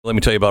Let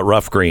me tell you about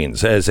Rough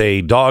Greens. As a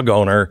dog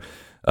owner,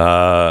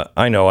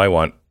 I know I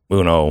want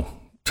Uno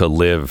to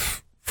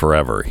live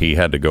forever. He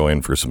had to go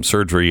in for some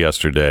surgery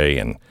yesterday,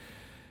 and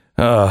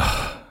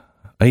I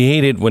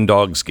hate it when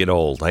dogs get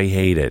old. I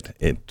hate it.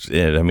 It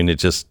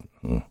just...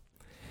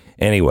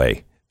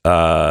 Anyway,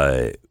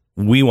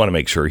 we want to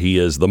make sure he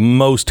is the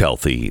most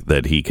healthy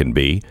that he can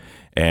be.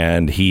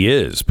 And he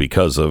is,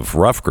 because of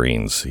Rough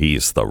Greens.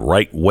 He's the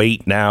right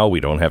weight now. We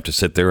don't have to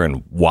sit there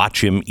and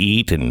watch him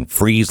eat and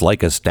freeze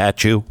like a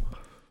statue.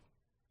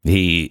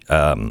 He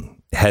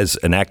has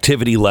an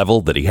activity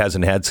level that he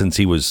hasn't had since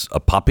he was a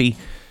puppy.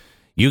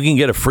 You can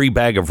get a free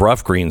bag of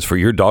Rough Greens for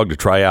your dog to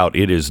try out.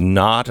 It is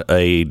not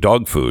a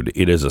dog food.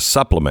 It is a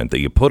supplement that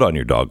you put on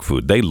your dog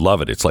food. They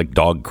love it. It's like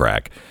dog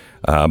crack.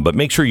 But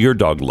make sure your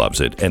dog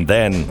loves it, and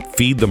then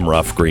feed them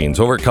Rough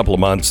Greens. Over a couple of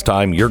months'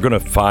 time, you're going to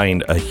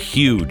find a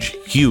huge,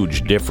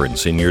 huge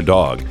difference in your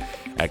dog.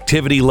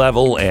 Activity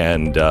level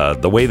and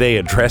the way they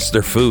address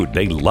their food.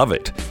 They love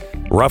it.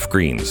 Rough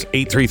Greens,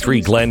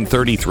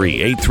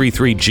 833-GLEN-33,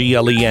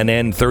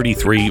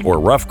 833-GLENN-33, or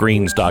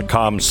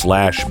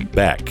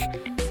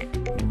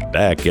roughgreens.com/Beck.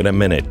 Back in a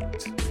minute.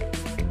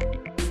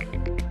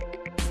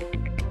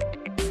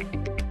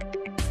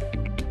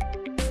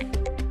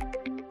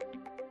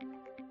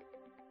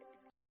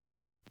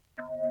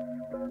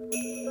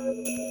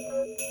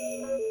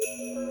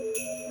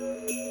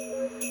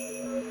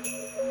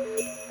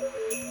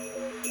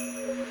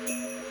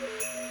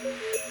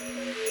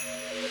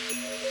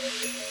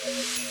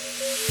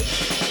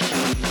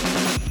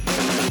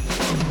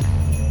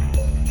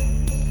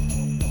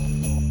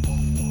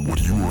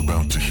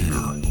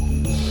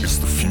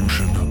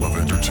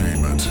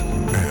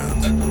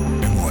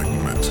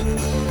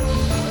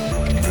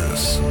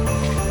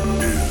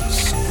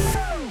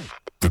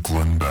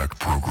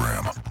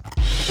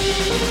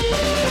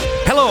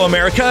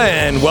 America,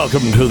 and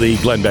welcome to the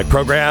Glenn Beck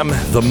program.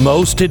 The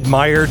most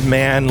admired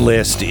man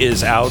list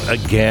is out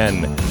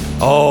again.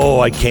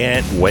 Oh, I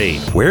can't wait.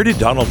 Where did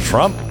Donald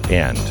Trump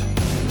end?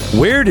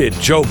 Where did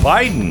Joe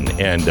Biden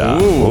end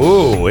up?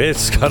 Ooh,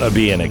 it's going to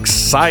be an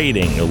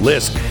exciting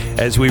list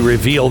as we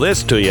reveal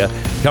this to you.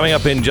 Coming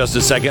up in just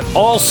a second.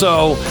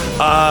 Also,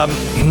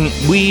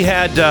 we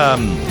had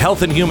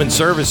Health and Human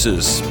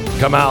Services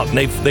come out, and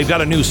they've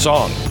got a new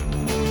song.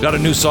 Got a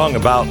new song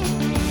about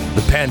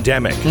the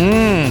pandemic.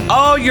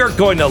 Oh, you're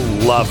going to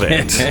love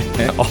it.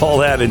 All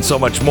that and so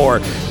much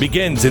more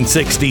begins in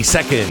 60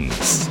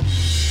 seconds.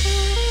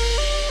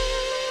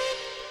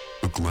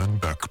 The Glenn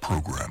Beck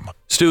program.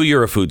 Stu,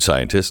 you're a food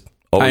scientist.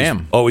 I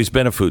am. Always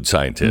been a food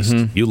scientist.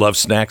 Mm-hmm. You love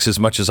snacks as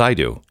much as I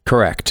do.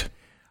 Correct.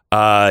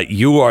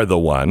 You are the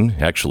one,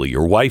 actually,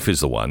 your wife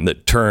is the one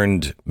that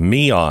turned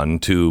me on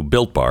to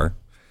Built Bar,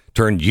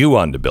 turned you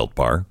on to Built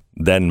Bar.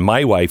 Then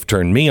my wife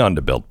turned me on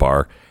to Built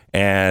Bar.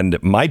 And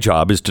my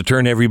job is to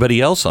turn everybody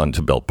else on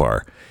to Built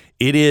Bar.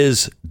 It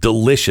is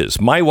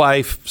delicious. My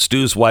wife,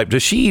 Stu's wife,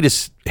 does she eat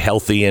as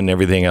healthy and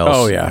everything else?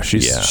 Oh, yeah.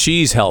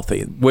 She's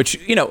healthy, which,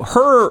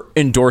 her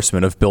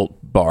endorsement of Built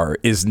Bar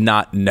is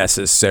not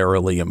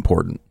necessarily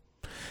important.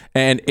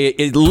 And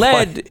it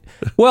led,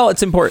 well,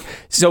 it's important.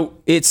 So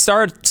it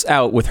starts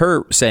out with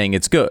her saying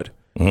it's good.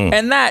 Mm.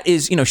 And that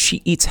is,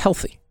 she eats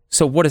healthy.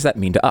 So what does that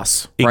mean to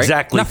us? Right?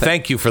 Exactly. Nothing.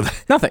 Thank you for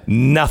that.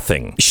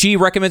 Nothing. She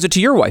recommends it to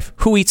your wife,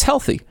 who eats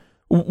healthy.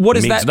 What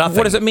is that? Nothing.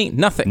 What does it mean?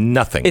 Nothing.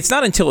 Nothing. It's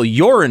not until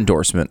your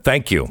endorsement.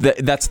 Thank you.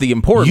 That's the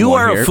important you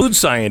one are here. A food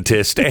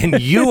scientist, and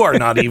you are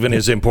not even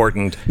as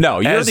important. No,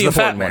 you're the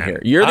important one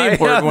here. You're the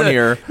important one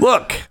here.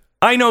 Look,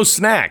 I know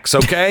snacks,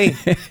 okay?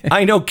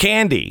 I know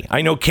candy.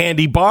 I know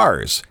candy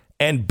bars.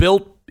 And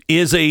Built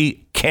is a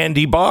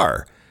candy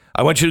bar.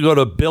 I want you to go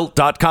to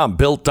Built.com,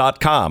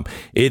 Built.com.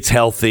 It's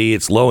healthy.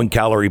 It's low in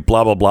calorie,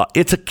 blah, blah, blah.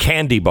 It's a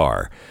candy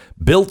bar.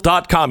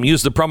 Built.com.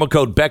 Use the promo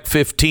code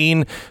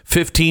BECK15,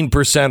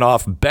 15%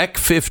 off.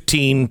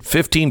 BECK15,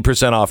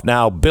 15% off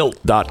now.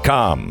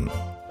 Built.com.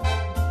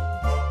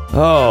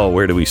 Oh,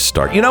 where do we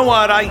start? You know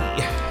what? I'm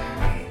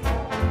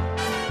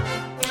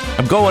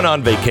going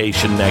on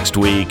vacation next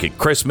week.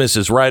 Christmas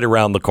is right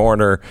around the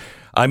corner.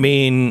 I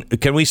mean,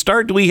 can we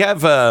start? We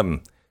have a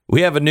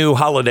new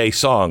holiday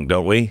song,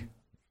 don't we?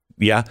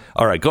 Yeah?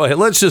 All right, go ahead.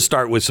 Let's just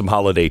start with some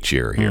holiday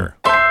cheer here.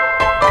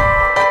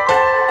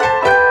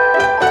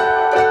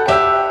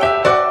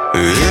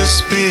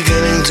 It's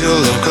beginning to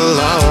look a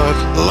lot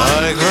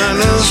like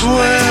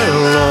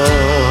Venezuela.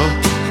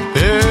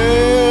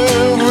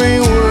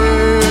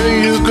 Everywhere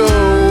you go,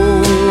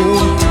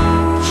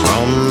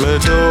 from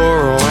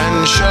Maduro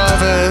and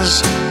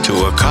Chavez to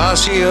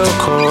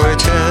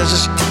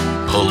Ocasio-Cortez,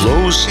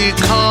 Pelosi,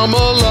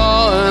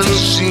 Kamala, and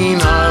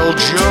Senile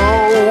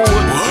Joe.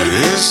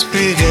 It's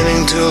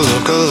beginning to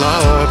look a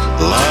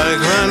lot like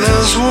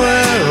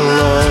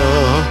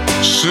Venezuela.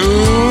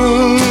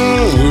 Soon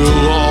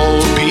we'll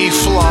all be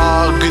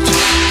flogged.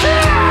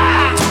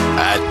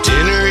 At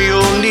dinner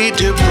you'll need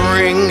to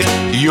bring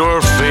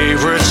your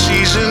favorite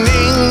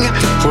seasoning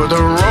for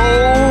the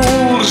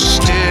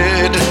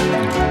roasted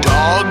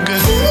dog.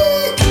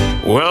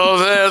 Well,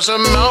 there's a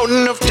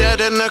mountain of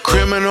debt and a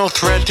criminal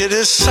threat. It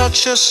is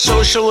such a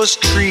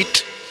socialist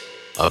treat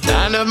A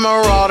band of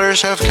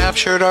marauders have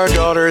captured our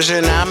daughters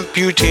and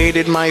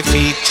amputated my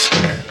feet.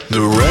 The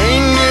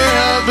reindeer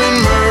have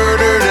been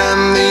murdered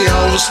and the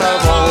elves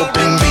have all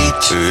been beat.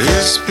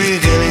 It's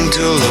beginning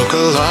to look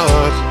a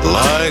lot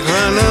like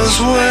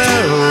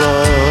Venezuela.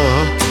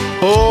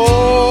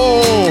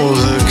 Oh,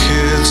 the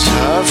kids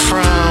have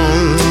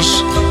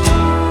frowns.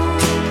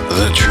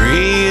 The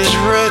tree is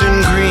red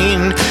and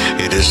green.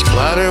 It is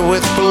splattered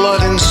with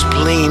blood and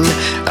spleen.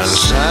 And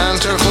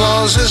Santa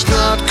Claus is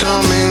not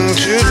coming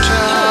to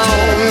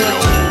town.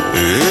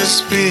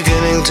 It's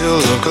beginning to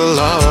look a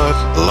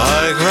lot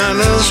like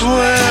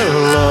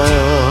Venezuela.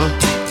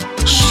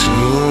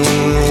 Soon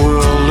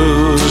we'll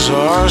lose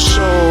our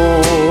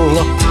soul.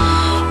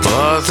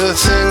 But the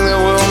thing that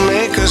will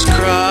make us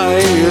cry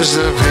is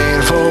the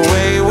painful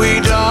way we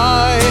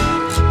die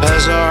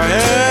as our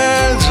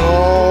heads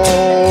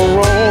all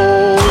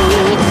roll.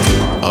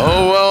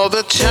 Oh well,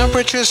 the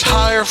temperature's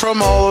higher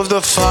from all of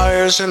the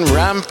fires and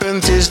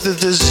rampant is the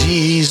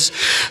disease.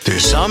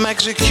 There's some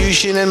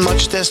execution and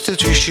much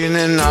destitution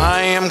and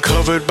I am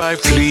covered by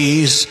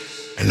fleas.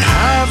 And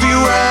have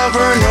you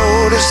ever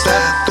noticed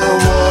that the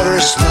water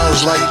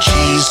smells like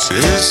cheese?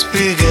 It's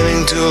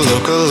beginning to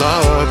look a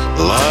lot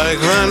like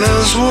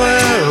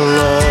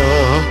Venezuela,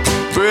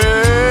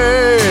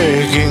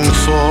 begging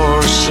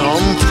for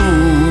some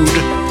food.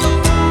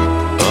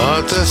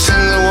 But the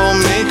thing that will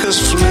make us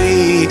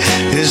flee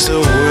is the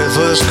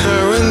worthless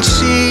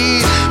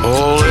currency.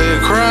 Holy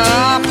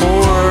crap,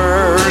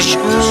 we're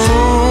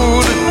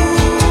screwed.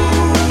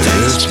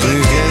 It's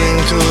beginning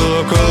to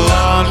look a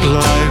lot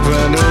like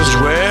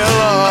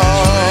Venezuela.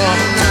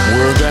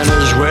 We're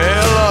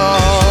Venezuela,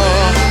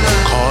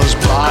 'cause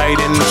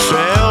Biden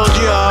failed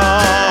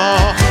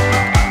ya.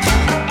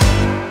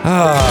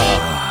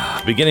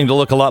 Beginning to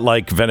look a lot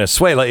like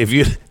Venezuela. If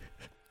you'd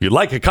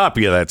like a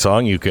copy of that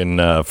song, you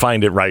can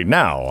find it right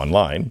now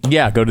online.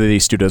 Yeah, go to the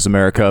Studios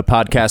America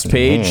podcast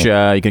page.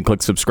 You can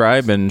click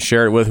subscribe and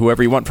share it with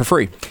whoever you want for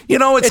free. You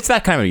know, It's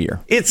that time of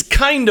year. It's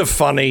kind of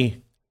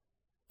funny,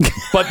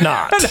 but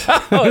not.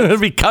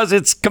 Because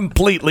it's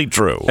completely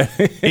true.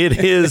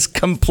 It is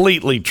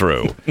completely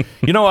true.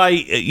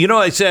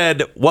 I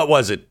said, what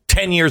was it,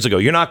 10 years ago?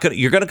 You're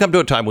going to come to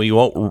a time when you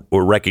won't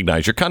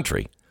recognize your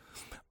country.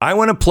 I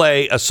want to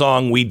play a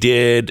song we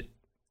did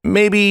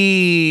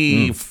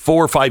maybe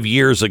 4 or 5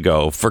 years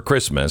ago for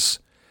Christmas.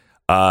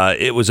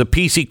 It was a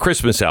PC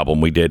Christmas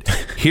album we did.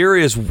 Here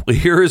is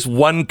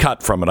one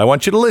cut from it. I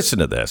want you to listen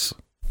to this.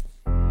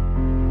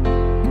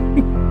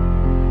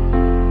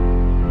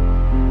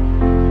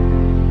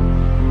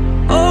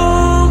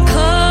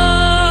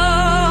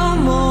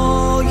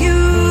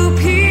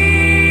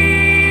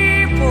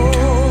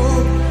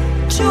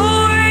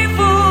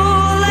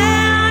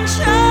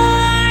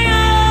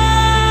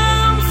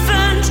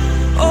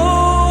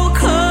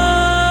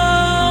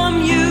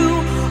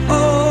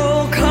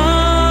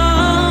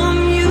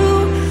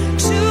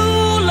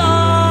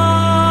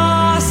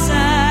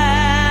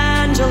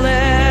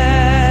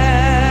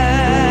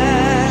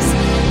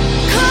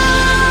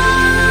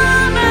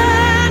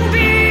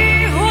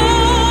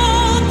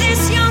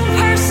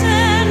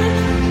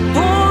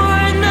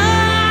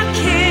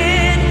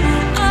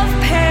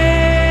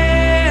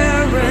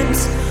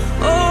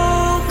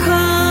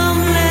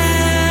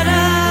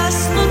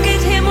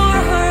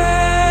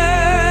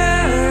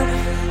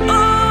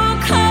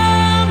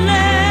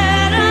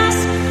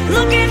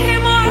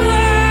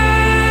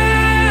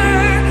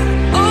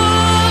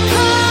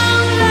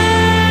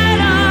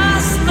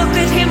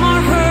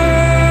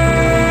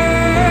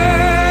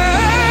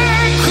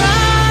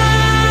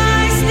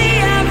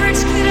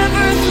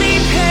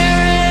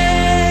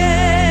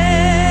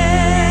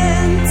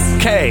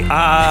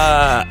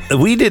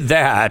 We did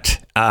that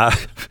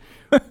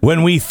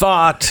when we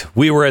thought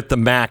we were at the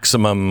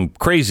maximum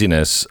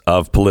craziness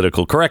of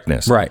political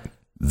correctness. Right.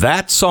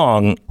 That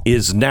song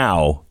is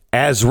now,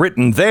 as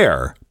written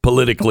there,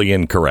 politically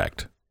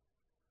incorrect.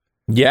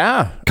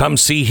 Yeah. Come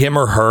see him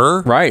or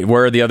her. Right.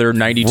 Where are the other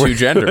 92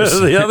 genders?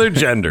 The other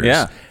genders.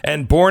 Yeah.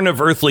 And born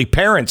of earthly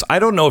parents. I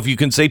don't know if you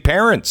can say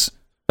parents.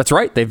 That's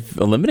right. They've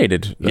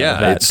eliminated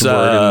that it's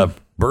word.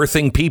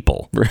 Birthing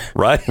people.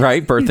 Right?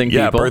 Right. Birthing people.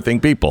 Yeah,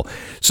 birthing people.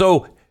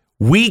 So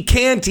we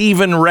can't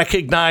even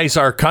recognize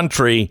our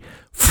country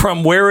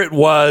from where it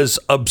was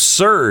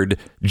absurd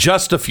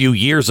just a few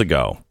years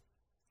ago.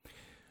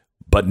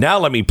 But now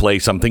let me play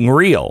something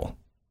real.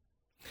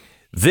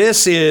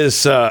 This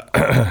is,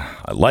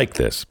 I like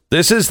this.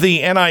 This is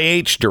the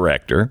NIH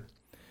director,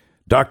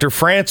 Dr.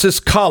 Francis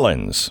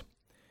Collins.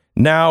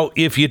 Now,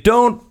 if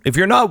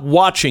you're not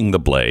watching The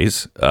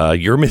Blaze,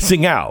 you're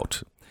missing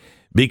out,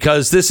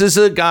 because this is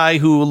a guy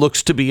who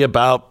looks to be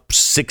about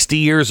 60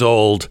 years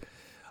old,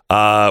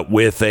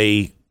 with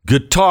a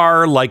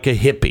guitar like a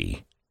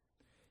hippie.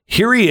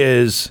 Here he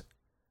is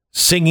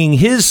singing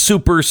his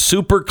super,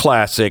 super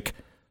classic,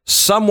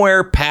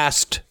 Somewhere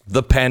Past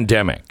the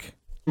Pandemic.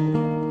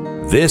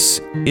 This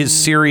is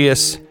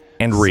serious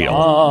and real.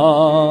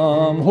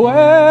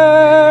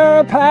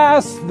 Somewhere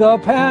past the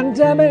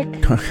pandemic,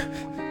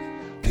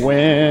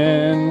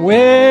 When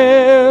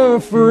we're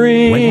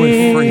free. When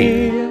we're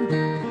free.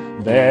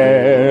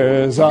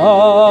 There's a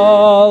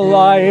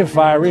life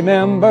I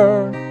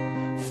remember,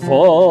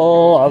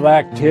 full of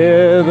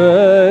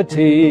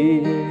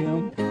activity.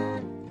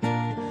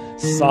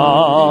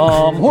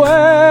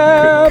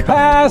 Somewhere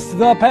past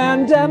the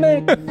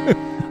pandemic,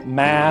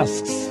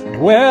 masks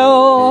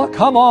will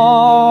come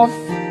off.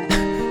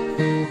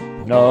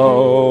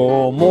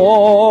 No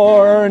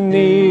more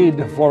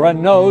need for a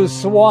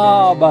nose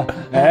swab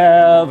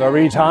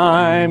every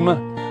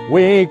time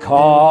we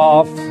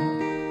cough.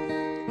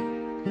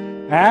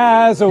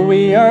 As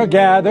we are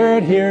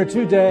gathered here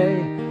today,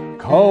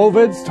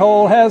 COVID's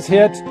toll has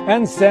hit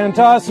and sent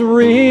us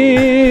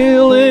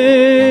reeling.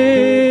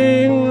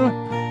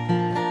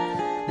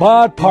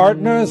 But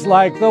partners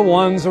like the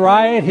ones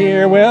right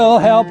here will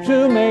help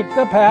to make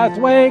the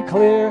pathway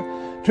clear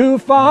to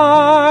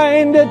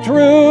find a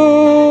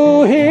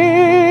true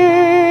healing.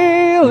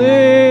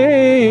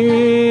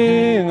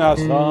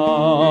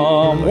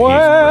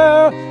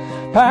 Somewhere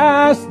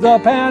past the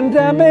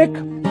pandemic,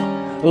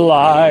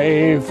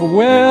 life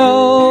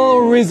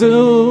will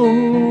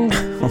resume.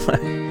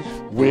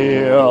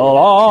 We'll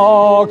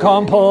all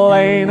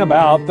complain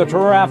about the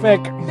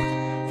traffic,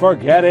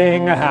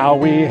 forgetting how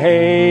we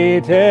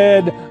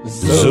hated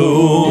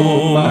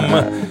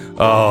Zoom.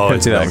 Oh,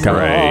 Couldn't see that one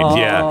coming. great.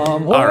 Yeah.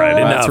 All right,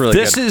 enough. really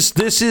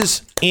This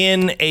is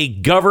in a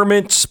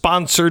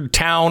government-sponsored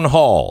town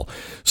hall.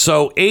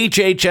 So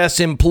HHS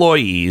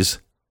employees,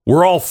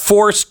 we're all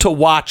forced to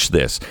watch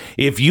this.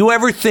 If you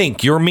ever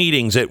think your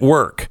meetings at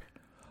work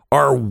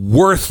are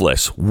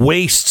worthless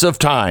wastes of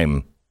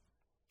time,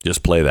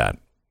 just play that.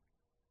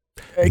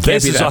 It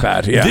can't be that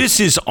bad. Yeah. This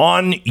is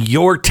on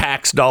your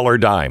tax dollar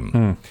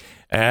dime.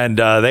 And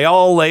they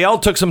all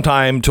took some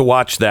time to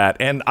watch that.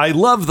 And I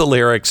love the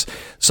lyrics,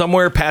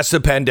 somewhere past the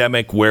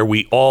pandemic where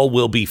we all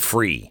will be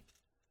free.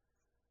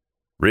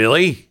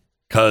 Really?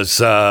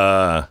 Because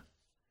all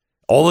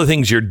the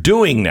things you're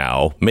doing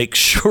now make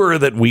sure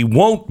that we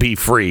won't be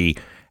free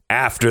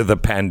after the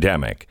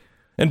pandemic.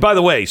 And by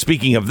the way,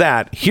 speaking of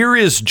that, here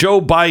is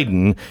Joe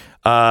Biden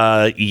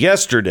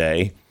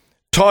yesterday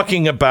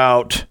talking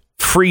about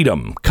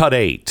freedom, cut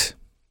 8.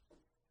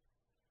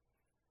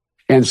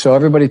 And so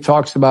everybody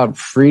talks about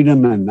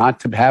freedom and not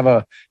to have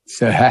a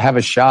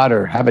shot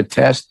or have a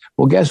test.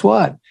 Well, guess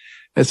what?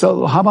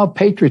 So how about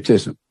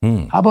patriotism?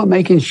 How about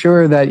making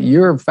sure that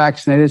you're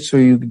vaccinated so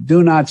you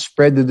do not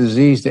spread the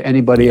disease to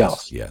anybody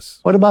else? Yes.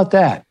 What about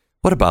that?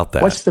 What about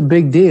that? What's the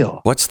big deal?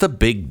 What's the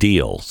big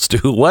deal,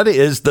 Stu? What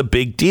is the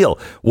big deal?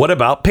 What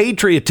about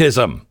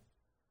patriotism?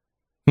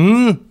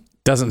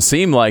 Doesn't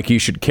seem like you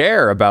should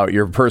care about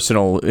your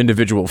personal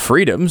individual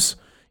freedoms.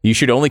 You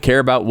should only care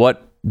about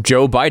what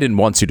Joe Biden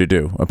wants you to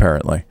do,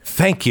 apparently.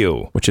 Thank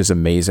you. Which is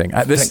amazing.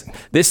 This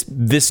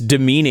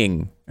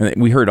demeaning,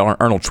 and we heard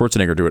Arnold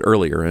Schwarzenegger do it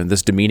earlier, and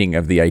this demeaning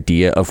of the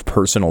idea of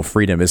personal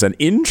freedom is an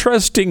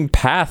interesting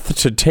path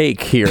to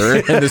take here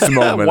in this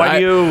moment.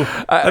 I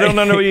don't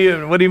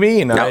know what do you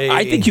mean? Now,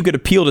 I think you could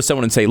appeal to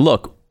someone and say,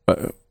 look,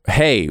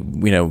 hey,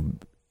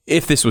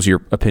 if this was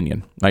your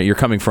opinion, right, you're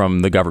coming from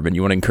the government,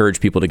 you want to encourage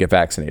people to get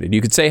vaccinated.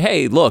 You could say,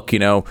 hey, look,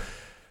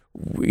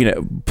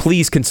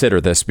 please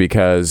consider this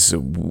because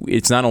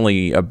it's not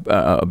only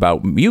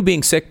about you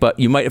being sick, but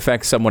you might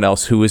affect someone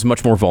else who is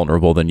much more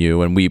vulnerable than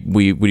you. And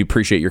we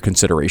appreciate your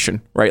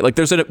consideration, right? Like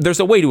there's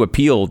a way to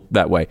appeal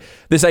that way.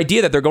 This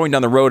idea that they're going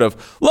down the road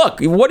of, look,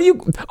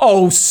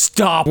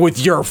 stop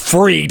with your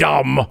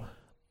freedom.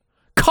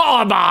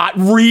 Come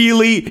on,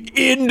 really?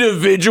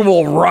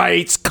 Individual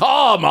rights?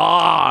 Come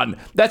on.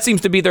 That seems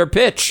to be their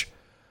pitch.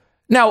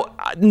 Now,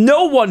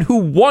 no one who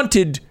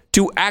wanted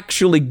to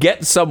actually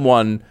get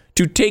someone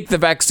to take the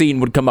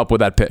vaccine would come up with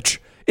that pitch.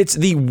 It's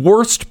the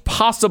worst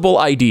possible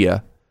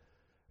idea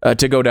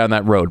to go down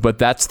that road, but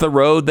that's the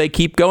road they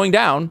keep going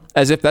down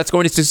as if that's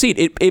going to succeed.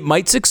 It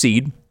might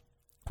succeed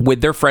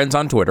with their friends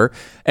on Twitter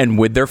and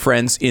with their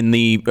friends in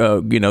the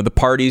the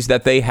parties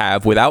that they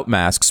have without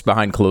masks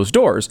behind closed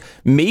doors.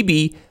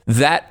 Maybe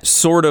that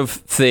sort of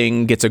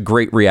thing gets a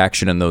great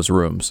reaction in those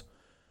rooms,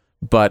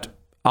 but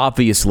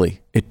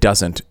obviously it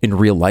doesn't in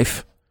real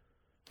life.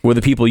 With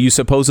the people you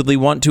supposedly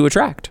want to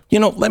attract.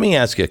 Let me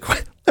ask you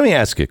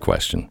a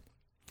question.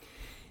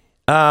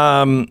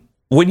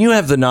 When you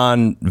have the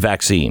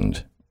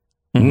non-vaccinated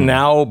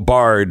now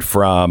barred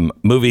from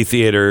movie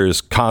theaters,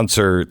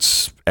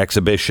 concerts,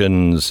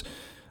 exhibitions,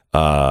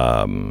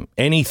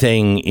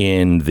 anything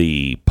in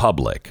the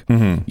public,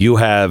 you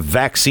have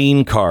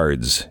vaccine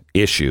cards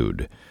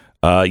issued.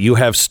 You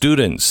have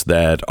students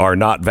that are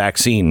not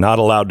vaccine, not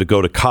allowed to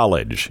go to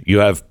college. You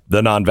have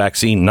the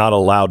non-vaccine not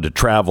allowed to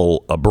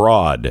travel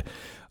abroad.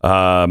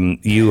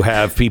 You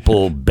have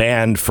people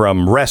banned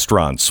from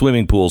restaurants,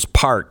 swimming pools,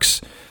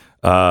 parks.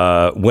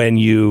 When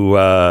you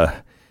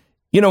have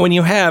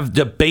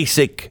the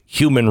basic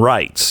human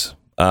rights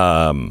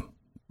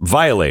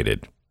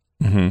violated,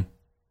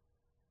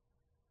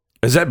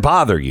 does that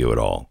bother you at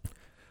all?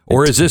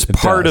 Or is this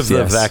part of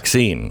the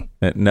vaccine?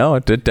 No,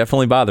 it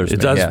definitely bothers me.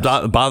 It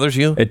does bothers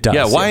you? It does.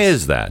 Yeah, why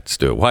is that,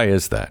 Stu? Why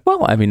is that?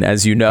 Well, I mean,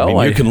 as you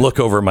know, you can look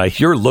over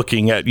you're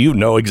looking at,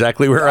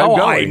 exactly where I'm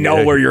going. I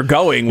know where you're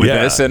going with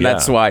this, and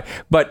that's why.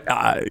 But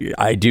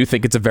I do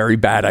think it's a very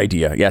bad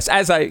idea. Yes,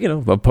 as I,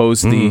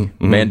 oppose the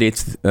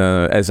mandates,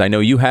 as I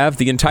know you have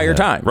the entire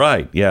time.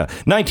 Right, yeah.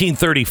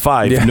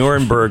 1935,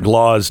 Nuremberg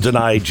laws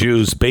deny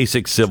Jews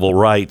basic civil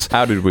rights.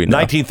 How did we know?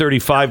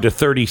 1935 to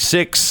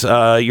 36,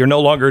 you're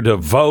no longer to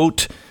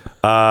vote.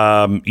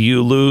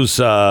 You lose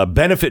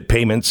benefit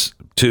payments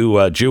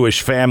to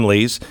Jewish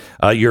families.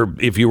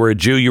 If you were a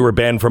Jew, you were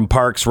banned from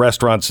parks,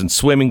 restaurants, and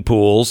swimming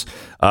pools.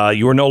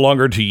 You were no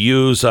longer to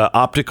use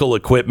optical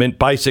equipment,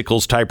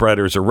 bicycles,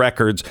 typewriters, or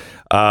records.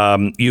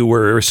 You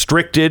were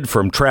restricted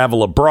from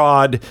travel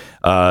abroad.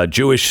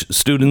 Jewish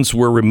students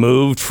were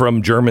removed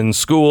from German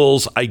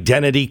schools.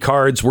 Identity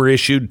cards were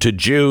issued to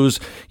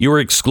Jews. You were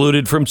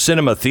excluded from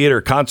cinema,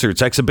 theater,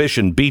 concerts,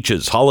 exhibition,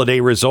 beaches,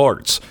 holiday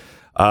resorts.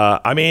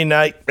 I'm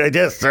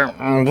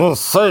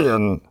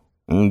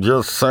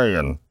just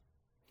saying.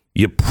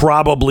 You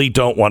probably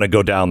don't want to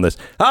go down this.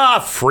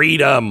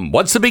 Freedom.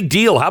 What's the big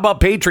deal? How about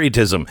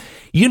patriotism?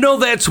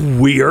 That's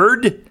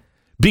weird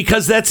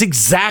because that's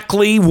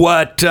exactly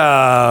what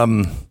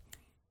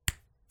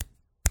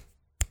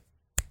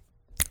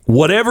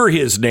whatever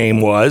his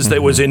name was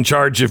that was in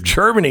charge of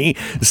Germany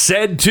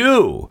said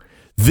too.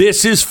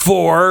 This is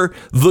for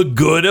the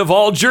good of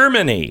all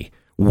Germany.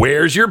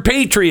 Where's your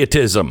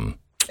patriotism?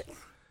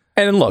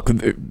 And look,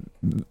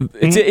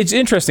 it's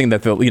interesting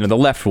that the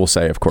left will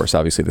say, of course,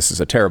 obviously this is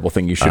a terrible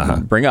thing you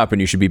shouldn't bring up, and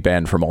you should be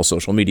banned from all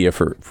social media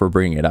for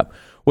bringing it up.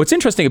 What's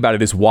interesting about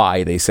it is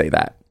why they say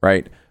that,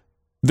 right?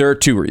 There are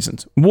two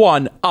reasons.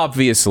 One,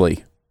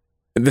 obviously,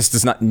 this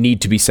does not need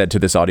to be said to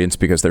this audience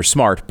because they're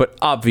smart, but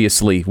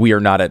obviously we are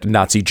not at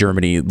Nazi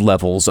Germany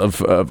levels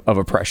of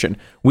oppression.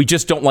 We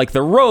just don't like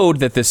the road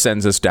that this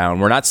sends us down.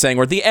 We're not saying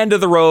we're at the end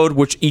of the road,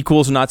 which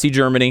equals Nazi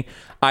Germany.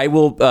 I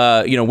will,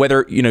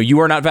 whether, you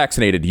are not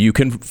vaccinated, you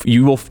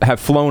will have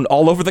flown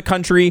all over the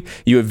country.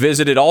 You have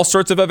visited all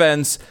sorts of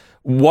events.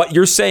 What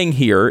you're saying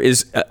here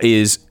is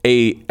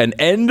an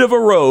end of a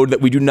road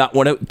that we do not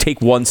want to take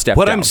one step down.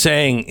 What I'm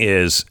saying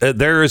is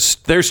there's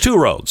two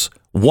roads.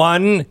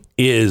 One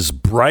is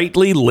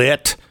brightly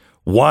lit.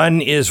 One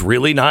is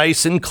really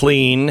nice and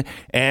clean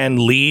and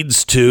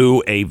leads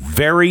to a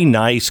very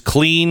nice,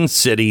 clean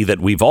city that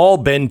we've all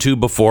been to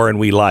before and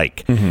we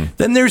like. Mm-hmm.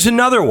 Then there's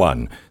another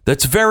one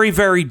that's very,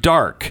 very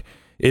dark.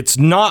 It's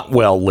not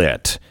well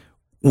lit.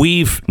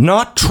 We've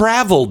not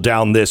traveled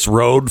down this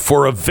road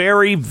for a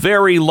very,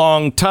 very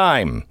long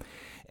time.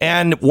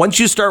 And once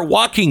you start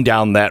walking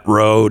down that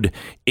road,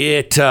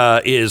 it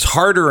is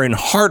harder and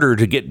harder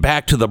to get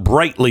back to the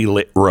brightly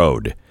lit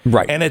road.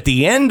 Right. And at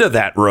the end of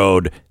that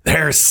road,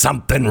 there's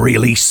something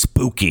really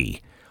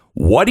spooky.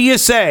 What do you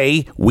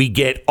say we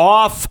get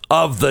off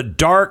of the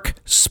dark,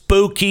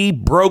 spooky,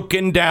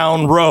 broken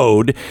down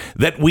road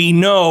that we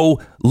know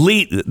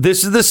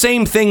this is the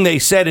same thing they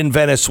said in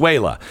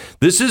Venezuela.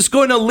 This is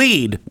going to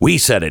lead, we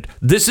said it,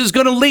 this is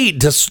going to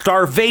lead to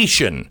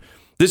starvation.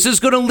 This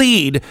is going to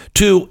lead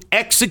to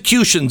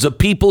executions of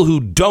people who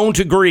don't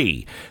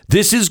agree.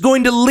 This is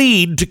going to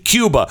lead to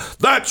Cuba.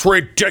 That's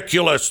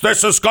ridiculous.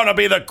 This is going to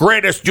be the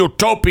greatest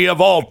utopia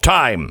of all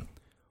time.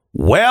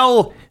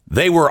 Well,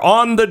 they were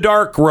on the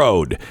dark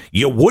road.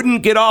 You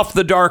wouldn't get off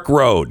the dark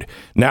road.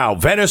 Now,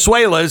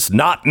 Venezuela's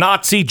not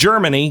Nazi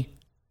Germany.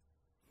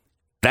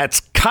 That's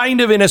kind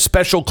of in a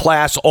special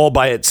class all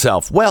by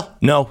itself. Well,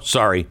 no,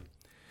 sorry.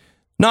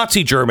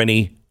 Nazi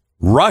Germany,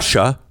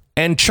 Russia,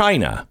 and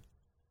China.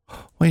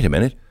 Wait a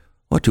minute.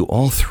 What do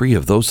all three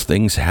of those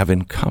things have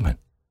in common?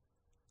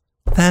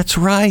 That's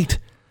right.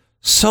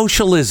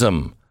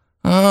 Socialism.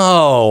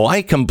 Oh,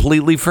 I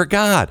completely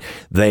forgot.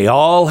 They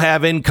all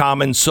have in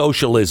common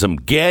socialism.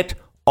 Get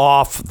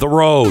off the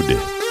road.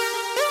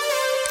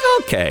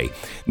 Okay.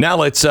 Now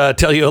let's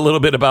tell you a little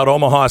bit about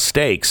Omaha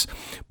Steaks.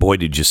 Boy,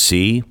 did you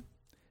see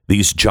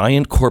these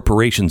giant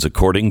corporations,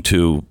 according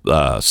to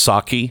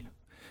Psaki,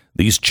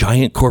 these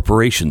giant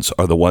corporations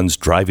are the ones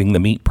driving the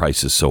meat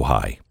prices so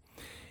high.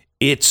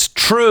 It's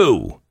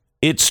true.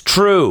 It's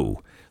true.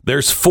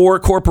 There's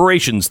 4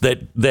 corporations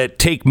that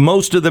take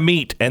most of the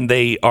meat, and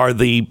they are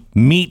the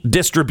meat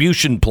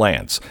distribution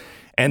plants.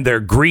 And they're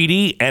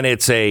greedy, and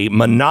it's a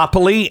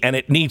monopoly, and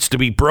it needs to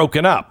be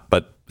broken up.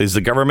 But is the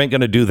government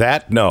going to do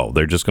that? No,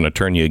 they're just going to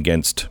turn you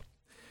against.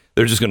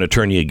 They're just going to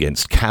turn you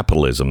against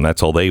capitalism.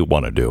 That's all they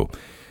want to do.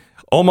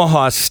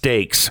 Omaha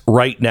Steaks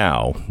right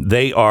now,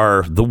 they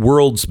are the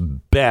world's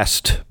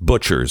best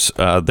butchers.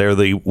 They're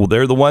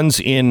the ones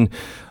in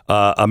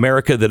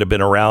America that have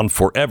been around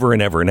forever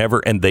and ever and ever,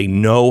 and they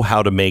know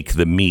how to make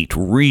the meat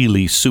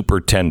really super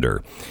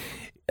tender.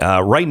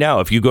 right now,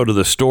 if you go to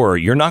the store,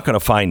 you're not going to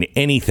find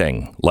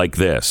anything like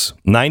this.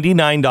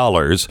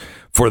 $99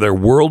 for their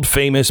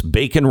world-famous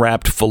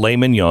bacon-wrapped filet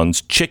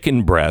mignons,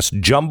 chicken breast,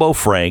 jumbo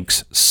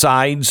franks,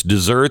 sides,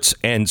 desserts,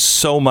 and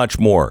so much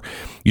more.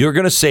 You're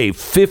going to save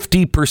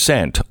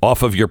 50%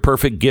 off of your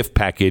perfect gift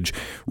package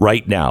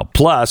right now.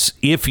 Plus,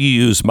 if you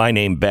use my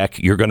name, Beck,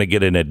 you're going to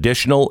get an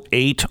additional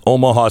 8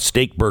 Omaha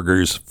steak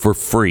burgers for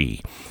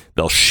free.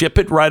 They'll ship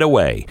it right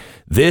away.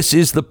 This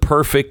is the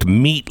perfect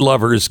meat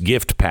lovers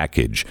gift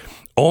package.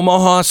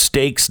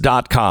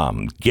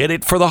 omahasteaks.com. Get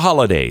it for the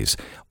holidays.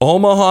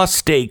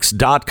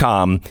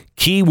 omahasteaks.com.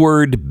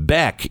 Keyword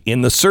Beck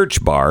in the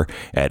search bar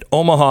at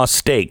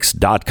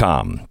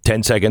omahasteaks.com.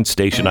 10 seconds,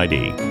 station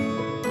ID.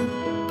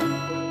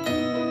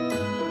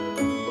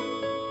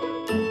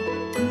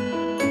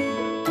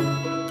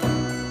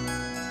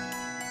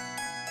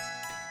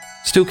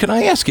 Stu, can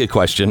I ask you a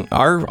question?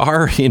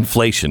 Our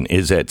inflation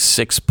is at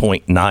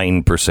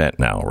 6.9%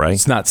 now, right?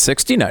 It's not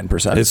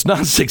 69%. It's not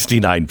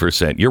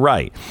 69%. You're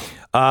right.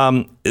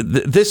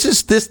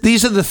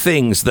 These are the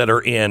things that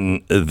are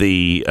in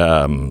the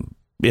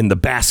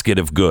basket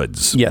of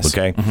goods. Yes.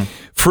 Okay. Mm-hmm.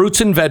 Fruits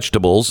and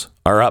vegetables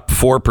are up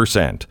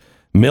 4%.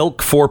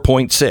 Milk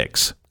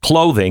 4.6.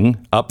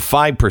 Clothing up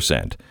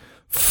 5%.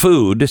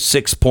 Food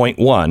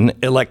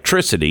 6.1.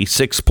 Electricity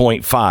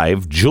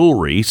 6.5.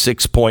 Jewelry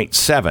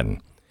 6.7.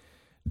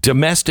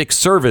 Domestic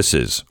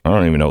services, I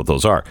don't even know what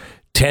those are,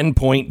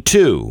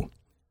 10.2.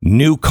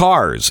 New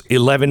cars,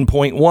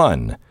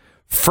 11.1.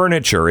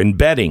 Furniture and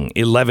bedding,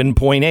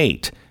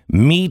 11.8.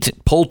 Meat,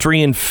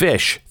 poultry, and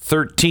fish,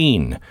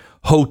 13.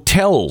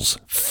 Hotels,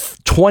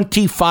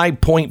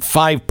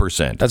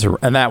 25.5%.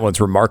 And that one's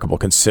remarkable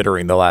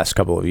considering the last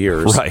couple of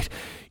years. Right.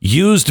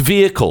 Used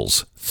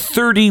vehicles,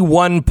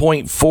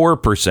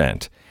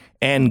 31.4%.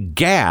 And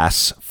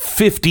gas,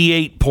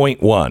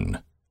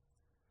 58.1%.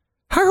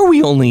 How are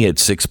we only at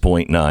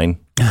 6.9?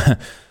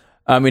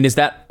 I mean, is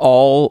that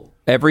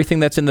everything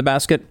that's in the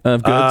basket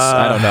of goods?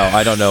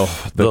 I don't know.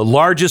 The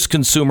largest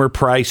consumer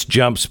price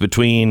jumps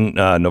between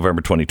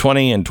November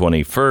 2020 and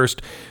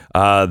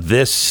 21st.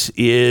 This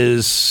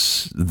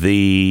is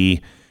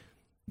the.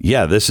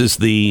 Is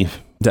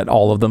that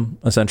all of them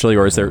essentially,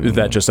 or is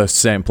that just a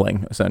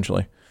sampling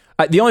essentially?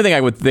 The only thing I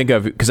would think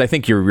of, because I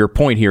think your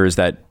point here is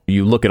that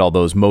you look at all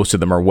those, most of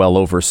them are well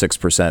over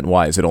 6%.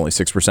 Why is it only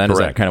 6%? Correct. Is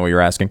that kind of what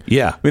you're asking?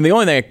 Yeah. I mean, the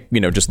only thing,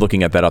 just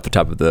looking at that off the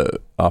top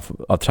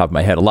of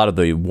my head, a lot of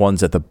the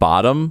ones at the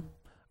bottom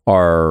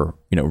are,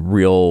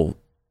 real,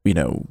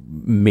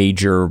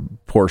 major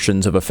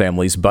portions of a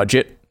family's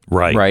budget.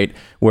 Right. Right.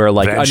 Where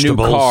like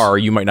Vegetables. A new car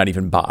you might not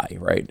even buy.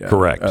 Right.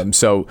 Correct.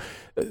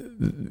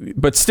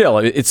 But still,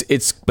 it's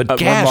gas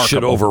remarkable.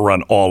 should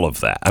overrun all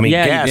of that. I mean,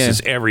 gas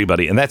is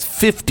everybody, and that's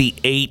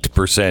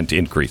 58%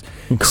 increase.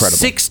 Incredible.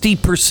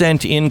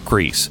 60%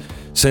 increase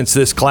since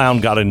this clown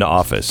got into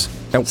office.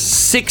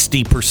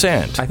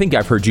 60%. I think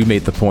I've heard you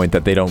make the point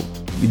that they don't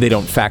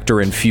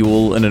factor in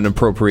fuel in an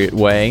appropriate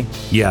way.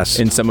 Yes.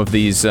 In some of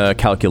these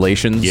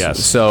calculations.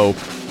 Yes. So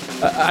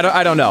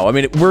I don't know. I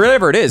mean,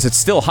 wherever it is, it's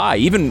still high.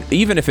 Even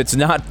if it's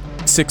not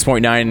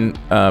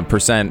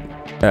 6.9%.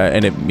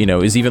 And it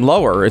is even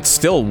lower. It's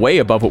still way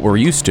above what we're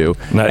used to,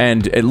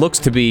 and it looks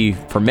to be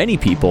for many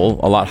people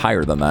a lot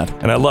higher than that.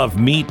 And I love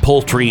meat,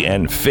 poultry,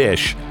 and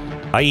fish.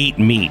 I eat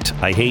meat.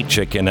 I hate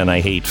chicken, and I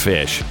hate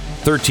fish.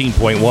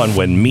 13.1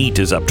 when meat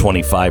is up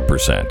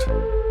 25%.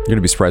 You're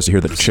gonna be surprised to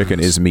hear that chicken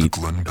is meat.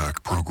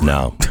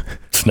 No,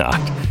 it's not.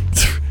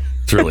 It's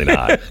really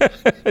not.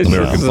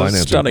 American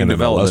Financing,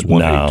 NMLS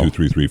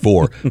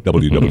 182334,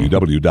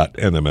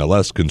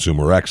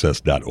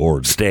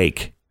 www.nmlsconsumeraccess.org.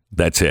 Steak.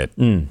 That's it.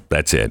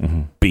 That's it.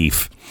 Mm-hmm.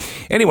 Beef.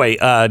 Anyway,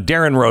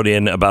 Darren wrote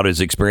in about his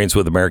experience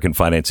with American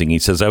Financing. He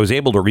says, I was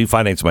able to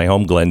refinance my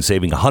home, Glenn,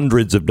 saving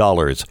hundreds of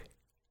dollars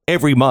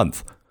every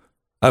month.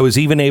 I was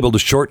even able to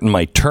shorten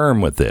my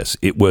term with this.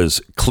 It was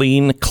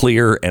clean,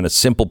 clear, and a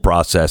simple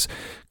process.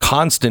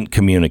 Constant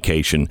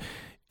communication.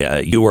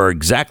 You are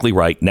exactly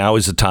right. Now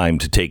is the time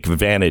to take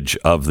advantage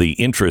of the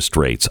interest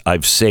rates.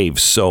 I've saved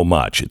so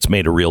much. It's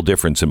made a real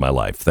difference in my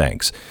life.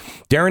 Thanks.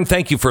 Darren,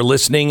 thank you for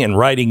listening and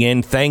writing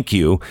in. Thank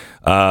you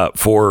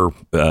for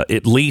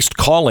at least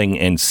calling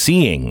and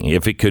seeing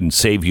if it could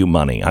save you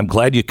money. I'm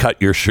glad you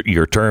cut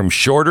your term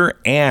shorter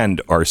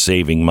and are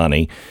saving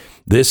money.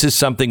 This is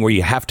something where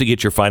you have to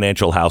get your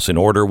financial house in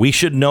order. We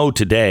should know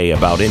today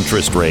about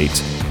interest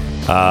rates.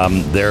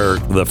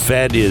 The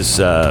Fed is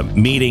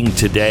meeting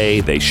today.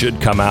 They should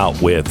come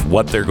out with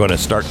what they're going to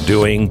start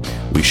doing.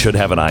 We should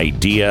have an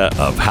idea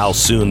of how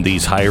soon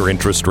these higher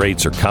interest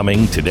rates are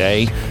coming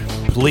today.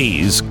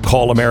 Please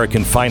call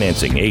American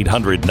Financing,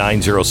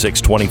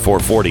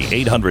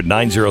 800-906-2440,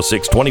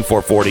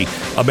 800-906-2440,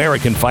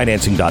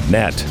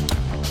 AmericanFinancing.net.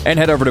 And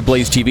head over to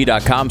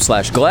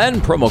blazetv.com/Glenn.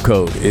 Promo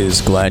code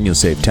is Glenn. You'll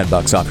save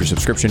 $10 off your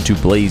subscription to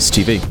Blaze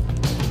TV.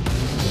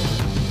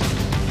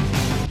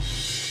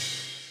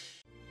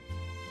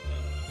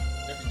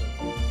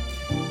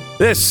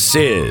 This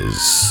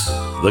is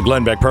the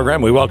Glenn Beck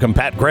program. We welcome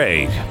Pat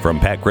Gray from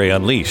Pat Gray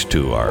Unleashed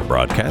to our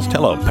broadcast.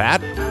 Hello,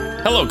 Pat.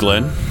 Hello,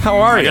 Glenn. How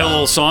are I you? got a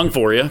little song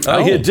for you.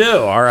 Oh, you do?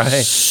 All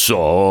right.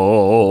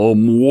 Somewhere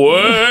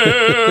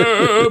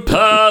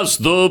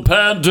past the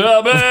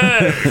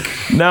pandemic,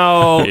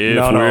 No, if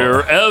no.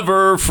 we're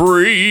ever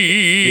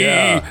free.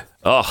 Yeah.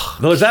 Oh,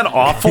 Was that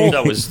awful?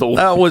 that was the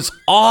That was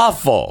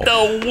awful.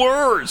 the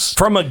worst.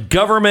 From a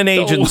government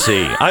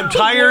agency. I'm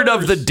tired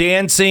of the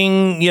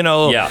dancing,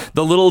 Yeah.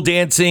 the little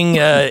dancing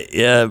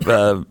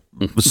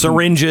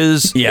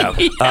syringes. Yeah.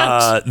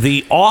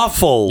 The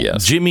awful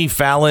Yes. Jimmy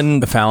Fallon.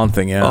 The Fallon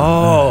thing, yeah.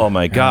 Oh,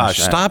 my gosh.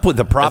 Stop with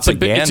the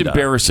propaganda. It's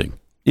embarrassing.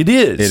 It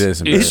is. It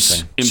is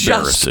embarrassing. It's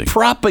embarrassing. Just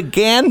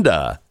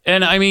propaganda.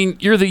 And I mean,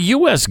 you're the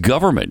U.S.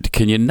 government.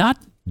 Can you not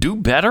do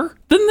better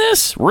than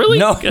this? Really?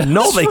 No,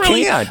 That's they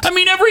can't. I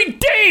mean, every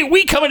day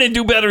we come in and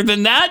do better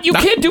than that. You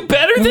can't do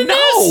better than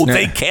No, this.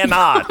 they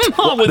cannot.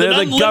 Come on, with They're an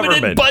the unlimited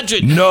government.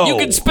 budget, No. you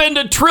could spend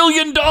 $1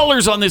 trillion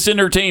on this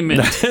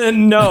entertainment.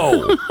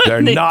 No,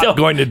 they're They not don't.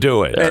 going to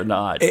do it. They're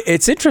not.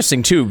 It's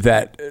interesting too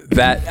that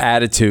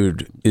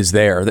attitude is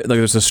there. Like,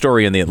 there's a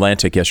story in the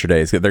Atlantic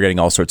yesterday. They're getting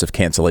all sorts of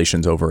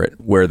cancellations over it,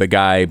 where the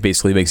guy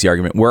basically makes the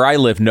argument: where I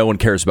live, no one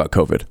cares about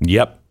COVID.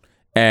 Yep.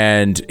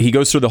 And he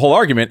goes through the whole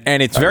argument,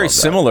 and it's very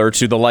similar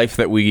to the life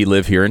that we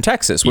live here in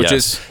Texas, which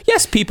is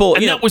people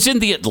And that was in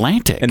the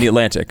Atlantic. in the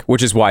Atlantic,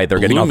 which is why they're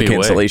getting all the Blew me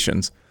away.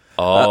 cancellations.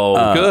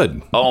 Oh,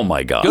 Good. Oh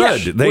my God.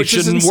 Good. They which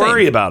is shouldn't insane.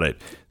 worry about it.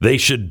 They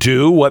should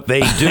do what they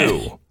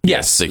do.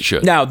 Yes, they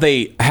should. Now,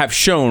 they have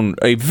shown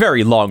a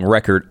very long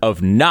record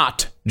of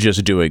not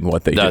just doing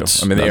what they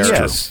That's- do. I mean, that's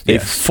are, true.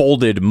 they've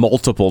folded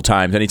multiple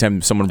times.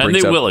 Anytime someone And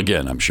brings they up, will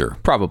again, I'm sure.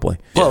 probably.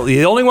 Well,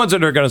 the only ones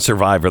that are going to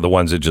survive are the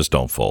ones that just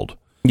don't fold.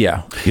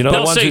 Yeah. The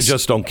They'll ones say- who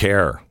just don't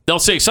care. They'll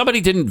say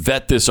somebody didn't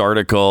vet this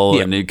article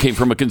and it came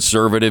from a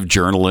conservative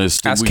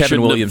journalist. and Ask we Kevin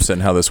shouldn't have- Williamson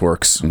how this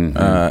works.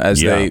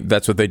 Yeah.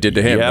 That's what they did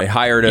to him. Yep. They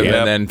hired him Yep.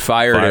 and then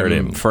fired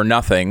him for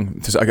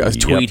nothing. Just a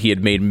tweet he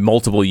had made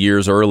multiple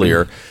years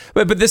earlier.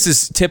 But this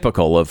is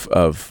typical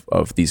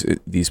of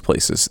these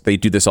places. They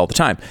do this all the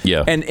time.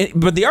 Yeah.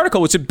 But the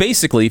article was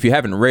basically, if you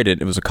haven't read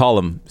it, it was a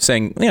column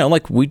saying,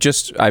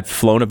 I've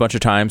flown a bunch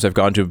of times. I've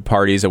gone to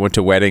parties. I went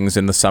to weddings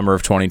in the summer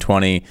of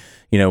 2020.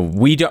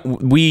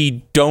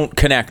 We don't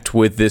connect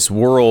with this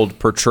world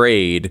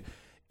portrayed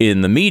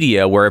in the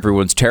media where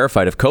everyone's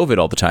terrified of COVID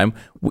all the time.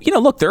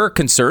 Look, there are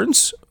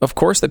concerns, of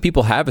course, that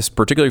people have,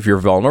 particularly if you're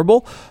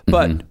vulnerable,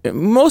 but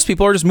most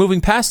people are just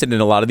moving past it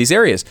in a lot of these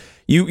areas.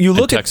 You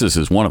look And Texas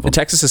is one of them.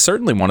 Texas is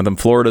certainly one of them.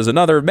 Florida is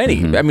another.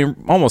 Many. I mean,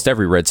 almost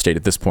every red state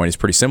at this point is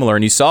pretty similar.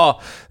 And you saw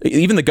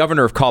even the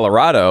governor of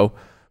Colorado,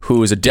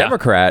 who is a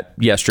Democrat,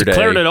 yesterday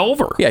Declared it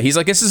over. Yeah, he's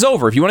like, this is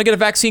over. If you want to get a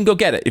vaccine, go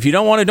get it. If you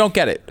don't want to, don't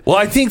get it. Well,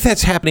 I think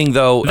that's happening,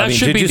 though. That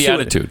should be the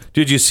attitude.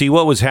 Did you see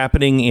what was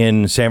happening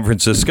in San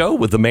Francisco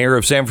with the mayor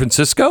of San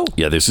Francisco?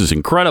 Yeah, this is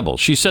incredible.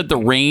 She said the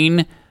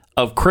reign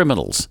of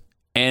criminals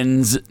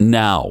ends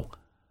now.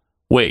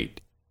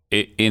 Wait,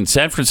 in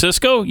San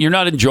Francisco, you're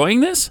not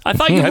enjoying this? I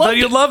thought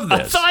you loved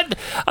this.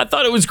 I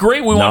thought it was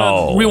great. We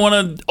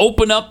want to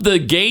open up the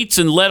gates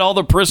and let all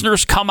the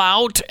prisoners come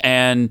out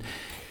and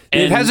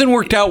it hasn't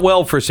worked out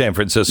well for San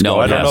Francisco. No,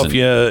 I it don't hasn't.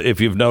 know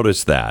if you've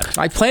noticed that.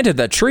 I planted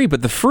that tree,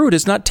 but the fruit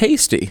is not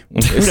tasty.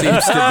 It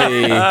seems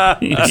to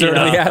be sort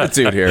of the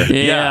attitude here.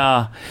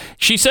 Yeah.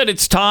 She said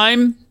it's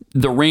time,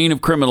 the reign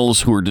of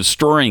criminals who are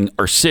destroying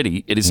our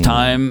city, it is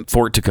time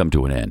for it to come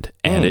to an end.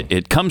 And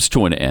it comes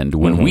to an end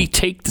when we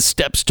take the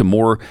steps to be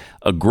more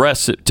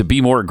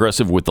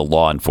aggressive with the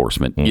law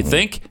enforcement. You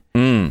think?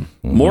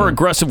 More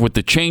aggressive with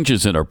the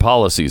changes in our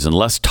policies and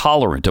less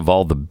tolerant of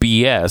all the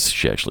BS.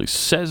 She actually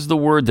says the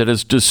word that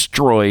has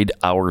destroyed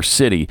our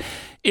city.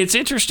 It's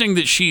interesting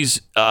that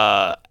she's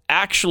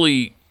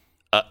actually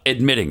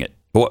admitting it.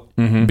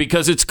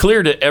 Because it's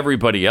clear to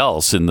everybody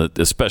else,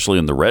 especially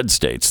in the red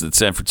states, that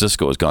San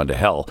Francisco has gone to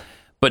hell.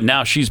 But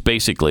now she's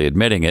basically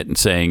admitting it and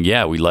saying,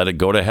 yeah, we let it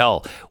go to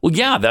hell. Well,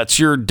 yeah, that's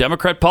your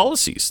Democrat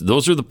policies.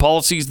 Those are the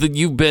policies that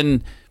you've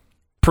been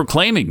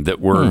proclaiming that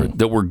were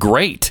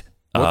great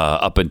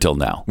up until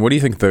now. What do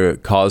you think the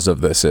cause of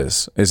this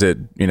is? Is it,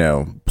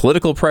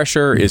 political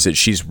pressure? Is it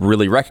she's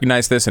really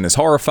recognized this and is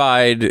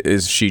horrified?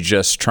 Is she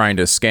just trying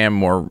to scam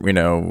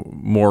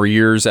more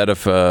years out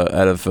of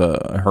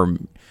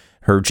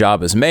her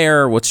job as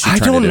mayor? What's she trying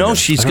to do? I don't know. here?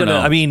 She's gonna.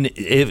 I mean,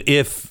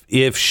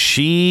 if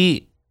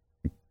she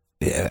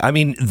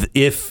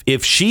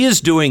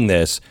is doing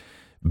this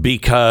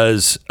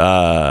because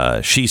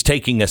she's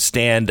taking a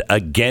stand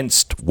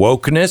against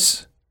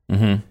wokeness,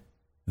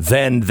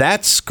 then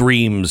that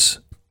screams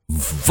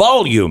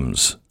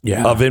volumes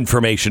of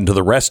information to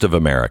the rest of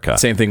America.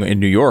 Same thing in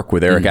New York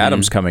with Eric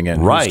Adams coming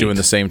in, right? Who's doing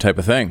the same type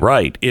of thing,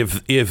 right?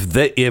 If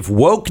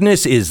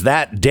wokeness is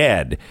that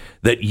dead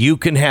that you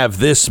can have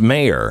this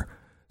mayor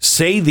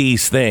say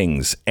these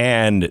things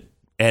and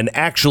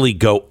actually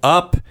go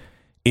up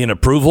in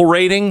approval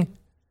rating,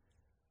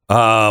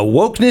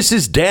 wokeness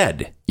is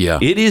dead. Yeah,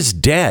 it is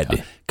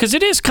dead. Because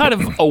it is kind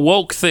of a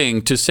woke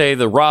thing to say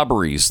the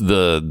robberies,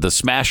 the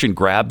smash and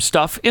grab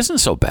stuff isn't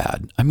so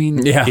bad. I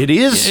mean, it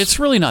is. It's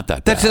really not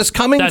that bad. That's just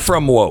coming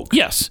from woke.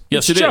 Yes,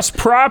 it's it just is.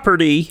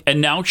 property.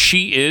 And now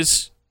she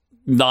is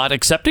not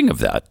accepting of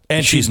that.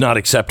 And she's not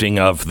accepting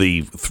of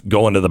the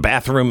going to the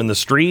bathroom in the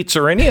streets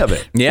or any of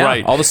it. Yeah.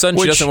 Right. All of a sudden,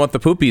 she doesn't want the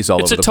poopies all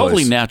over the place. It's a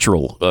totally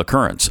natural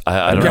occurrence.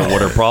 I don't know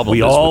what her problem We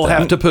is. all with that.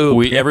 have to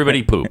poop.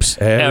 Everybody poops.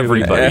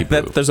 Everybody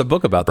poops. There's a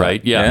book about that.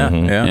 Right? Yeah.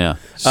 Yeah.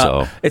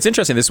 So it's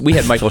interesting. We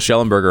had Michael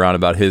Schellenberger on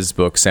about his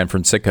book, San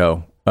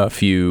Francisco, a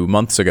few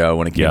months ago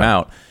when it came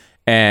out.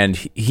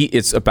 And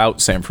it's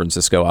about San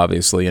Francisco,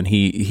 obviously. And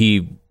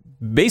he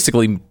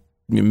basically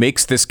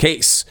makes this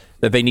case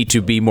that they need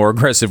to be more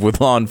aggressive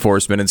with law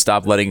enforcement and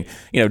stop letting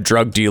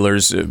drug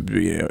dealers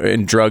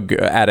and drug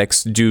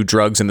addicts do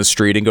drugs in the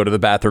street and go to the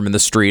bathroom in the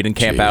street and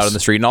camp out in the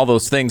street and all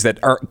those things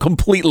that are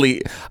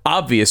completely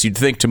obvious, you'd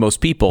think, to most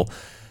people.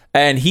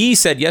 And he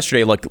said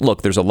yesterday,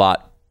 look, there's a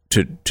lot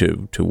to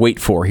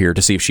wait for here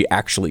to see if she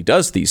actually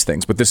does these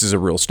things, but this is a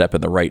real step in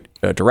the right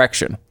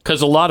direction.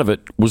 Because a lot of it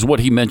was what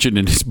he mentioned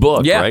in his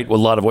book, right? Well,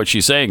 a lot of what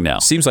she's saying now.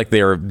 Seems like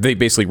they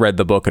basically read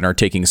the book and are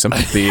taking some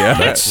of the...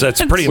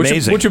 that's pretty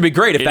amazing. Which would be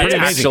great if that's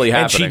actually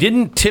happening. And she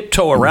didn't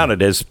tiptoe around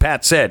it, as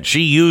Pat said.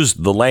 She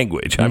used the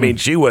language. I mean,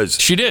 she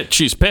did.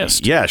 She's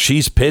pissed. Yeah,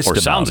 she's pissed or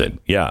about sounds it.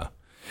 Yeah.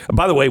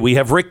 By the way, we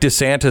have Rick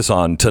DeSantis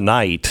on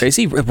tonight. Is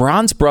he?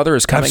 Ron's brother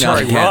is coming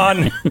on again.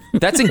 Ron.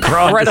 That's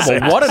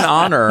incredible. What an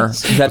honor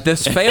that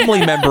this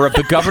family member of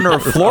the governor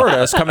of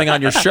Florida is coming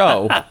on your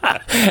show.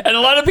 And a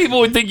lot of people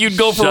would think you'd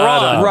go for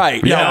Ron.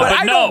 Right. Yeah,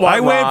 but no.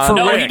 I went for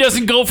Rick. He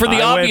doesn't go for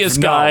the obvious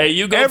guy.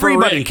 You go for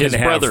Rick, his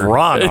brother. Everybody can have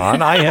Ron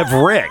on. I have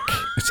Rick.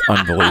 It's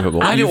unbelievable.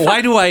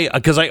 Why do I?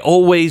 Because I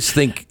always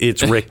think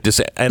it's Rick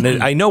DeSantis.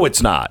 And I know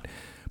it's not.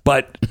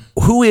 But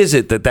who is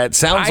it that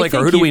sounds like,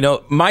 or who do we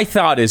know? My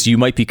thought is you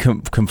might be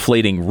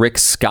conflating Rick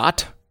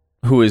Scott,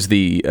 who is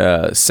the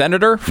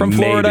senator from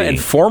Florida and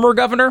former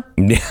governor,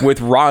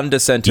 with Ron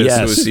DeSantis,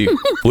 who is the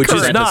which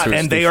is not,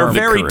 and they are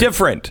very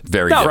different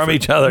from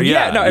each other.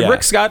 And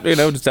Rick Scott,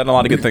 has done a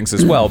lot of good things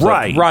as well. But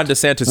right. Ron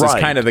DeSantis is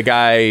kind of the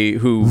guy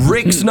who...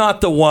 Rick's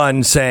not the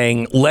one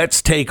saying,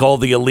 let's take all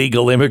the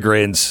illegal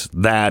immigrants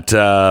that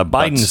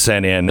Biden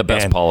sent in. The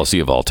best policy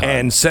of all time.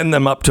 And send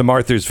them up to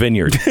Martha's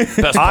Vineyard.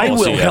 Best I will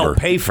policy help ever.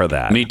 pay for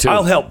that. Me too.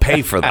 I'll help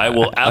pay for that. I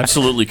will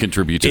absolutely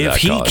contribute to that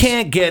If he cause.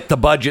 can't get the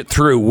budget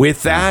through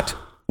with that,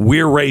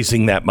 we're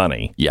raising that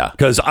money. Yeah.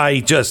 Because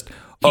I'd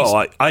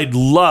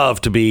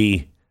love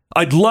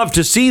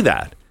to see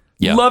that.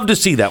 Yeah. Love to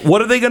see that.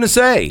 What are they going to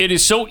say? It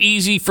is so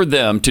easy for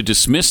them to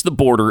dismiss the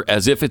border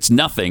as if it's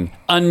nothing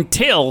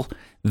until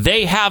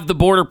they have the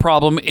border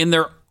problem in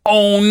their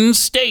own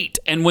state.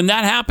 And when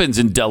that happens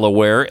in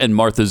Delaware and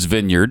Martha's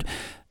Vineyard,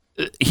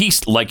 he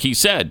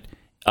said,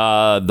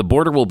 the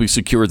border will be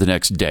secure the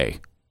next day.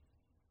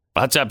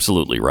 That's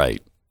absolutely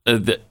right.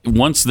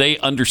 Once they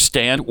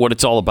understand what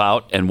it's all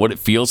about and what it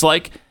feels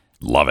like,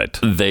 love it.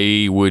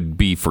 They would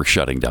be for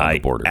shutting down the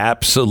border.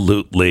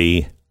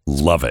 Absolutely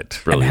love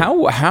it. Brilliant.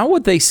 And how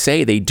would they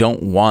say they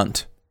don't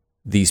want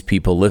these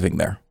people living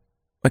there?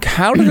 Like,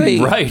 how do they?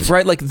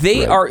 Right. Like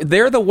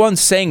they're the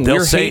ones saying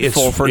we're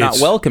hateful for not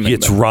welcoming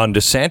them. Ron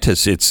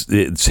DeSantis.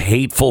 It's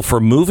hateful for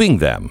moving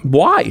them.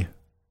 Why?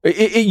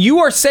 You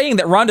are saying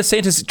that Ron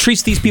DeSantis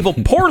treats these people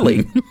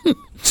poorly.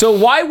 So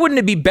why wouldn't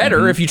it be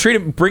better if you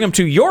bring them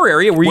to your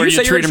area where you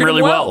say treat them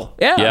really well?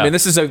 Yeah, I mean,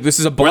 this is a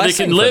blessing. Where they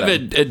can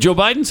live at Joe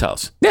Biden's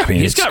house. Yeah,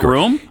 he's got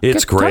room.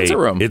 It's great. Tons of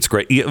room. It's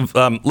great.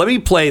 Let me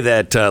play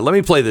that. Let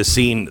me play the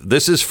scene.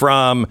 This is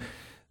from.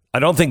 I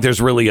don't think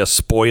there's really a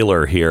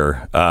spoiler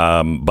here,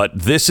 but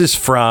this is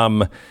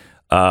from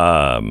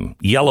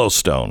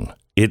Yellowstone.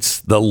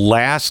 It's the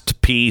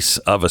last piece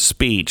of a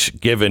speech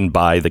given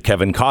by the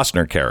Kevin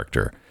Costner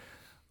character.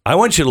 I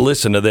want you to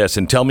listen to this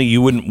and tell me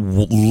you wouldn't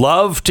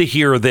love to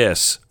hear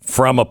this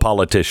from a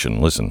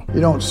politician. Listen. You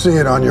don't see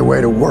it on your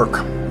way to work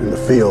in the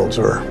fields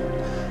or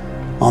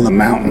on the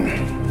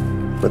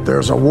mountain, but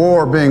there's a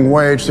war being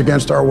waged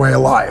against our way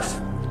of life.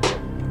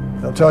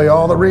 They'll tell you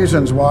all the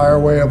reasons why our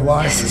way of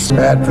life is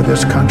bad for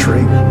this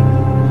country,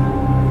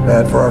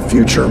 bad for our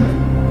future,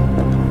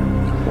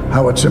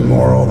 how it's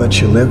immoral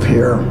that you live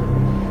here,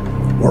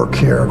 work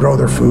here, grow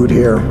their food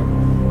here.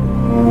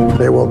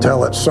 They will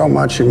tell it so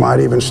much you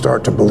might even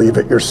start to believe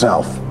it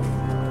yourself.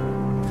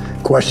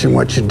 Question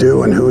what you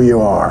do and who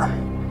you are.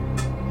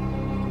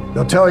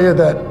 They'll tell you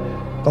that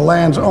the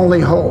land's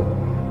only hope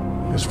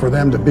is for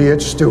them to be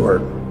its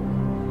steward.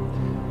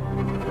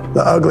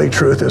 The ugly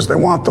truth is they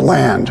want the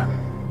land.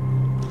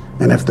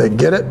 And if they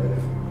get it,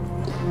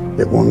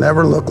 it will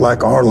never look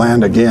like our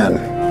land again.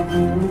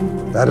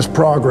 That is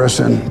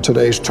progress in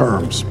today's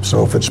terms.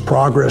 So if it's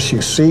progress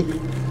you seek,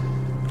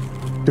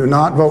 do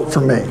not vote for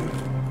me.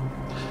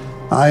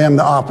 I am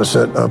the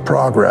opposite of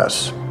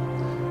progress.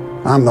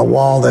 I'm the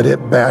wall that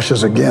it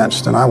bashes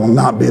against, and I will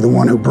not be the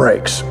one who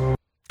breaks.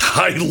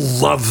 I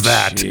love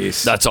that.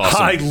 Jeez, that's awesome.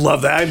 I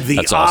love that. I'm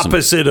the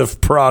opposite of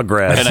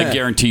progress. And I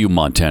guarantee you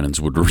Montanans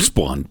would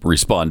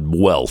respond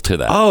well to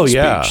that Oh, speech.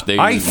 yeah.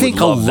 I think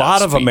a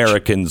lot of speech.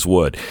 Americans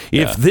would.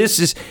 If this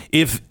is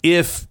if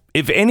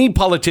any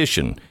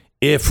politician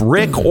if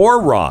Rick or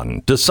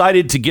Ron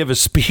decided to give a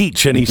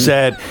speech and he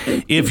said,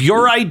 if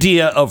your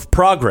idea of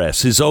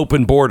progress is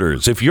open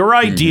borders, if your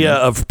idea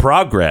of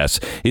progress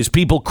is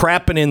people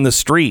crapping in the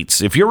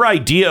streets, if your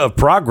idea of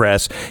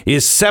progress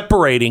is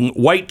separating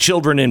white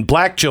children and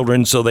black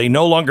children so they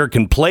no longer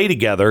can play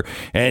together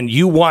and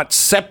you want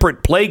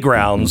separate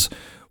playgrounds,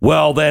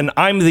 well, then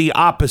I'm the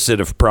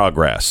opposite of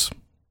progress.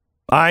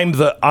 I'm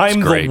the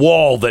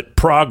wall that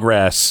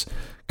progress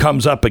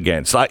comes up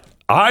against.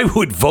 I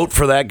would vote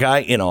for that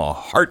guy in a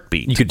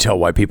heartbeat. You could tell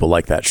why people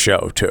like that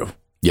show too.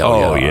 Yeah,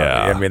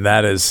 I mean,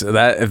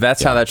 if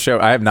that's how that show.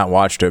 I have not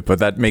watched it, but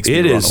that makes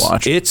me want to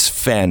watch. It's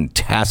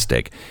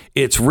fantastic.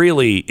 It's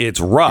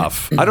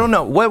rough. I don't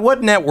know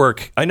what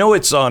network. I know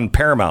it's on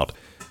Paramount,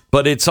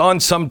 but it's on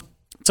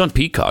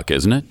Peacock,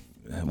 isn't it?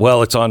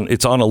 Well, it's on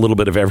a little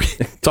bit of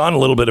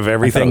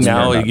everything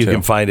now. You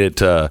can find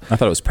it. I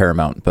thought it was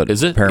Paramount, but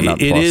is it?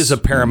 Paramount it Plus? is a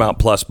Paramount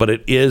Plus, but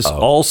it is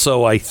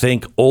also, I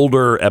think,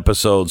 older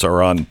episodes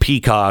are on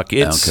Peacock.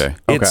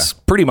 It's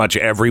pretty much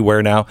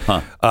everywhere now.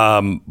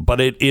 But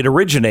it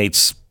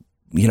originates,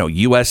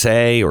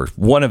 USA or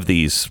one of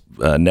these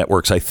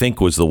networks. I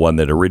think was the one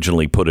that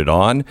originally put it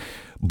on.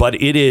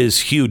 But it is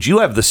huge. You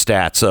have the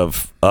stats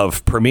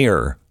of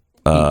Premiere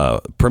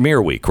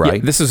Week, right? Yeah,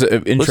 this is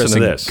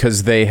interesting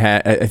because they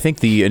had, I think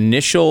the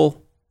initial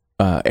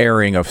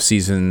airing of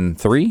season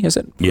 3, is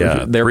it?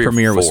 Yeah. Their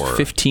premiere was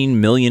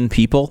 15 million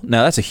people.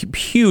 Now that's a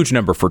huge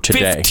number for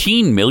today.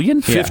 15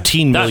 million?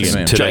 15 million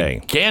That's today.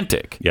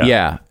 Gigantic.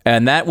 Yeah.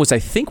 And that was, I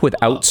think,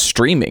 without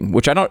streaming,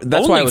 which I don't,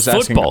 that's why I was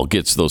asking. Football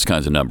gets those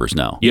kinds of numbers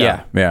now.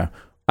 Yeah.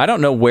 I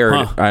don't know where,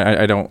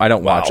 I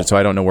don't watch it, so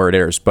I don't know where it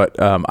airs, but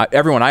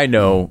everyone I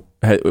know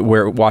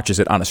where it watches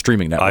it on a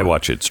streaming network. I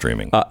watch it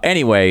streaming.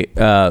 Anyway,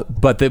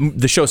 but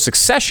the show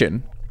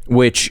Succession,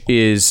 which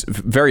is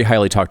very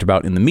highly talked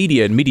about in the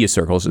media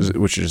circles,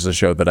 which is a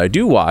show that I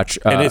do watch,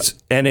 and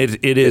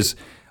it is.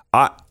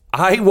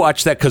 I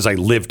watched that because I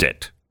lived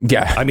it.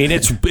 Yeah, I mean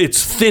it's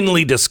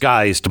thinly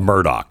disguised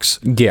Murdoch's.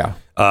 Yeah.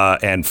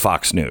 And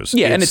Fox News.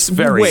 Yeah, and it's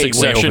very way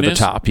over the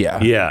top.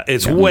 Yeah,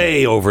 it's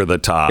way over the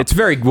top. It's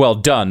very well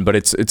done, but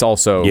it's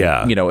also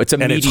it's a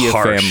media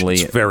family.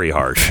 It's very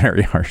harsh.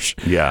 Very harsh.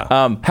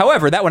 Yeah.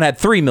 However, that one had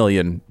 3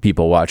 million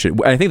people watch it.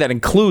 I think that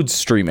includes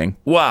streaming.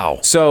 Wow.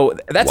 So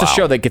that's a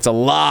show that gets a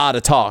lot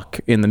of talk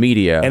in the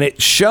media, and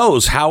it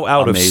shows how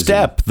out of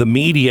step the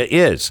media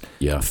is.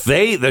 Yeah.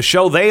 The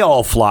show they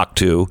all flock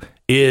to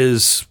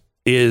is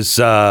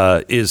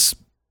about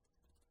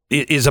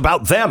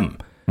them.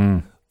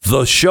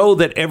 The show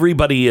that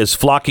everybody is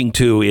flocking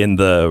to in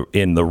the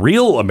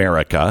real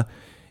America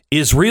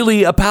is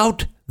really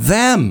about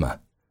them.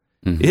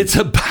 It's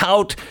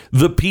about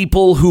the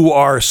people who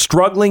are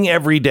struggling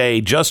every day,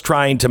 just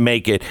trying to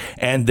make it,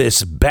 and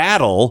this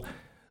battle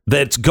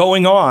that's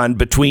going on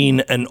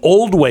between an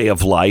old way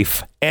of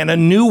life and a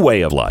new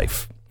way of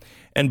life.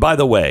 And by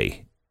the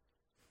way,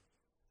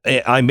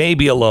 I may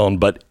be alone,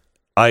 but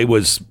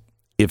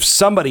if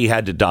somebody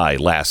had to die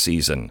last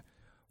season,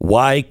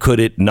 why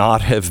could it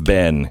not have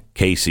been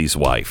Casey's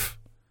wife?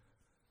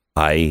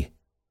 I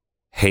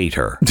hate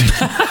her.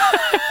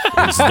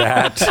 Is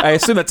that? I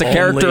assume that's a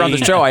character on the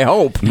show. I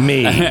hope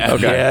me.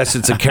 Okay. Yes,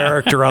 it's a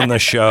character on the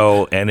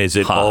show, and is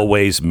it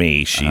always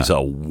me? She's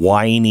a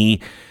whiny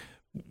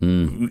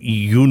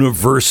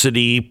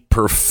university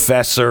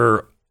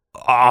professor.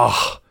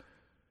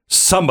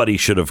 Somebody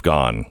should have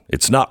gone.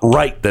 It's not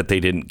right that they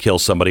didn't kill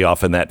somebody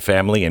off in that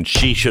family, and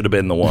she should have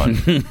been the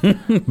one.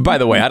 By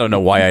the way, I don't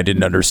know why I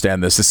didn't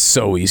understand this. It's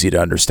so easy to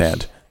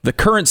understand. The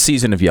current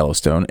season of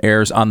Yellowstone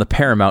airs on the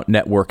Paramount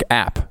Network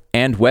app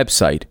and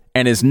website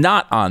and is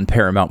not on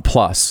Paramount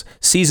Plus.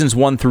 Seasons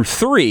 1 through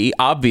 3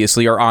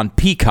 obviously are on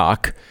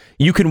Peacock.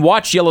 You can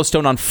watch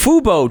Yellowstone on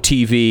Fubo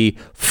TV,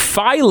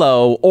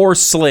 Philo, or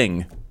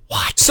Sling.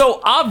 What?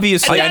 So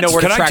obviously, I know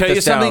where to track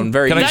this down.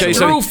 Very easily. That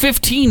drew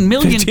 15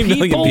 million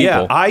people.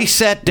 Yeah, I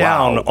sat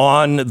down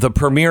on the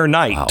premiere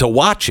night to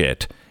watch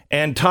it,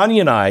 and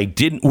Tanya and I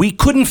we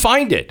couldn't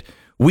find it.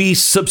 We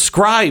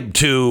subscribed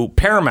to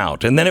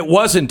Paramount, and then it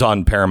wasn't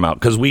on Paramount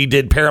because we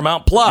did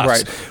Paramount Plus.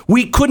 Right.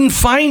 We couldn't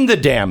find the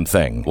damn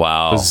thing.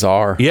 Wow.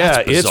 Bizarre. Yeah,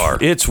 That's bizarre.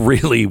 It's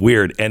really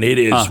weird, and it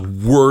is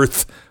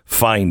worth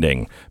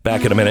finding.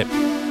 Back in a minute.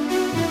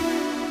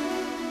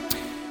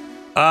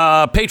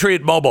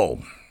 Patriot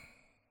Mobile.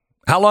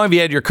 How long have you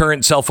had your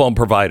current cell phone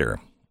provider?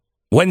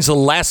 When's the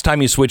last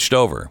time you switched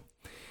over?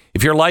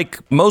 If you're like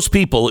most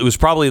people, it was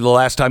probably the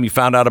last time you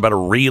found out about a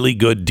really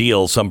good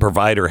deal some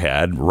provider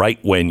had right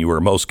when you were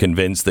most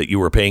convinced that you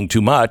were paying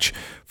too much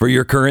for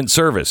your current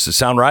service. Does that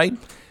sound right?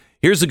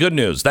 Here's the good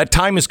news. That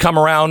time has come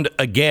around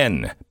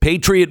again.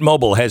 Patriot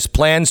Mobile has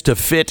plans to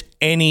fit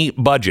any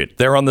budget.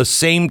 They're on the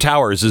same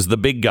towers as the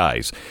big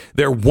guys.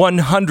 Their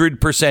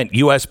 100%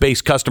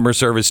 U.S.-based customer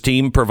service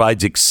team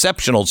provides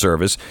exceptional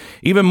service.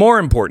 Even more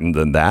important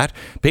than that,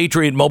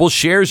 Patriot Mobile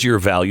shares your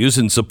values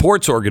and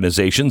supports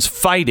organizations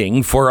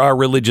fighting for our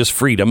religious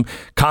freedom,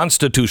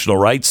 constitutional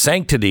rights,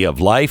 sanctity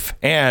of life,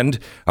 and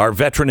our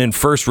veteran and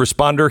first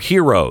responder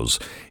heroes.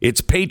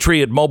 It's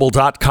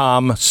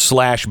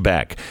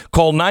patriotmobile.com/Beck.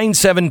 Call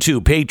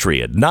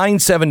 972-PATRIOT,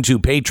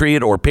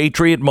 972-PATRIOT, or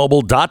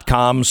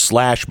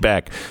patriotmobile.com/Beck.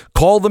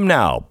 Call them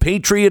now,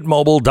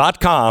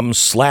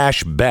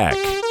 patriotmobile.com/Beck.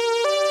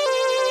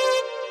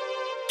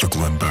 The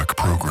Glenn Beck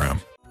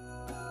Program.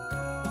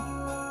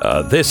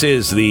 This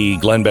is the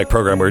Glenn Beck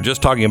Program. We're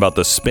just talking about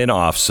the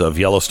spin-offs of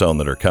Yellowstone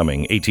that are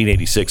coming.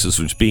 1886 is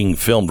what's being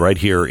filmed right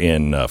here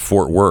in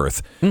Fort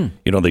Worth. You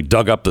know, they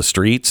dug up the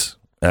streets,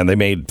 and they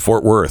made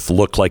Fort Worth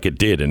look like it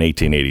did in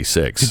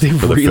 1886. Did they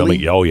for the really?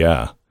 filming. Oh,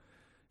 yeah.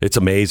 It's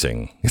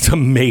amazing. It's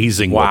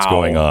amazing what's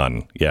going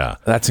on. Yeah.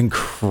 That's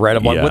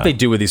incredible. Yeah. What they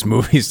do with these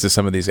movies to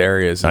some of these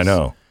areas I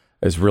know.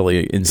 is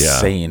really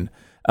insane.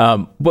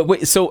 But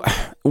wait, so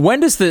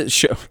when does the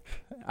show...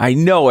 I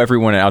know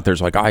everyone out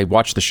there's like, I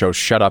watch the show,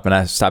 shut up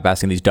and stop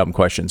asking these dumb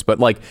questions. But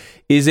like,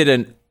 is it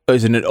an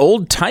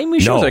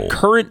old-timey show? No. Is it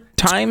current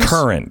times?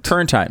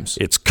 Current times.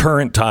 It's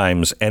current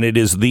times, and it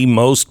is the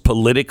most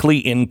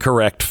politically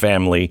incorrect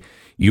family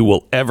you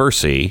will ever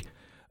see.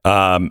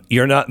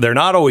 They're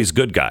not always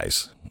good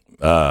guys.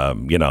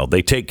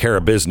 They take care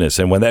of business,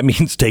 and when that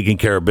means taking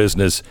care of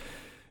business,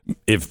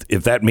 if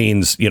that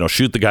means,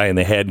 shoot the guy in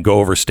the head,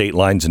 go over state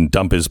lines and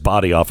dump his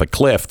body off a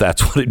cliff,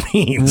 that's what it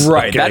means.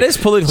 Right. Okay? That is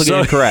politically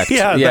incorrect.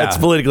 Yeah, that's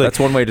politically. That's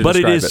one way to describe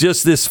it. But it is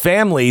just this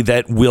family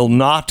that will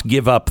not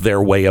give up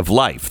their way of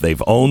life.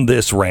 They've owned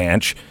this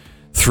ranch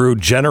through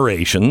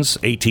generations,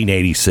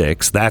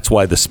 1886. That's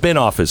why the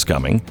spinoff is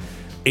coming,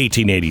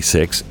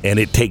 1886. And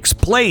it takes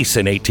place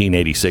in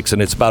 1886.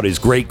 And it's about his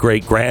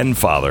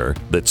great-great-grandfather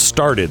that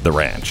started the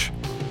ranch.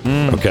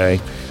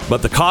 Okay?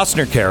 But the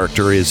Costner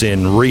character is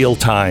in real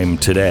time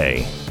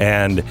today,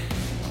 and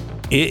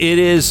it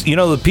is,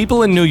 the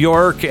people in New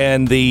York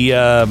and the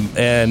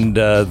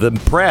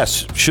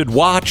press should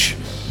watch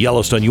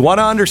Yellowstone. You want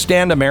to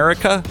understand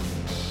America?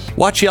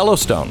 Watch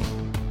Yellowstone.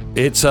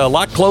 It's a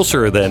lot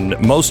closer than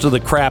most of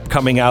the crap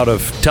coming out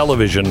of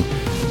television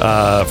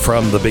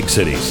from the big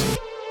cities.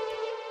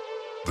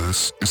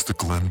 This is the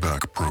Glenn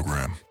Beck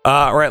Program.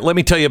 All right, let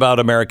me tell you about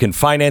American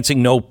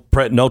financing. No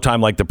time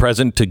like the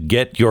present to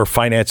get your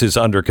finances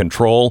under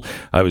control.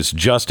 I was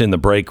just in the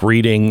break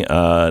reading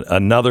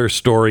another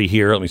story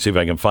here. Let me see if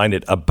I can find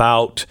it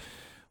about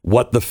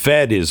what the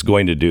Fed is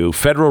going to do.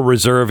 Federal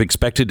Reserve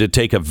expected to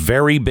take a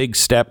very big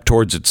step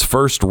towards its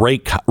first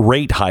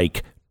rate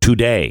hike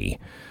today.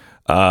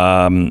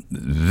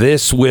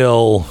 This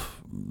will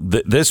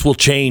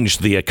change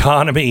the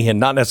economy, and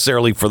not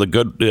necessarily for the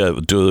good,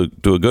 to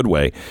a good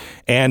way.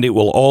 And it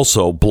will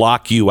also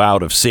block you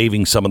out of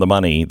saving some of the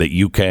money that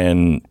you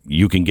can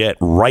get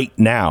right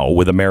now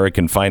with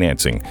American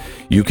financing.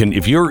 You can,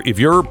 if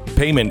your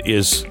payment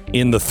is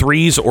in the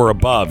 3s or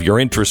above, your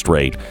interest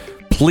rate,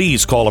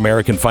 please call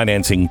American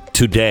Financing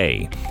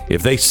today.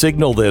 If they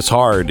signal this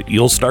hard,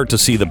 you'll start to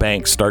see the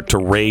banks start to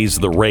raise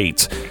the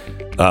rates.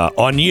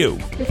 On you,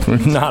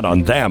 not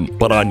on them,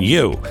 but on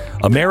you.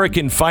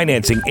 American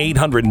Financing,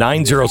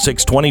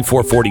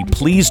 800-906-2440.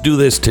 Please do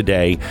this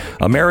today.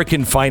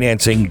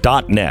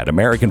 AmericanFinancing.net.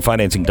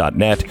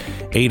 AmericanFinancing.net,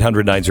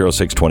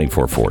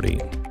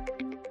 800-906-2440.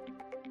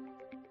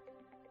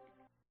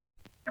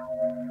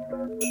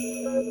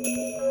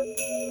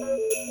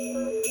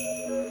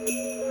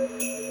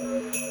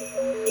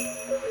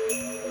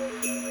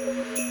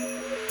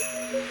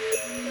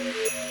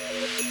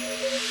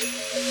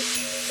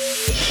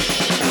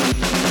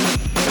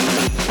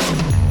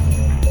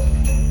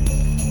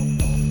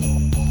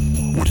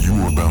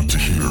 About to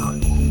hear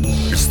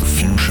is the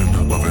fusion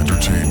of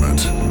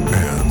entertainment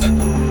and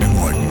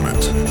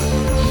enlightenment.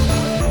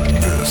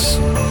 This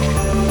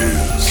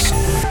is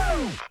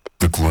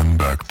the Glenn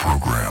Beck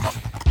Program.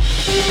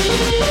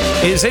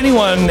 Is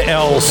anyone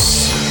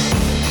else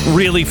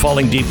really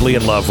falling deeply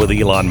in love with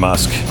Elon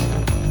Musk?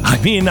 I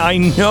mean, I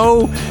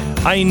know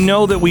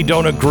that we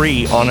don't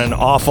agree on an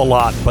awful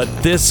lot, but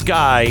this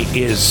guy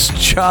is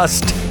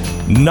just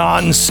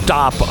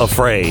nonstop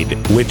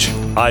afraid, which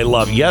I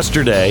love.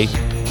 Yesterday,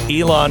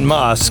 Elon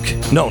Musk,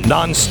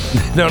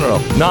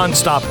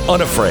 nonstop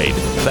unafraid.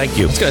 Thank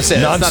you. I was going to say,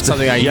 that's not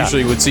something I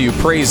usually would see you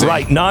praising.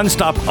 Right,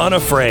 nonstop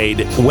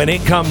unafraid when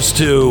it comes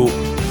to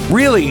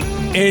really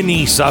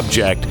any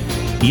subject.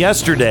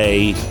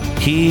 Yesterday,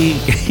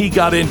 he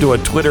got into a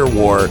Twitter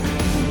war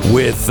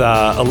with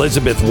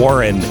Elizabeth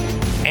Warren,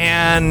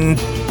 and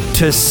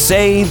to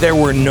say there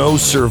were no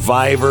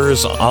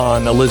survivors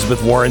on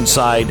Elizabeth Warren's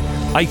side,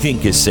 I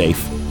think is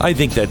safe. I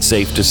think that's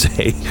safe to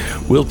say.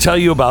 We'll tell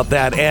you about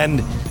that.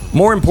 And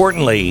more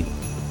importantly,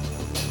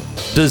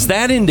 does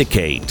that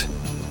indicate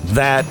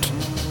that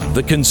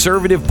the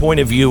conservative point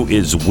of view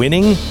is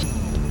winning?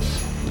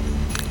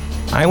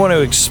 I want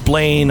to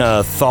explain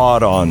a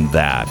thought on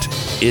that.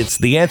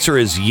 the answer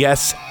is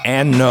yes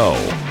and no.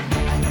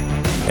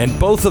 And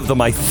both of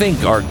them, I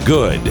think, are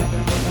good.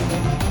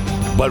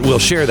 But we'll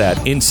share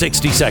that in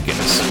 60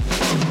 seconds.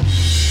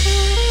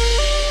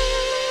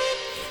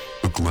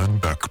 The Glenn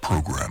Beck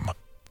Program.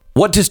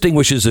 What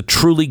distinguishes a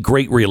truly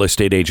great real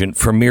estate agent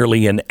from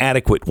merely an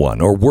adequate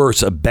one, or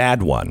worse, a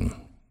bad one?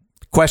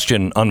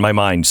 Question on my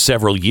mind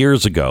several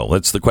years ago.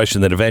 That's the question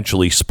that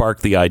eventually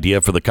sparked the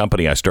idea for the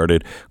company I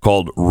started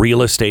called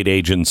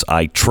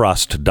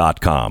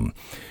realestateagentsitrust.com.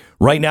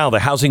 Right now, the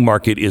housing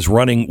market is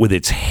running with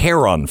its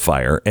hair on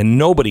fire, and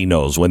nobody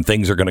knows when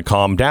things are going to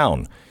calm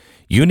down.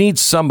 You need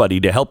somebody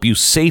to help you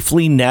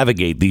safely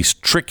navigate these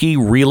tricky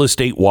real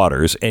estate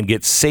waters and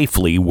get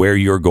safely where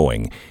you're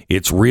going.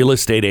 It's Real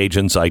Estate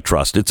Agents I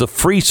Trust. It's a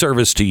free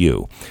service to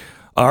you.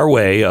 Our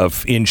way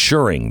of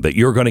ensuring that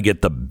you're going to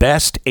get the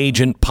best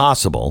agent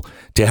possible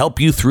to help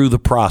you through the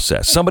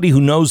process. Somebody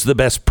who knows the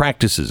best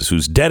practices,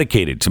 who's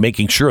dedicated to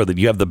making sure that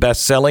you have the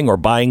best selling or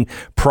buying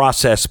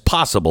process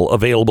possible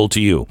available to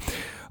you.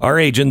 Our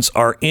agents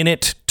are in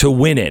it to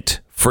win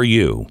it for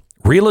you.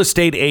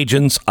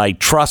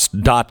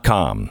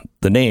 realestateagentsitrust.com.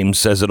 The name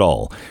says it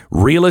all.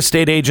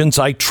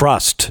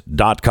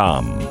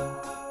 realestateagentsitrust.com.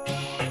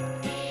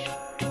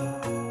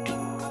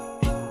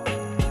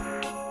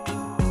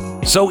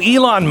 So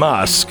Elon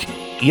Musk,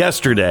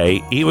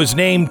 yesterday, he was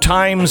named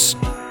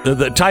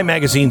the Time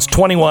Magazine's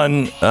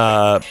 21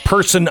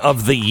 Person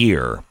of the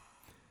Year.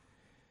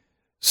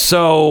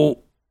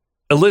 So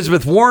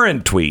Elizabeth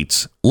Warren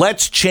tweets,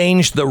 let's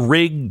change the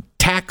rigged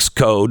tax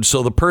code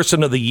so the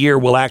Person of the Year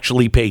will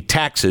actually pay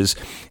taxes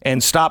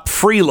and stop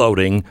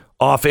freeloading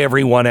off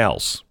everyone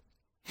else.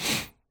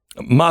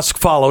 Musk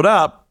followed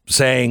up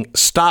saying,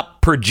 stop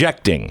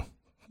projecting.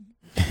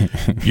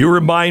 You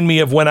remind me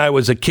of when I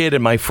was a kid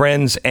and my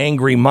friend's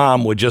angry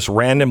mom would just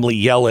randomly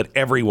yell at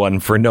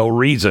everyone for no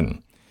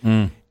reason.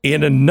 In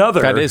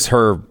another... That is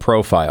her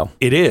profile.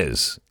 It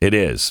is.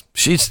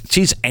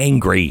 She's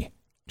angry.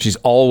 She's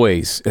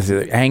always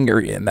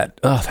angry, and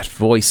that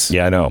voice.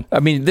 Yeah, I know. I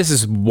mean, this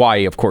is why,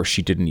 of course,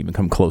 she didn't even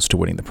come close to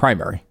winning the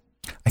primary.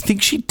 I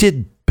think she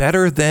did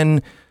better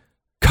than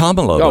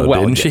Kamala,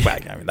 didn't she?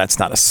 I mean, that's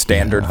not a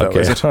standard, though, okay,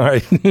 is it? All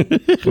right.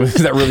 Is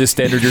that really a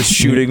standard you're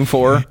shooting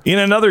for? In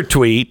another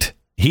tweet,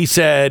 he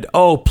said,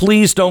 oh,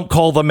 please don't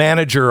call the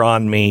manager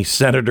on me,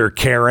 Senator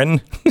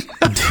Karen.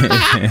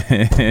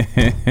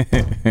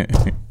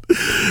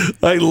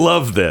 I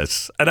love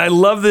this. And I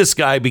love this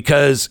guy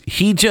because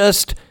he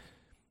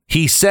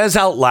says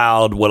out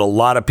loud what a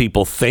lot of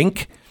people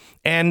think.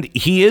 And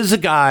he is a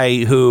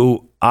guy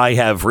who I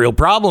have real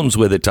problems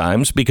with at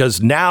times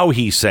because now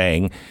he's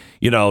saying,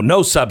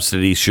 no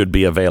subsidies should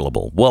be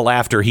available. Well,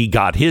 after he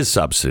got his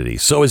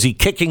subsidies. So is he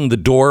kicking the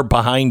door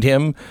behind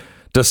him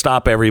to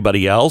stop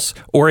everybody else?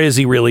 Or has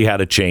he really had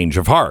a change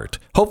of heart?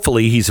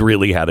 Hopefully he's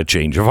really had a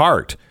change of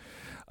heart.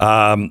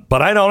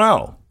 But I don't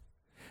know.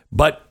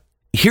 But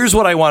here's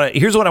what I want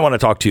to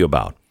talk to you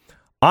about.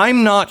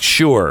 I'm not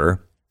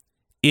sure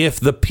if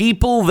the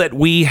people that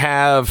we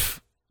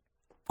have,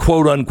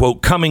 quote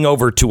unquote, coming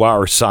over to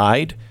our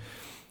side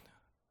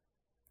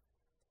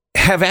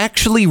have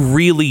actually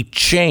really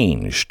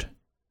changed,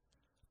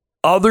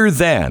 other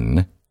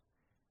than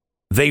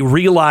they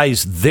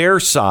realize their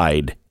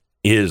side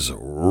is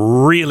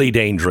really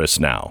dangerous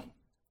now.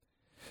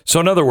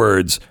 So in other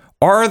words,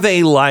 are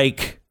they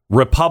like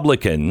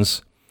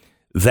Republicans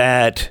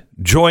that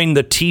joined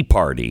the Tea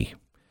Party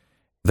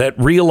that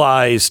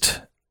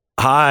realized,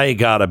 I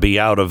gotta be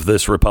out of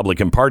this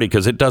Republican Party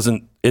because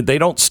they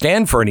don't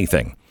stand for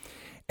anything.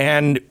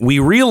 And we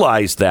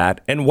realize that.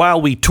 And while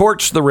we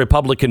torch the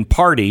Republican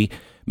Party,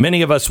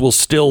 many of us will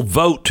still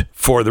vote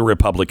for the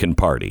Republican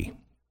Party.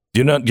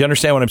 Do you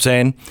understand what I'm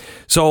saying?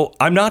 So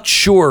I'm not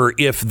sure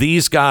if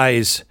these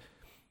guys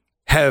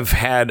have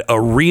had a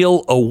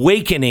real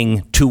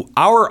awakening to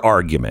our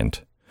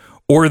argument,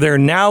 or they're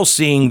now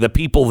seeing the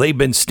people they've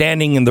been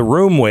standing in the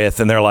room with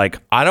and they're like,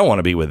 I don't want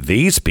to be with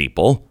these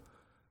people.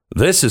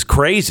 This is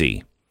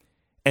crazy.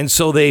 And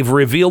so they've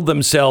revealed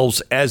themselves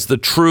as the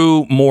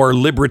true, more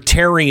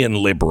libertarian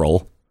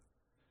liberal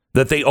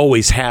that they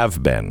always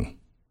have been.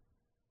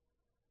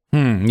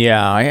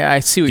 Yeah,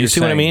 I see what you're saying. You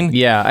see what I mean?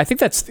 Yeah, I think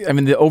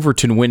the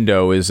Overton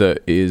window is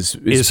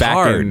back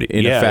hard.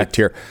 in effect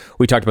here.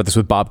 We talked about this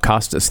with Bob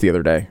Costas the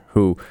other day,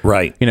 who,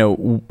 right?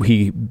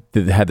 He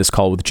had this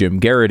call with Jim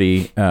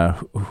Garrity,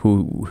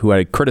 who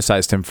had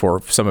criticized him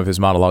for some of his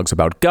monologues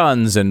about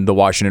guns and the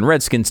Washington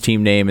Redskins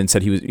team name, and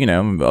said he was,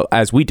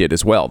 as we did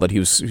as well, that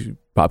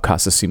Bob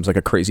Costas seems like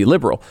a crazy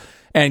liberal,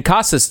 and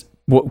Costas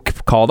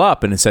called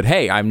up and said,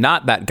 "Hey, I'm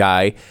not that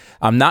guy.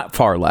 I'm not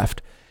far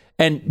left."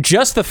 And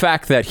just the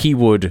fact that he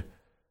would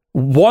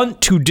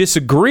want to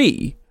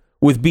disagree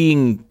with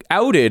being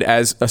outed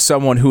as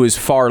someone who is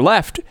far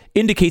left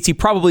indicates he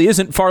probably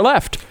isn't far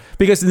left.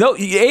 Because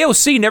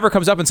AOC never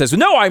comes up and says,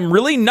 no, I'm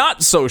really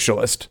not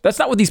socialist. That's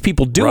not what these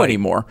people do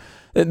anymore.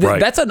 Right.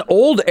 That's an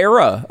old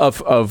era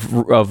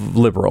of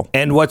liberal.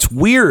 And what's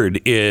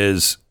weird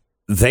is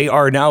they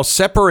are now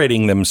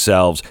separating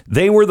themselves.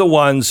 They were the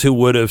ones who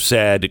would have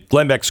said,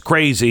 Glenn Beck's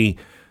crazy.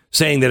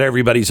 saying that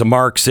everybody's a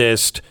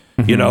Marxist.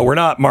 You know, we're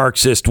not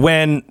Marxist.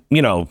 When,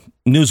 you know,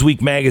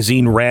 Newsweek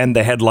magazine ran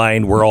the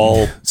headline, we're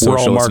all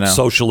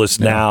socialists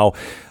now.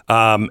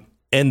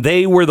 And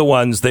they were the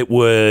ones that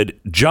would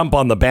jump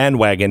on the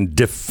bandwagon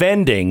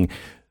defending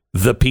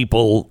the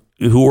people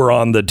who were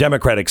on the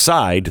Democratic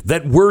side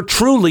that were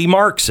truly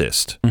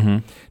Marxist.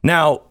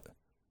 Now,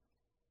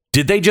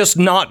 did they just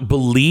not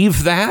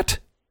believe that?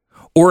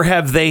 Or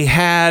have they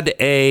had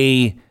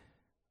an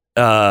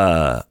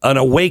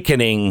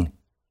awakening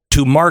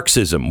to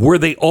Marxism? Were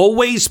they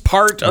always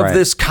part of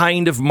this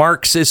kind of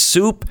Marxist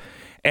soup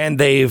and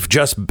they've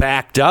just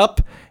backed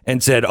up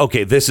and said,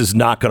 okay, this is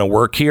not going to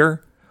work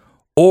here?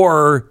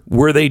 Or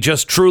were they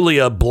just truly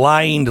a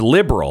blind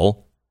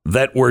liberal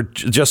that were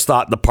just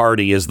thought the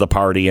party is the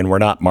party and we're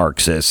not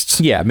Marxists?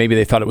 Yeah, maybe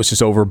they thought it was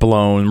just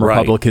overblown.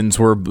 Republicans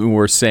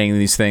were saying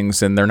these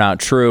things and they're not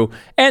true.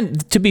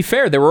 And to be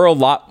fair, there were a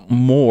lot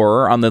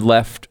more on the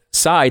left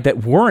side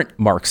that weren't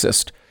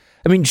Marxist.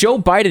 I mean, Joe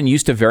Biden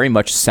used to very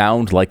much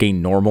sound like a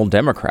normal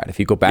Democrat. If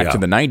you go back to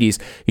the 90s,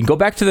 you can go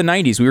back to the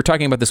 90s. We were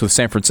talking about this with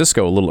San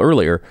Francisco a little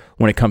earlier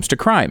when it comes to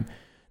crime.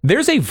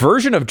 There's a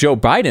version of Joe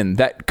Biden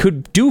that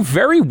could do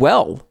very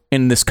well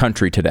in this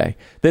country today.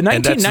 The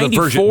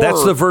 1994, and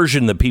that's the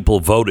version that people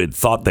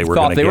thought they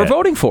were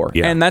voting for.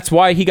 Yeah. And that's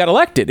why he got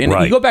elected. And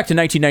you go back to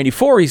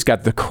 1994, he's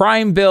got the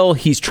crime bill.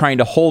 He's trying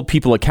to hold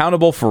people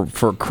accountable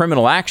for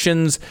criminal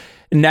actions.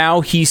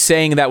 Now he's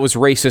saying that was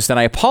racist and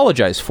I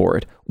apologize for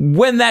it,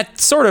 when that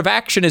sort of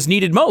action is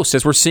needed most,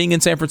 as we're seeing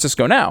in San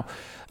Francisco now.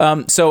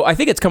 So I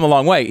think it's come a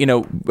long way. You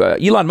know,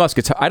 Elon Musk,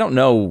 I don't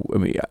know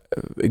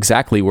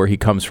exactly where he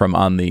comes from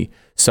on the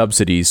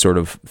subsidies sort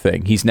of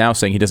thing. He's now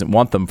saying he doesn't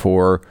want them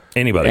for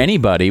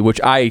anybody,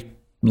 which I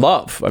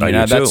love. I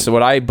mean, that's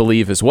what I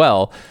believe as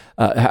well.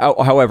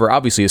 However,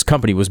 obviously his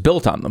company was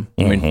built on them.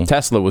 I mean,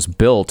 Tesla was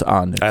built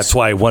on it. That's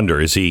why I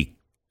wonder, is he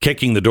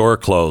kicking the door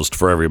closed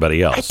for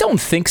everybody else? I don't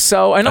think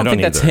so. I don't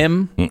think that's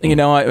him. You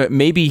know,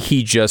 maybe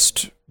he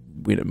just...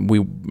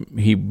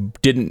 he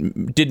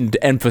didn't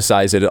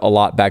emphasize it a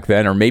lot back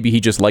then, or maybe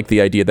he just liked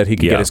the idea that he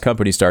could get his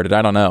company started.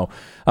 I don't know.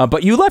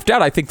 But you left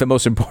out, I think, the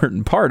most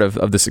important part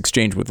of this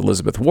exchange with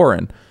Elizabeth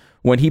Warren,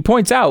 when he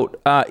points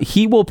out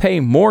he will pay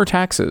more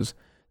taxes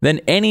than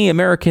any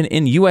American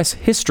in U.S.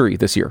 history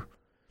this year.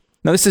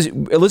 Now,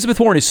 Elizabeth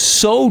Warren is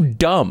so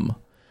dumb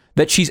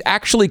that she's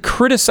actually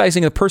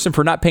criticizing a person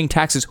for not paying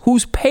taxes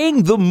who's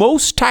paying the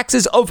most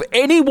taxes of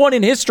anyone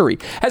in history.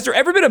 Has there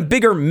ever been a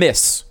bigger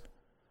miss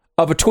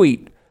of a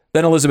tweet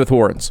than Elizabeth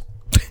Warren's?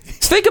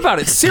 Think about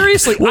it.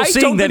 Seriously. Well,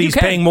 seeing that he's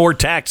paying more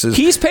taxes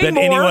than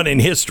anyone in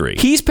history.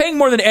 He's paying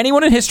more than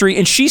anyone in history,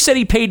 and she said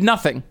he paid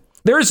nothing.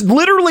 There's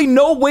literally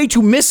no way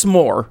to miss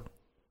more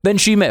than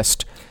she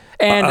missed.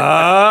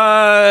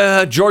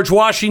 And George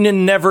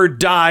Washington never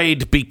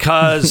died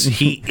because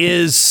he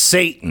is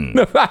Satan.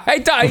 I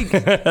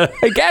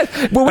guess.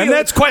 And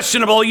that's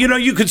questionable. You know,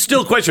 you could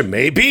still question.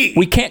 Maybe.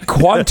 We can't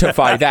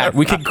quantify that.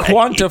 We can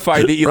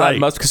quantify the Elon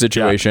Musk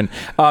situation.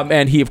 Yeah.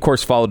 And he, of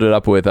course, followed it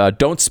up with,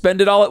 don't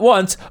spend it all at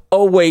once.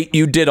 Oh, wait,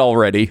 you did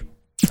already.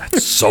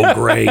 That's so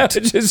great.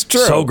 It's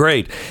true. So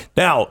great.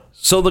 Now,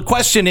 so the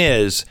question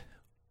is,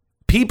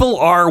 people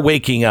are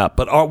waking up,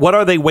 but what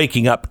are they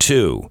waking up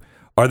to?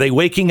 Are they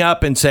waking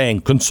up and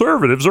saying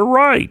conservatives are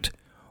right?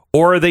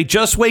 Or are they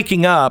just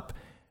waking up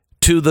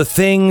to the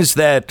things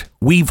that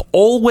we've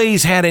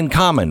always had in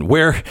common,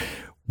 where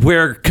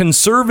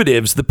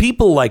conservatives, the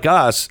people like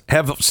us,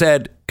 have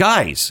said,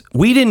 guys,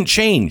 we didn't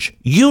change.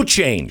 You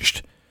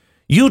changed.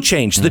 You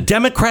changed. The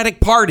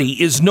Democratic Party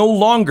is no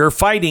longer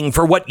fighting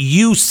for what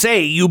you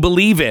say you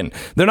believe in.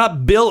 They're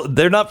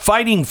not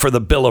fighting for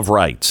the Bill of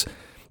Rights.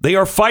 They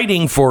are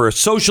fighting for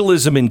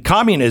socialism and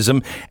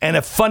communism and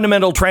a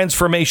fundamental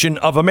transformation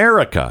of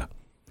America.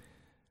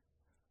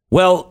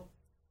 Well,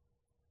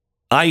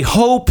 I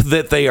hope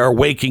that they are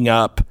waking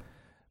up,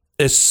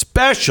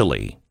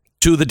 especially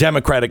to the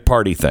Democratic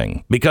Party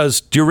thing,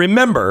 because do you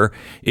remember,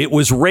 it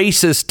was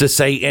racist to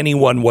say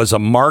anyone was a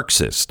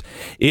Marxist.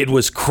 It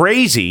was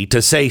crazy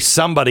to say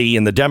somebody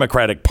in the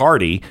Democratic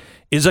Party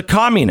is a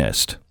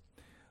communist.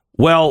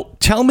 Well,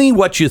 tell me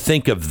what you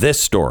think of this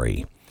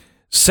story.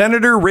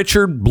 Senator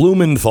Richard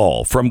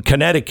Blumenthal from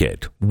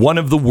Connecticut, one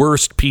of the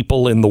worst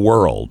people in the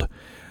world,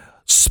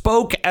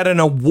 spoke at an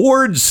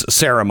awards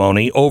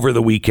ceremony over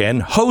the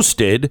weekend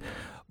hosted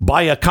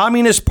by a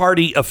Communist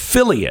Party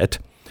affiliate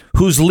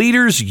whose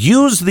leaders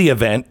used the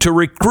event to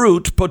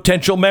recruit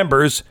potential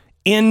members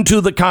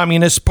into the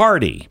Communist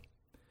Party.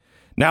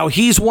 Now,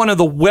 he's one of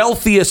the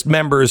wealthiest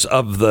members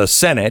of the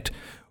Senate,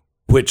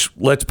 which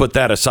let's put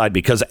that aside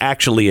because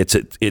actually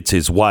it's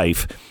his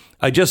wife.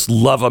 I just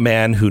love a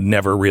man who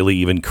never really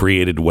even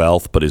created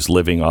wealth, but is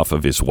living off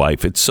of his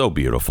wife. It's so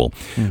beautiful.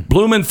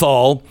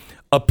 Blumenthal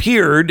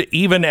appeared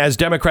even as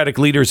Democratic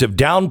leaders have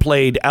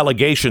downplayed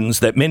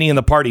allegations that many in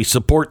the party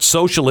support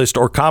socialist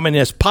or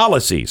communist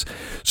policies.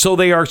 So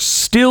they are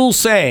still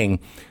saying,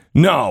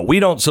 no,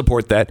 we don't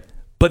support that.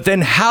 But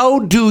then how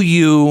do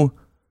you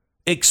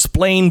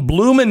explain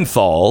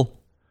Blumenthal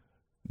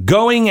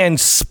going and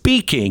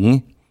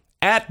speaking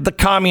at the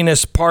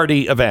Communist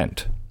Party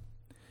event?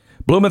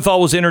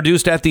 Blumenthal was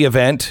introduced at the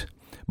event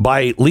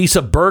by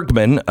Lisa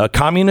Bergman, a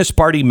Communist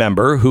Party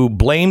member who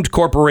blamed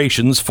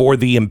corporations for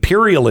the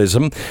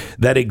imperialism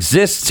that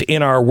exists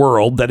in our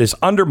world that is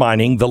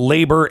undermining the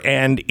labor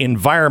and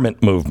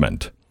environment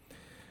movement.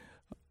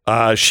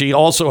 She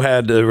also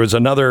there was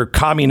another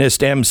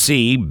communist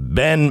MC,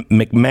 Ben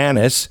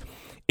McManus,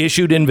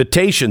 issued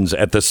invitations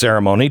at the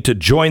ceremony to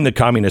join the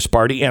Communist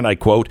Party. And I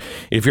quote,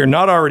 "If you're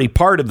not already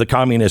part of the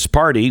Communist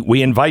Party,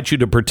 we invite you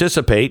to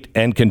participate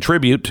and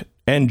contribute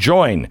and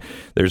join.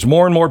 There's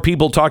more and more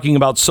people talking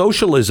about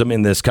socialism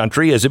in this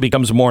country as it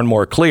becomes more and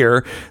more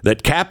clear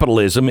that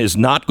capitalism is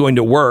not going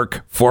to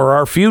work for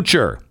our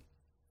future."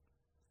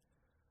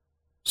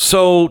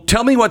 So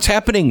tell me what's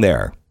happening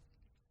there.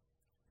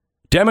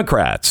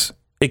 Democrats,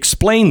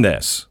 explain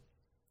this.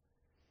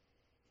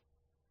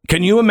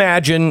 Can you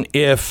imagine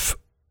if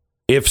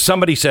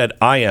somebody said,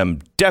 "I am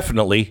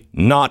definitely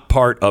not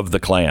part of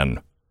the Klan,"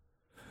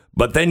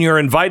 but then you're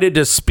invited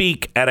to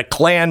speak at a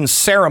Klan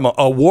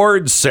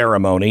awards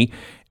ceremony,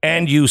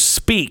 and you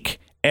speak,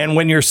 and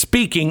when you're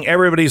speaking,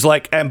 everybody's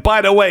like, "And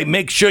by the way,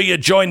 make sure you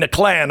join the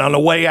Klan on the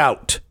way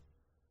out."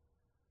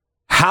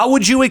 How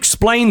would you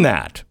explain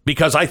that?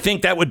 Because I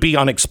think that would be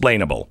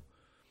unexplainable.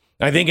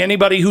 I think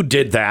anybody who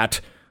did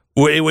that,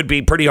 it would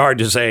be pretty hard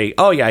to say,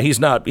 "Oh yeah, he's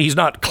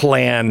not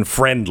Klan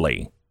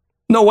friendly."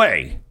 No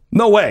way.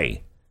 No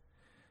way.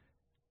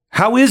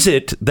 How is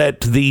it that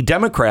the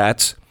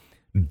Democrats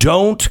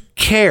don't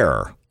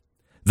care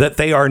that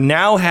they are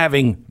now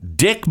having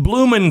Dick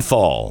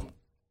Blumenthal,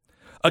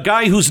 a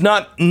guy who's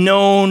not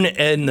known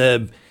in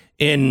the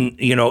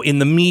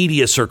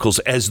media circles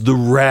as the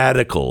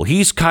radical?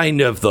 He's kind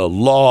of the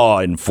law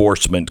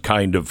enforcement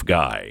kind of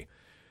guy.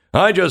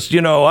 I just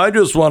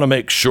want to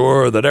make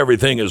sure that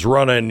everything is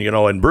running,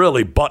 and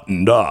really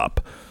buttoned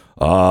up.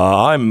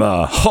 I'm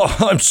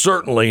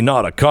certainly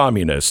not a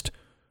communist.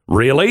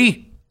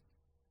 Really?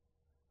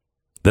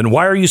 Then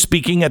why are you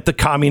speaking at the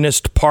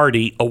Communist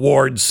Party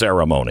awards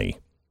ceremony?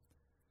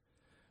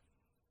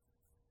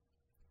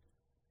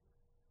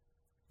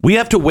 We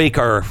have to wake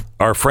our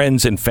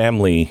friends and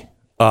family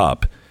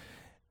up.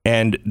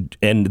 And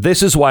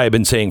this is why I've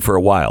been saying for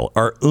a while,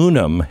 our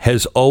unum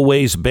has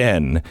always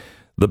been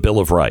the Bill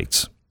of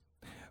Rights.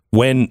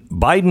 When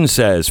Biden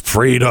says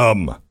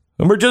freedom,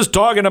 and we're just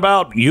talking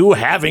about you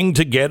having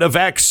to get a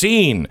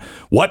vaccine,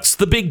 what's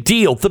the big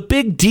deal? The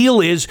big deal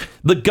is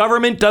the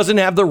government doesn't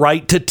have the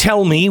right to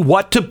tell me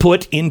what to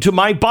put into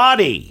my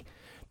body.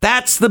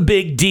 That's the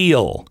big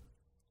deal.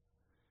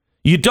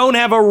 You don't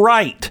have a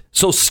right,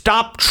 so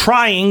stop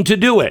trying to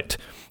do it.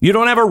 You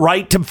don't have a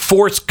right to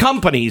force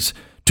companies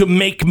to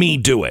make me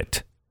do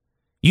it.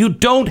 You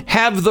don't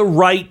have the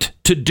right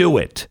to do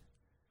it.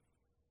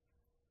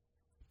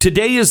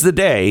 Today is the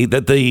day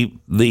that the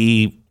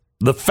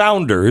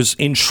founders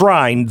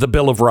enshrined the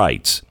Bill of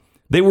Rights.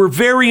 They were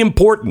very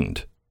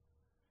important.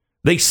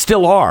 They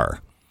still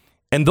are.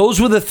 And those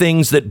were the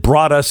things that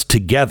brought us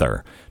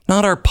together,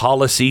 not our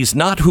policies,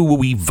 not who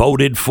we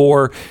voted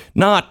for,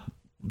 not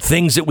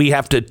things that we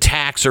have to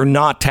tax or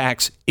not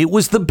tax. It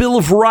was the Bill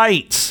of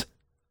Rights.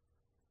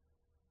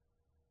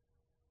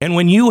 And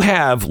when you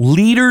have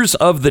leaders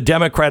of the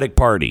Democratic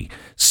Party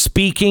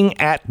speaking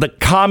at the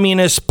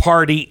Communist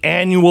Party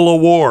annual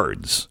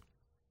awards,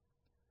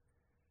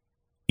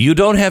 you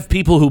don't have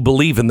people who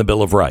believe in the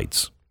Bill of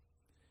Rights.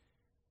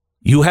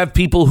 You have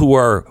people who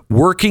are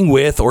working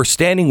with or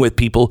standing with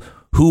people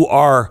who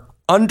are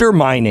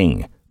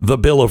undermining the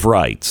Bill of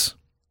Rights.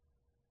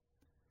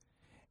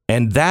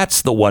 And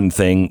that's the one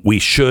thing we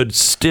should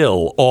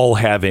still all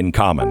have in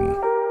common.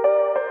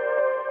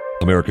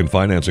 American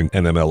Financing,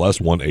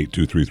 NMLS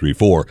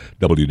 182334,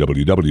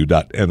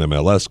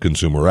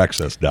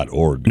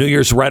 www.nmlsconsumeraccess.org. New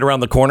Year's right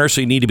around the corner,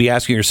 so you need to be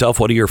asking yourself,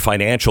 what are your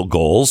financial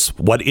goals?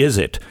 What is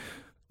it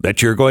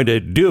that you're going to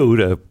do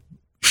to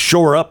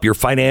shore up your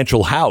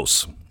financial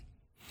house?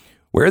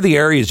 Where are the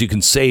areas you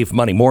can save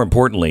money? More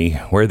importantly,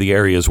 where are the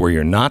areas where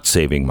you're not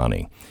saving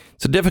money?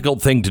 It's a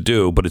difficult thing to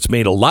do, but it's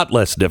made a lot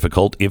less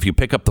difficult if you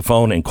pick up the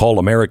phone and call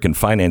American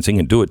Financing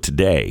and do it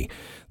today.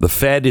 The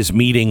Fed is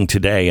meeting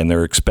today, and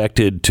they're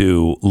expected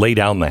to lay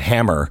down the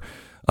hammer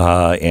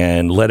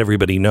and let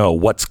everybody know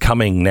what's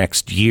coming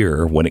next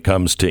year when it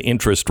comes to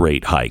interest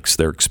rate hikes.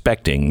 They're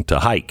expecting to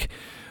hike.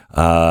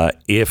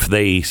 If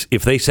they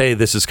say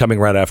this is coming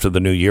right after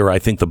the new year, I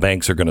think the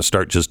banks are going to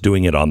start just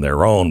doing it on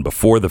their own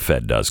before the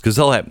Fed does, because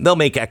they'll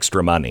make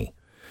extra money.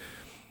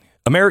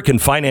 American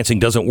Financing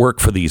doesn't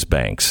work for these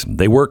banks.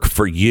 They work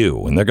for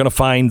you, and they're going to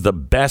find the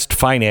best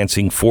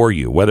financing for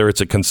you, whether it's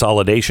a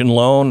consolidation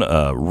loan,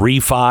 a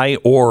refi,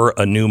 or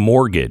a new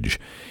mortgage.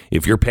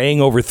 If you're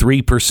paying over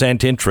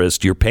 3%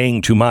 interest, you're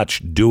paying too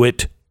much. Do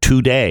it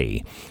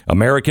today.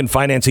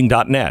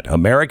 AmericanFinancing.net.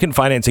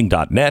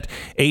 AmericanFinancing.net.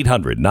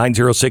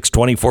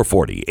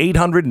 800-906-2440.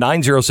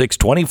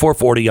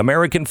 800-906-2440.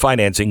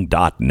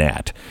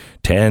 AmericanFinancing.net.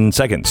 10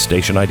 seconds.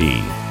 Station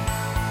ID.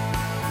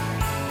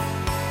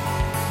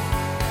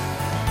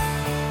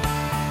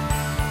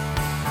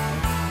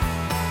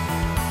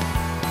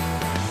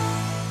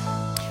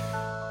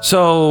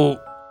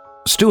 So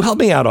Stu, help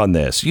me out on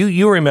this.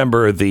 You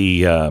remember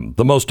the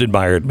most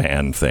admired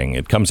man thing?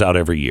 It comes out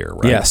every year,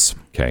 right? Yes.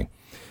 Okay.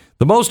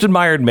 The most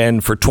admired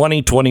men for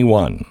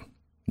 2021.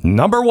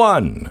 Number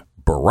 1,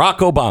 Barack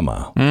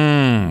Obama.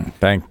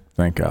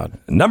 Thank God.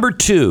 Number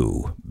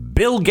 2,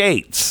 Bill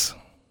Gates.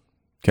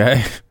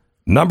 Okay.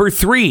 Number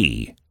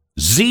 3,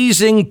 Xi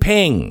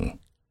Jinping.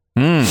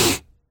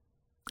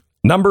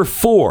 Number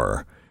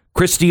 4,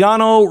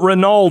 Cristiano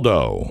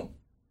Ronaldo.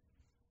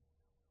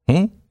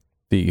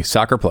 The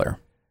soccer player.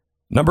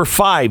 Number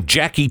 5,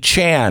 Jackie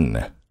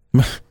Chan.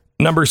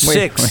 Number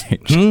 6,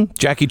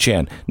 Jackie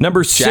Chan.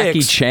 Number 6,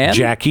 Jackie Chan?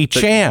 Jackie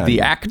Chan. The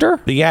actor?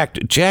 The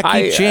actor,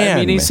 Jackie Chan. I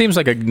mean, he seems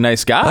like a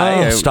nice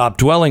guy. Stop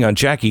dwelling on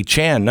Jackie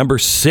Chan. Number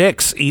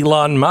 6,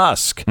 Elon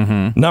Musk.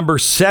 Number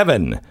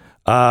 7,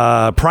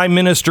 Prime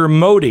Minister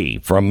Modi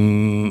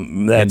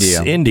from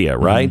India,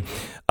 right?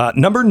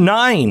 Number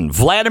 9,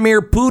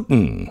 Vladimir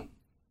Putin.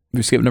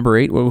 We skipped number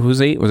 8.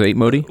 Who's 8? Was 8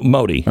 Modi?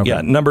 Modi, okay.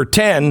 Yeah. Number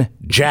 10,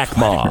 Jack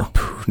Ma.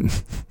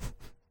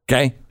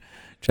 Okay.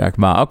 Jack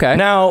Ma. Okay.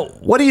 Now,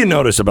 what do you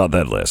notice about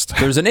that list?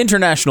 There's an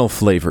international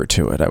flavor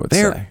to it, I would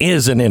say. There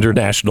is an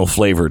international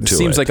flavor to it.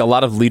 Seems like a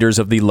lot of leaders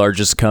of the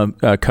largest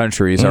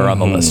countries are on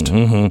the list.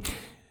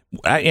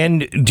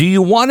 And do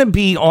you want to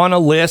be on a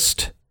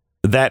list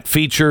that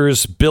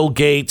features Bill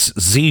Gates,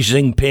 Xi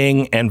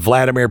Jinping, and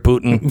Vladimir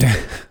Putin?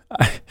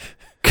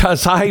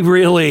 Because I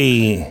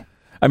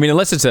mean,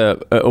 unless it's a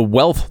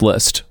wealth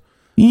list.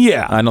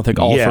 Yeah. I don't think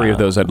all three of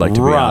those I'd like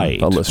to be on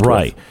the list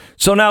Right. with.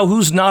 So now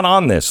who's not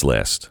on this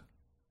list?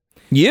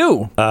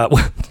 You.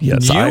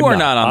 Yes, you are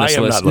not on this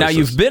list. Now,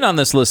 you've list. been on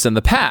this list in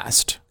the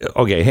past.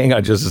 Okay, hang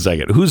on just a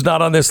second. Who's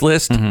not on this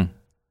list? Well,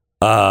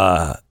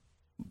 I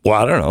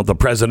don't know. The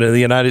President of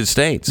the United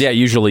States. Yeah,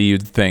 usually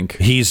you'd think.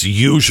 He's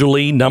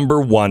usually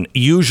number 1.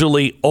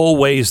 Usually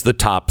always the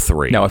top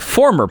 3. Now, a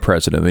former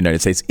President of the United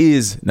States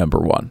is number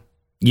 1.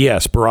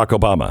 Yes, Barack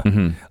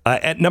Obama.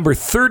 At number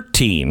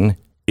 13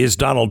 is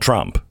Donald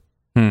Trump.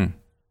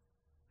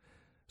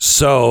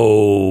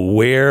 So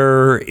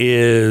where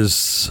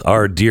is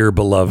our dear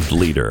beloved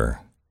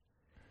leader?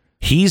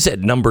 He's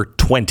at number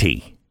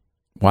 20.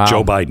 Wow.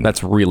 Joe Biden.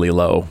 That's really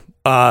low.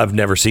 I've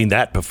never seen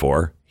that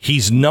before.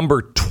 He's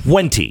number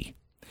 20.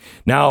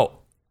 Now,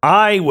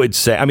 I would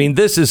say, I mean,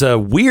 this is a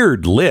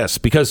weird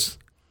list because,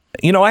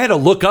 I had to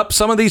look up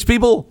some of these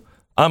people.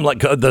 I'm like,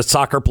 the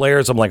soccer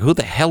players. I'm like, who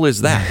the hell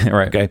is that?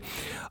 Right. Okay.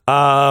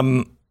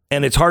 And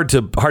it's hard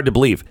to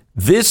believe.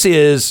 This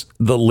is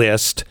the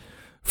list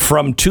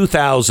from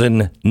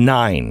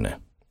 2009.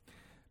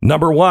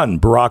 Number 1,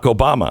 Barack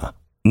Obama.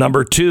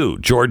 Number 2,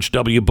 George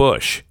W.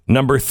 Bush.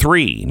 Number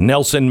 3,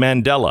 Nelson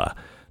Mandela.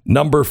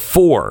 Number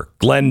 4,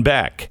 Glenn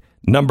Beck.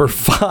 Number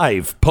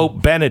 5,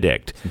 Pope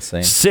Benedict.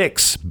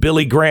 6,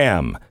 Billy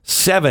Graham.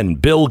 7,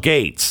 Bill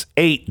Gates.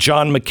 8,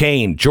 John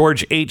McCain.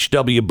 George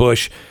H.W.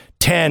 Bush.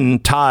 10,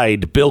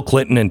 tied Bill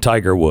Clinton and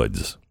Tiger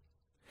Woods.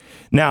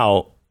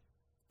 Now,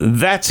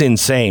 that's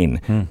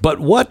insane. But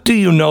what do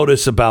you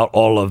notice about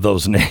all of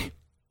those names?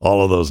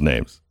 All of those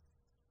names.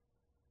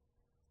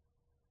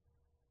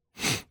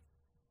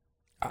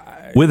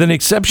 With an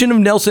exception of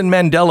Nelson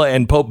Mandela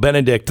and Pope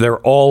Benedict, they're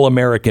all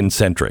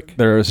American-centric.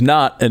 There is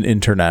not an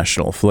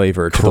international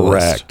flavor to the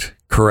list.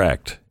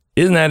 Correct.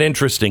 Isn't that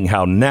interesting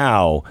how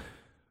now,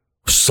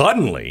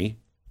 suddenly,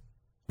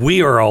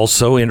 we are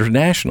also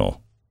international?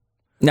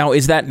 Now,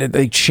 is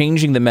that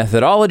changing the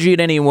methodology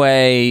in any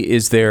way?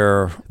 Is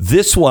there...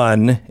 This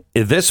one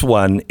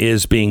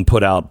is being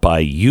put out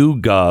by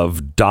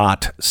yougov.co.uk.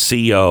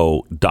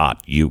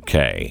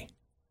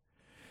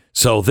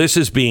 So this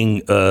is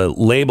being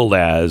labeled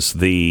as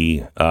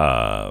the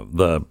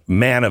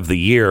man of the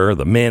year,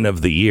 the men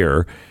of the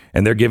year,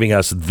 and they're giving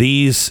us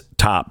these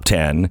top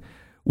 10,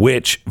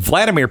 which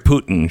Vladimir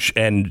Putin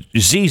and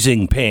Xi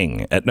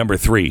Jinping at number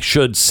 3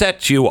 should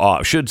set you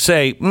off, should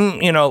say,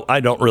 I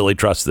don't really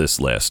trust this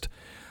list.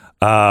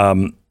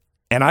 And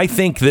I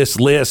think this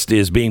list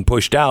is being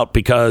pushed out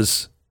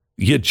because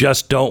you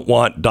just don't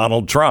want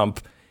Donald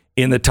Trump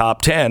in the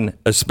top 10,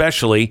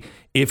 especially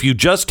if you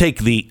just take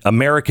the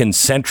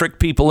American-centric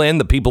people in,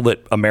 the people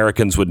that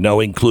Americans would know,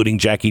 including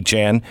Jackie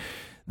Chan.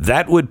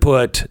 That would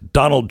put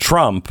Donald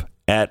Trump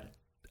at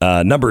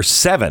number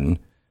 7,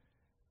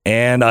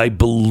 and I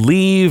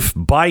believe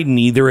Biden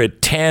either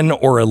at 10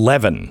 or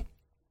 11.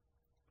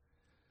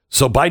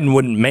 So Biden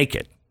wouldn't make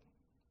it.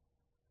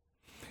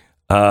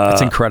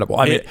 That's incredible.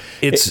 I mean,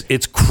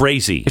 it's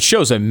crazy. It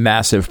shows a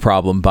massive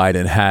problem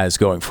Biden has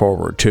going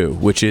forward too,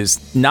 which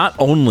is not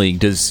only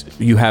does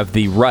you have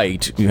the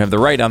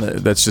right on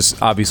that's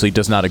just obviously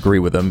does not agree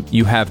with him.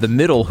 You have the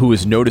middle who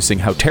is noticing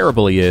how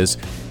terrible he is,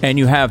 and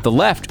you have the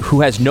left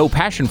who has no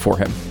passion for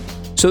him.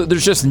 So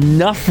there's just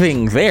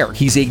nothing there.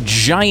 He's a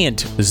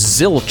giant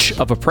zilch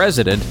of a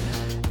president,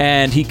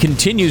 and he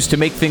continues to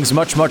make things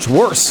much, much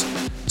worse.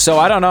 So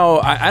I don't know.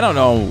 I don't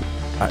know.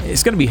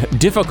 It's going to be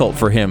difficult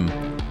for him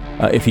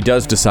if he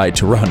does decide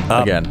to run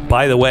again.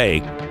 By the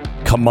way,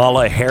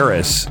 Kamala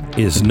Harris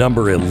is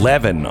number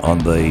 11 on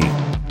the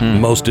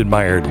most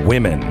admired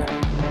women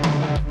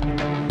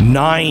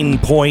 9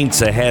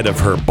 points ahead of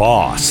her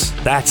boss.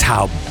 That's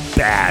how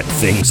bad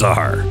things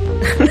are.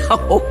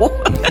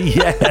 No.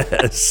 Yes,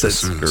 This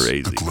it's is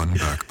crazy. the Glenn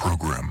Beck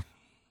Program.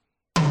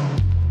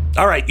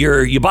 All right,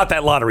 you bought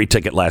that lottery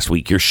ticket last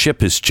week. Your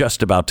ship is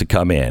just about to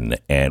come in.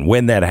 And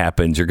when that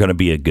happens, you're going to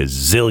be a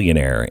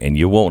gazillionaire. And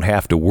you won't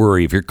have to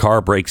worry if your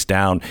car breaks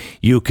down.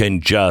 You can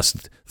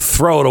just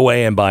throw it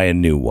away and buy a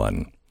new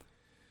one.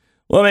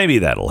 Well, maybe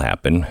that'll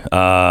happen.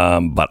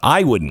 But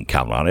I wouldn't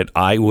count on it.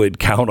 I would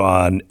count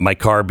on my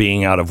car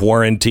being out of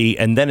warranty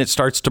and then it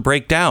starts to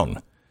break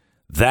down.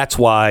 That's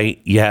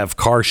why you have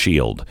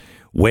CarShield.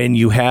 When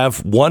you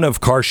have one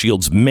of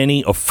CarShield's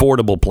many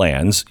affordable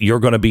plans,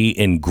 you're going to be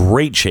in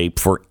great shape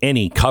for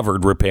any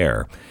covered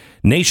repair.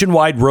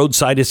 Nationwide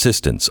roadside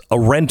assistance, a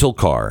rental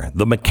car,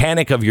 the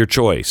mechanic of your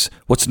choice.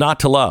 What's not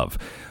to love?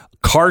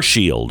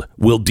 CarShield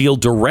will deal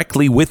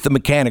directly with the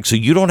mechanic, so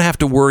you don't have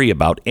to worry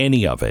about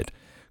any of it.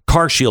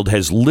 CarShield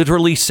has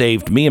literally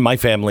saved me and my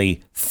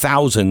family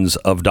thousands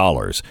of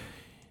dollars.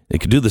 They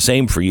could do the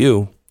same for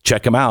you.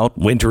 Check them out.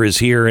 Winter is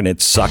here and it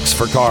sucks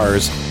for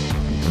cars.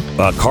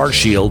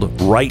 CarShield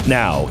right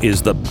now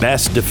is the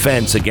best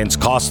defense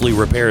against costly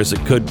repairs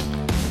that could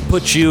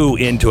put you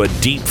into a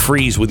deep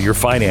freeze with your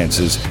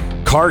finances.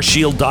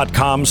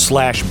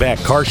 CarShield.com/Beck.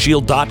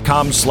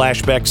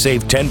 CarShield.com/Beck.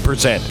 Save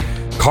 10%.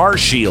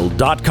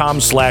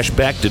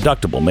 CarShield.com/Beck.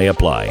 Deductible may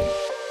apply.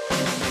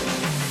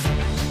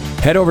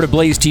 Head over to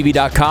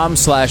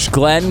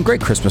blazetv.com/Glenn.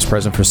 Great Christmas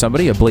present for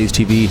somebody. A Blaze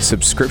TV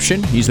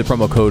subscription. Use the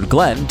promo code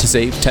Glenn to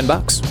save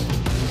 $10.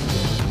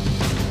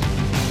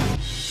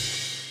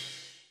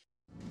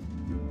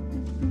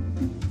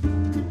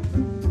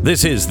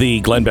 This is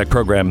the Glenn Beck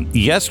Program.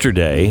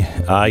 Yesterday,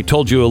 I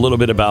told you a little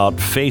bit about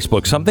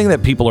Facebook, something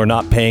that people are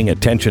not paying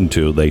attention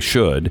to. They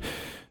should.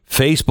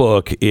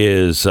 Facebook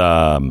is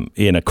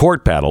in a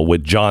court battle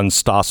with John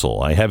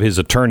Stossel. I have his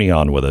attorney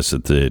on with us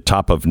at the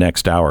top of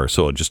next hour,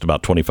 so just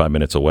about 25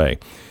 minutes away.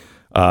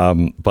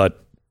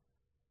 But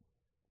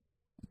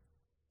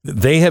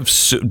they have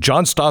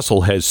John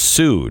Stossel has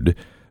sued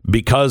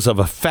because of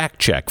a fact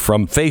check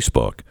from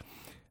Facebook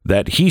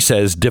that he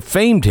says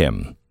defamed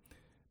him,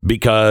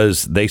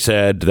 because they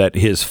said that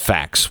his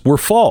facts were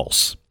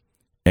false.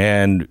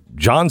 And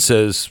John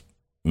says,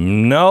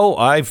 no,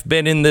 I've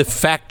been in the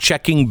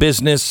fact-checking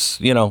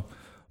business,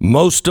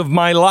 most of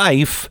my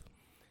life,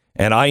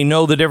 and I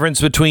know the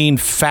difference between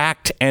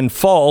fact and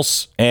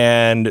false,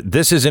 and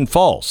this isn't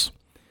false.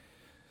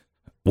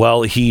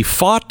 Well, he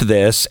fought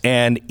this,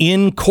 and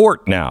in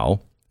court now,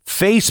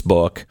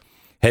 Facebook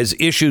has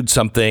issued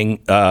something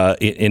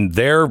in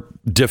their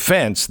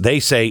defense. They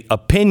say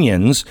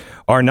opinions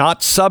are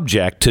not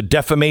subject to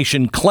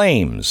defamation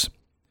claims,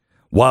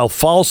 while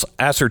false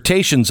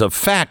assertions of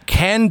fact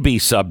can be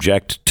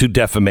subject to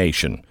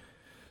defamation.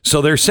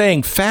 So they're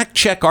saying fact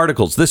check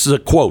articles, this is a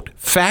quote,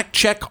 fact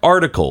check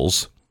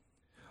articles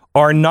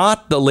are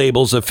not the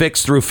labels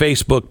affixed through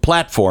Facebook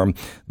platform.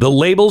 The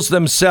labels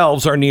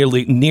themselves are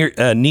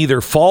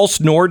neither false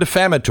nor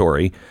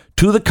defamatory.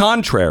 To the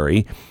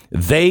contrary,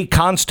 they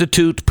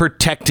constitute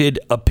protected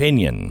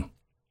opinion.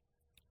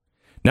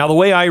 Now, the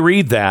way I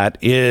read that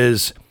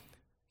is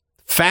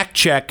fact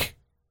check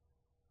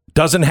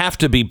doesn't have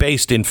to be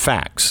based in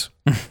facts.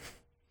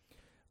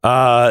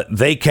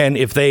 They can,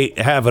 if they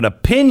have an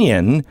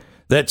opinion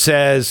that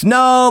says,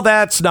 no,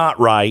 that's not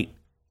right,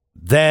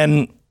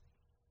 then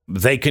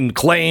they can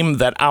claim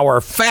that our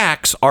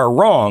facts are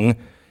wrong,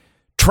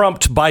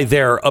 trumped by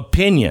their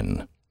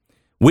opinion,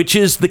 which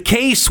is the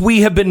case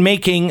we have been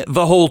making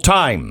the whole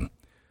time.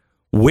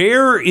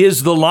 Where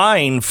is the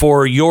line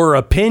for your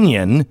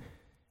opinion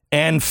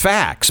and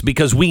facts?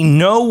 Because we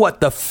know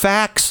what the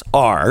facts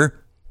are.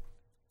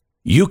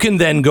 You can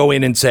then go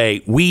in and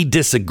say, we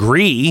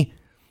disagree,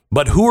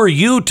 but who are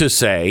you to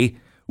say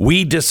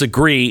we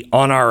disagree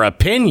on our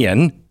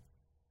opinion?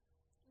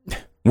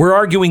 We're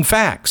arguing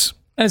facts.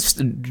 As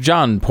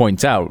John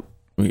points out,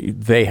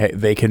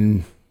 they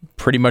can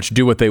pretty much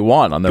do what they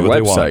want on their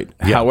website.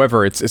 Yeah.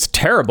 However, it's a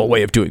terrible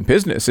way of doing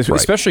business,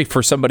 especially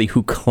for somebody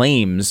who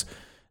claims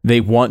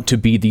they want to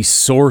be the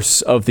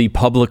source of the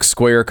public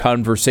square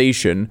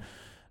conversation.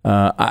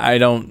 They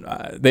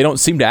don't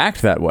seem to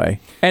act that way.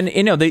 And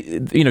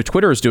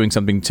Twitter is doing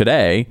something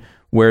today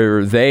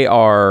where they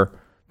are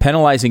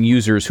penalizing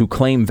users who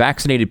claim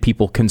vaccinated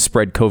people can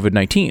spread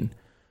COVID-19.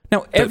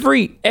 Now,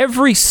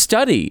 every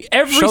study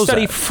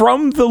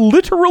from the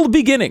literal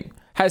beginning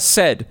has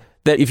said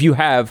that if you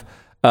have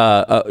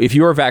if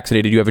you are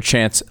vaccinated, you have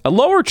a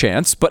lower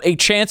chance, but a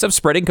chance of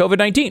spreading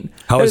COVID-19.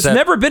 There's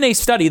never been a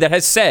study that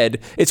has said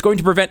it's going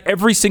to prevent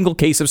every single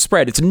case of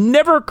spread. It's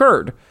never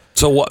occurred.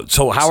 So what?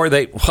 So how are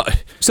they?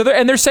 What? So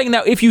they're saying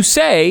now, if you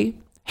say,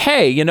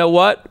 hey, you know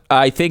what?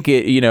 I think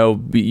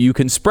you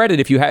can spread it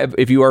if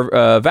you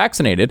are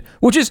vaccinated,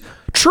 which is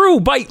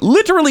true by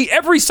literally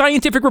every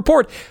scientific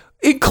report,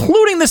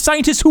 including the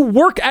scientists who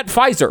work at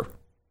Pfizer.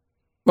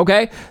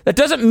 Okay, that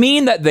doesn't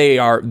mean that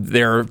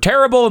they're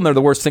terrible and they're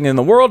the worst thing in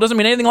the world. Doesn't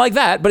mean anything like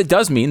that. But it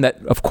does mean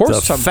that, of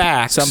course,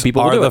 some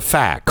people will do it.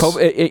 Facts.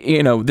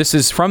 This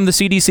is from the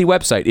CDC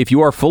website. If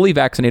you are fully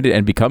vaccinated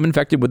and become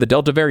infected with the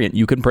Delta variant,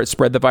 you can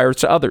spread the virus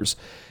to others.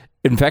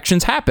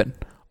 Infections happen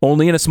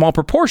only in a small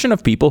proportion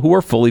of people who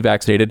are fully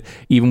vaccinated,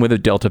 even with a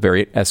Delta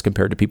variant, as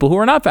compared to people who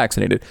are not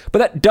vaccinated. But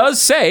that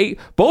does say,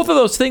 both of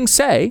those things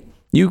say,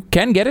 you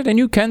can get it and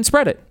you can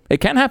spread it. It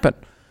can happen.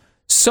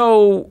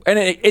 So, and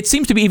it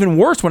seems to be even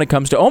worse when it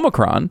comes to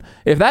Omicron,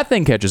 if that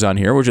thing catches on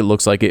here, which it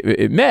looks like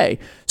it may.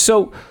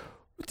 So,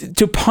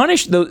 to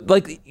punish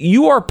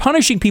you are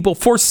punishing people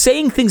for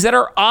saying things that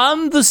are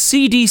on the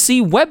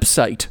CDC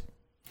website.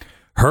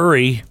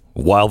 Hurry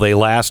while they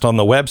last on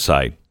the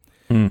website.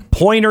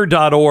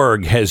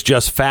 Pointer.org has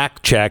just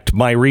fact-checked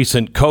my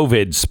recent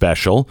COVID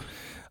special.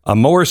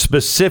 More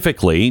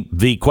specifically,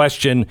 the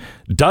question,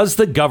 does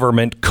the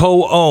government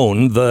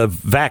co-own the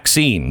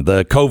vaccine,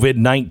 the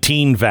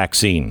COVID-19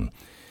 vaccine?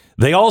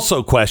 They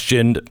also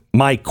questioned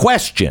my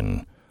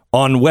question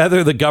on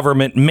whether the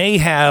government may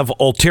have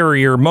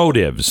ulterior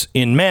motives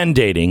in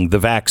mandating the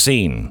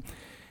vaccine.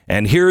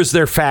 And here's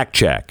their fact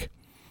check.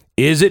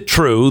 Is it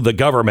true the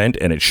government,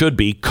 and it should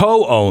be,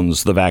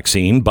 co-owns the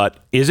vaccine, but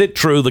is it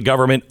true the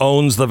government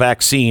owns the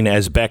vaccine,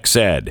 as Beck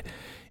said?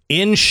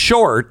 In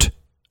short,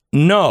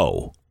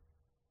 no.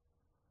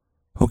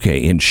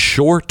 Okay, in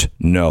short,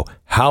 no.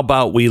 How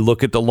about we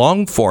look at the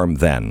long form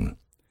then?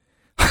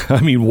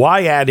 I mean,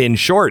 why add in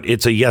short?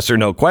 It's a yes or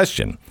no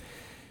question.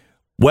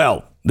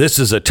 Well, this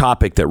is a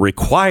topic that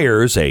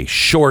requires a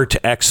short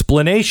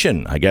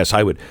explanation. I guess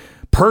I would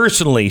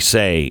personally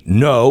say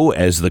no,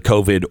 as the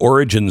COVID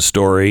origin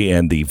story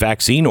and the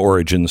vaccine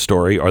origin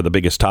story are the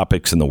biggest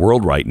topics in the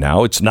world right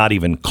now. It's not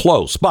even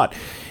close, but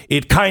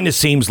it kind of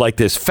seems like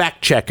this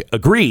fact check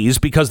agrees,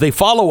 because they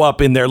follow up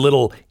in their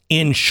little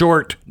in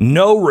short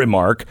no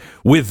remark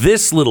with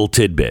this little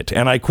tidbit,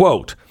 and I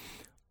quote,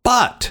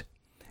 "But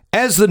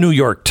as the New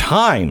York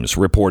Times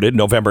reported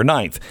November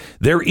 9th,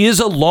 there is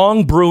a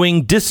long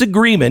brewing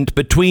disagreement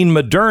between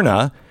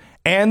Moderna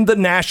and the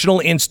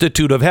National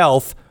Institute of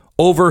Health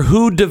over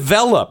who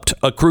developed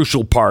a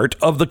crucial part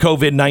of the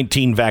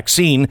COVID-19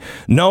 vaccine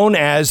known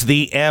as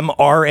the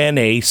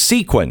mRNA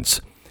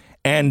sequence.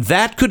 And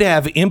that could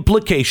have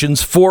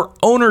implications for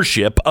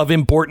ownership of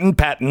important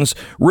patents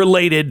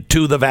related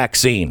to the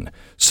vaccine."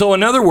 So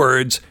in other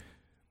words,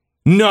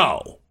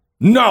 no,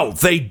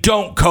 they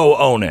don't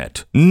co-own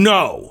it.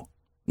 No.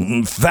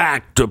 In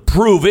fact, to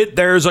prove it,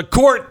 there's a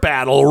court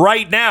battle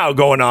right now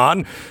going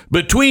on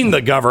between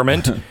the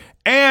government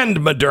and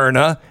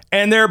Moderna,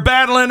 and they're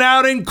battling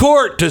out in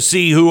court to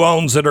see who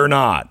owns it or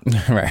not.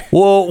 Right.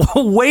 Well,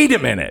 wait a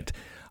minute.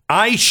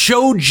 I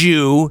showed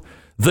you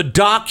the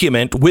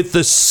document with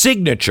the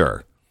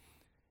signature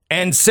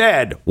and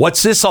said,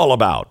 what's this all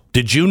about?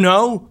 Did you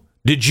know?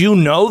 Did you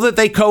know that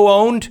they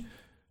co-owned?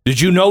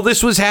 Did you know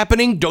this was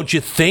happening? Don't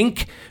you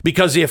think?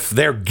 Because if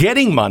they're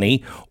getting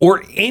money,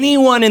 or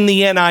anyone in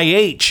the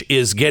NIH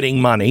is getting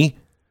money,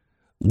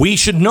 we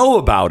should know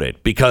about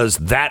it, because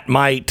that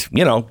might,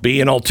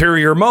 be an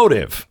ulterior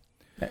motive.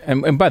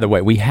 And by the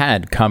way, we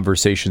had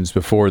conversations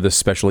before this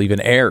special even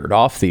aired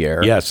off the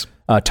air. Yes.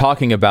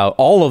 Talking about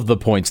all of the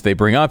points they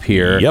bring up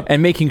here, yep,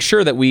 and making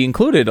sure that we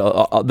included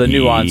the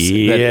nuance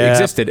that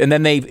existed. And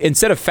then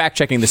instead of fact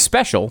checking the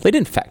special, they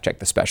didn't fact check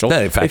the special.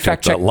 They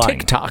fact checked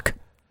TikTok.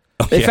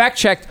 They fact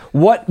checked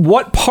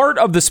what part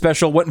of the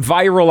special went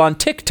viral on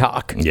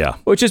TikTok. Yeah.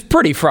 Which is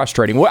pretty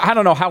frustrating. I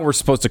don't know how we're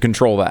supposed to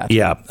control that.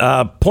 Yeah.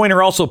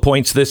 Pointer also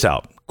points this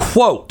out.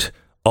 Quote,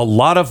 "A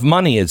lot of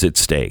money is at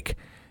stake,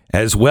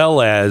 as well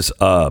as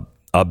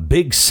a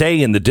big say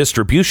in the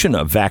distribution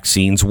of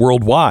vaccines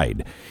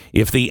worldwide.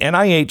 If the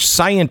NIH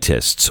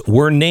scientists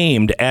were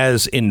named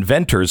as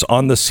inventors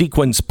on the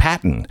sequence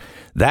patent,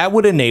 that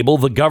would enable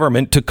the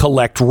government to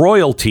collect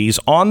royalties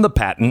on the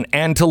patent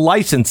and to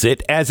license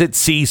it as it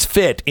sees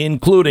fit,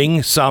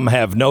 including, some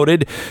have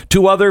noted,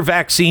 to other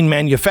vaccine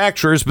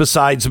manufacturers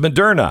besides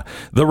Moderna.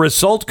 The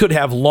result could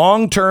have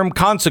long-term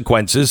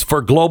consequences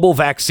for global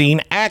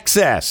vaccine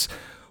access."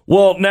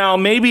 Well, now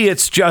maybe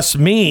it's just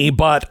me,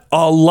 but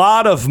a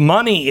lot of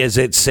money is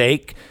at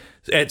stake.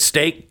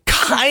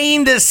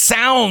 Kind of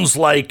sounds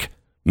like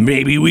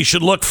maybe we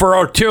should look for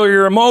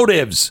ulterior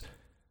motives.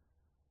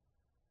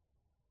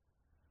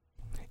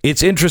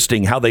 It's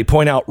interesting how they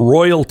point out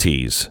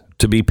royalties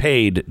to be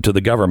paid to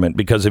the government,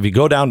 because if you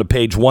go down to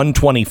page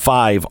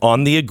 125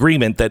 on the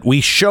agreement that we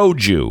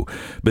showed you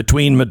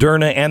between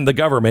Moderna and the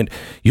government,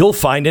 you'll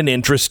find an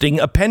interesting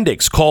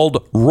appendix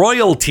called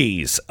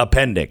Royalties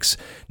Appendix.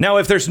 Now,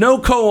 if there's no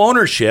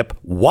co-ownership,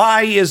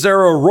 why is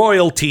there a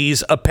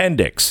Royalties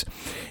Appendix?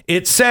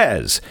 It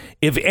says,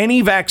 if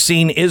any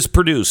vaccine is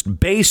produced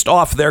based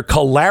off their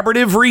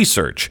collaborative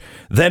research,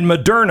 then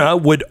Moderna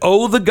would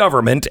owe the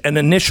government an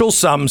initial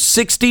sum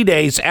 60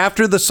 days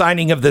after the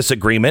signing of this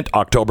agreement,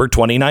 October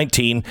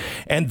 2019,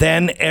 and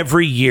then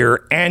every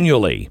year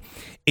annually.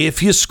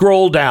 If you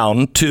scroll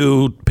down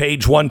to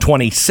page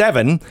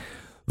 127,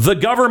 the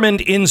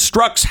government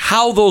instructs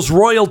how those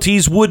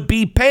royalties would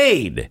be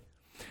paid.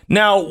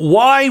 Now,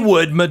 why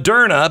would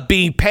Moderna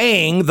be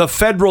paying the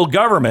federal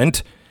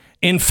government?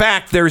 In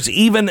fact, there's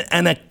even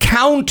an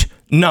account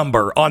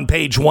number on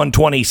page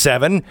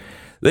 127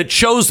 that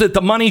shows that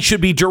the money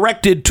should be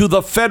directed to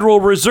the Federal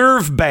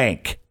Reserve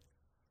Bank.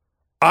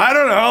 I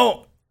don't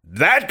know.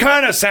 That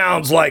kind of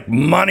sounds like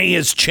money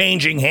is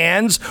changing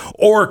hands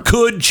or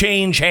could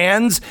change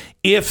hands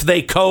if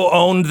they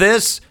co-owned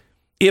this,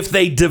 if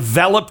they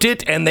developed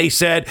it and they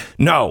said,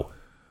 no,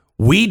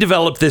 we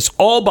developed this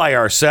all by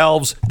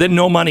ourselves, then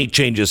no money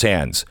changes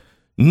hands.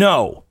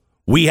 No,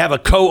 we have a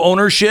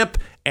co-ownership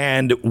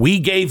and we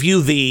gave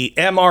you the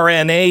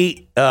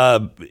mRNA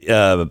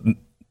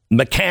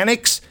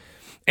mechanics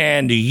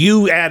and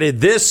you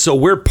added this, so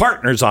we're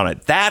partners on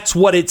it. That's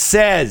what it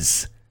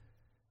says.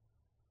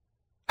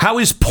 How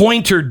is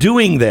Poynter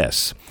doing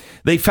this?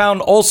 They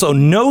found also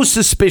no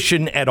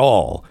suspicion at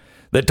all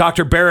that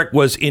Dr. Barrick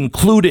was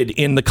included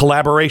in the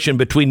collaboration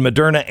between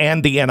Moderna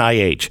and the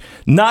NIH.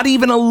 Not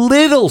even a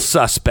little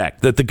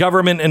suspect that the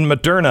government and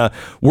Moderna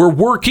were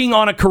working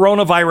on a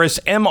coronavirus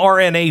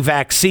mRNA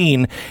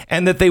vaccine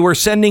and that they were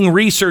sending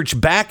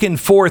research back and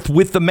forth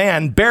with the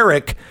man,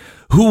 Barrick,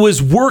 who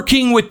was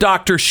working with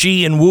Dr.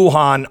 Shi in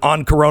Wuhan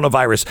on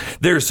coronavirus.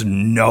 There's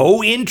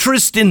no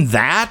interest in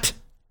that?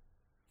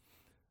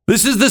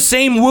 This is the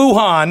same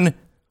Wuhan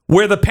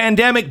where the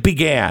pandemic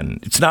began.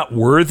 It's not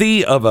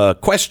worthy of a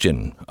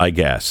question, I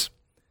guess.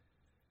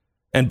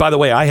 And by the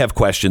way, I have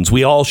questions.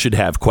 We all should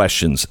have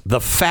questions.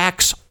 The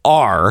facts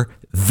are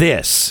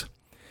this.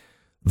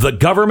 The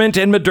government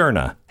and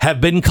Moderna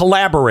have been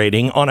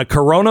collaborating on a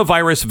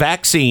coronavirus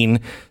vaccine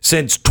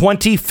since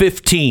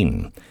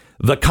 2015.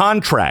 The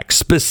contract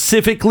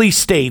specifically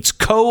states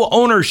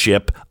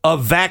co-ownership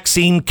of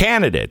vaccine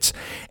candidates.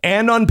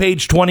 And on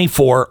page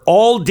 24,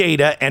 all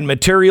data and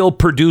material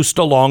produced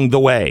along the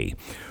way.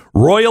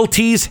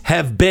 Royalties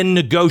have been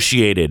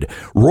negotiated.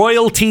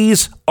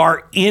 Royalties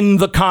are in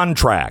the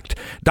contract.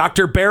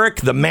 Dr.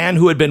 Barrick, the man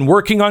who had been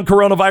working on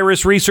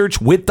coronavirus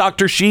research with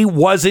Dr. Shi,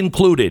 was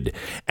included.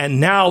 And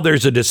now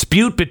there's a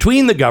dispute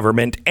between the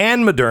government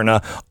and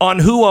Moderna on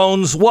who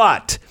owns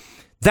what.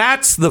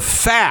 That's the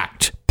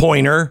fact,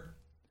 Poynter.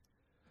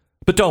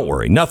 But don't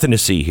worry, nothing to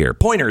see here.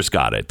 Poynter's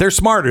got it. They're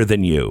smarter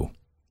than you.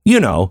 You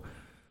know,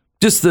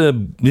 it's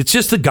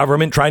just the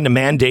government trying to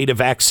mandate a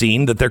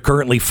vaccine that they're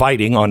currently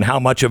fighting on how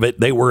much of it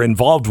they were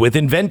involved with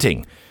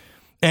inventing.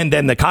 And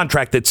then the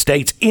contract that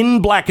states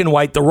in black and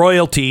white the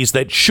royalties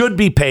that should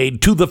be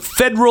paid to the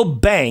federal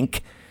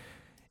bank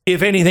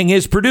if anything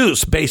is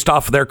produced based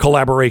off of their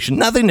collaboration.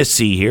 Nothing to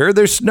see here.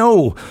 There's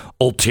no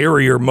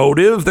ulterior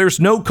motive. There's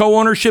no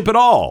co-ownership at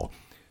all.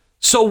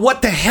 So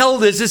what the hell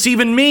does this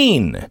even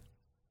mean?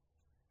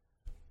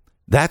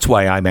 That's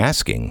why I'm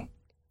asking.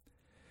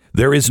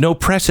 There is no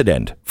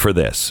precedent for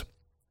this.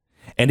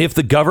 And if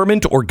the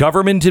government or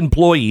government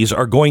employees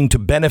are going to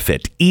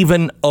benefit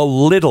even a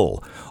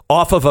little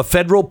off of a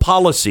federal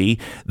policy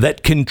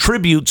that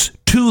contributes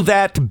to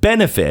that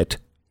benefit,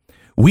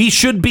 we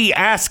should be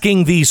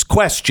asking these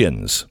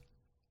questions.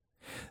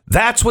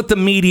 That's what the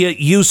media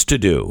used to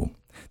do.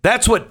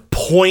 That's what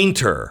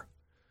Poynter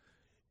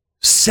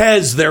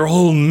says their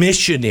whole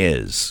mission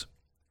is.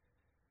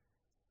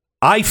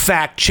 I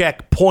fact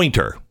check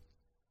Poynter.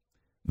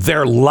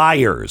 They're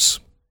liars.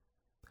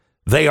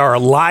 They are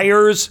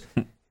liars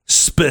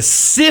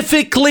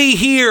specifically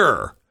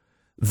here.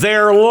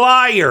 They're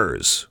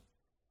liars.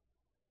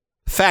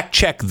 Fact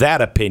check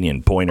that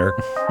opinion, Poynter.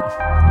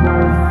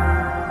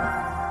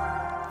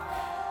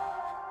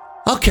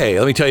 Okay,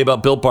 let me tell you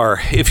about Built Bar.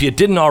 If you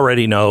didn't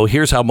already know,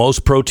 here's how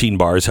most protein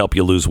bars help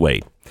you lose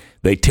weight.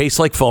 They taste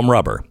like foam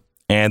rubber.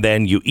 And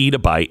then you eat a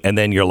bite, and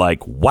then you're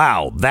like,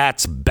 wow,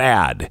 that's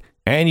bad.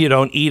 And you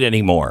don't eat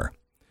anymore.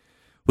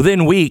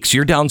 Within weeks,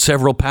 you're down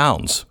several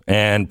pounds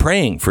and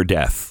praying for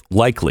death,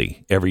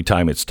 likely, every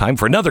time it's time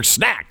for another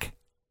snack.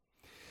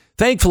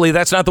 Thankfully,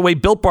 that's not the way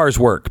Built Bars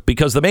work,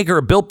 because the maker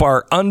of Built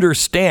Bar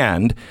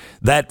understand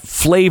that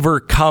flavor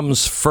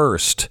comes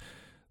first.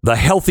 The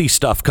healthy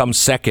stuff comes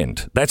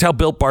second. That's how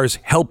Built Bars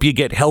help you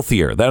get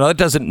healthier. That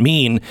doesn't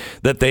mean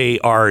that they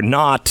are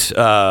not,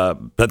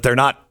 that they're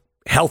not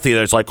healthy.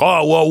 That's like,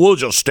 oh, well, we'll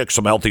just stick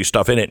some healthy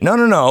stuff in it.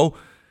 No.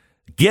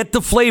 Get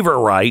the flavor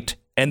right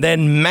and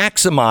then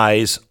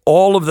maximize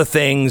all of the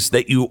things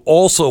that you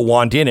also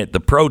want in it.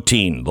 The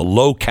protein, the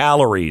low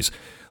calories,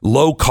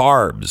 low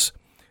carbs.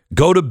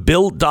 Go to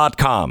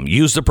Built.com.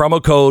 Use the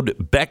promo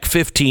code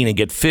BECK15 and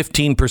get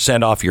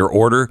 15% off your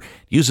order. It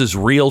uses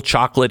real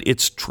chocolate.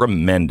 It's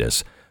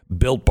tremendous.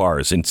 Built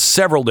Bars in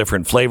several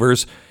different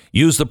flavors.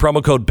 Use the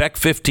promo code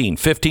BECK15.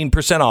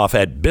 15% off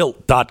at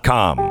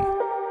Built.com.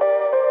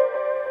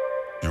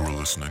 You are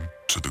listening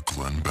to the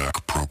Glenn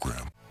Beck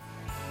Program.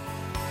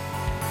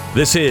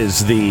 This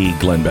is the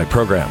Glenn Beck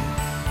Program.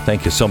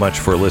 Thank you so much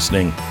for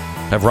listening.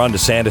 I have Ron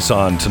DeSantis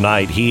on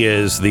tonight. He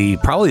is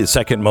probably the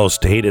second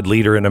most hated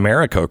leader in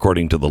America,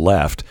 according to the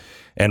left.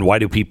 And why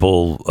do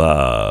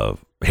people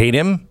hate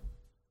him?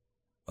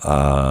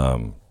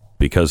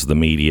 Because the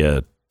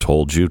media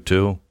told you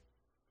to,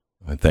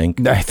 I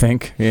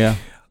think, yeah.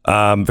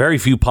 Very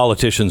few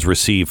politicians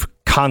receive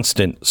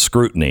constant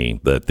scrutiny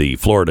that the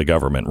Florida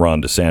government,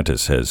 Ron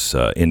DeSantis, has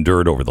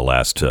endured over the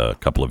last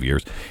couple of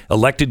years.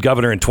 Elected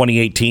governor in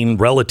 2018,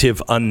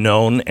 relative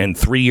unknown, and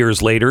 3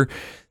 years later,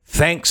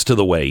 thanks to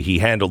the way he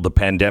handled the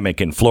pandemic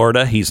in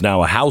Florida, he's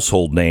now a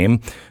household name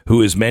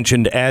who is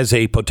mentioned as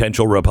a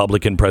potential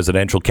Republican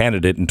presidential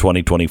candidate in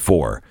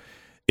 2024.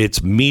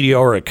 It's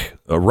meteoric.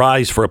 A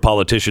rise for a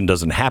politician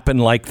doesn't happen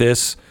like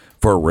this.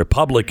 For a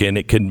Republican,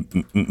 it can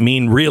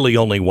mean really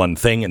only one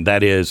thing, and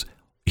that is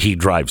he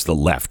drives the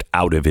left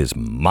out of his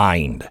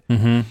mind.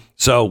 Mm-hmm.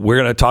 So we're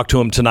going to talk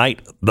to him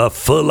tonight, the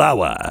full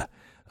hour.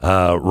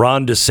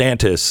 Ron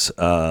DeSantis,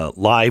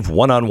 live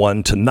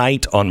one-on-one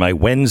tonight on my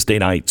Wednesday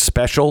night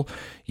special.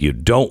 You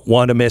don't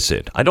want to miss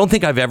it. I don't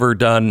think I've ever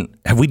done.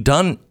 Have we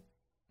done?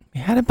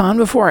 We had him on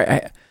before.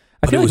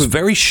 But it was a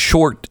very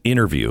short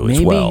interview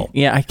as well.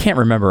 Yeah, I can't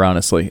remember,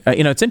 honestly.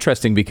 It's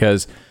interesting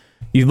because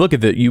you look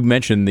at you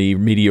mentioned the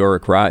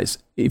meteoric rise.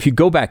 If you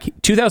go back,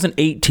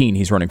 2018,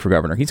 he's running for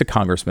governor. He's a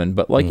congressman,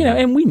 but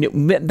and we knew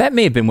that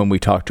may have been when we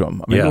talked to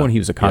him. I mean, when he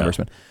was a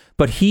congressman. Yeah.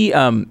 But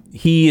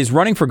he is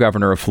running for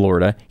governor of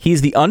Florida.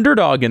 He's the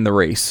underdog in the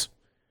race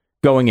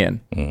going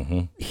in.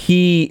 Mm-hmm.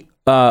 He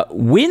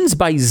wins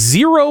by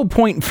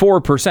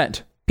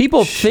 0.4%.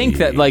 People think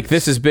that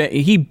this has been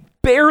he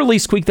barely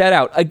squeaked that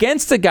out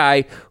against a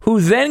guy who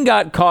then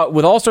got caught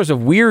with all sorts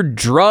of weird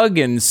drug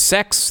and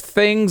sex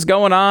things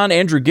going on,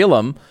 Andrew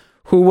Gillum,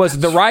 who was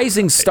the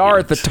rising star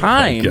at the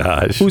time,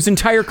 whose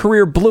entire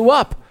career blew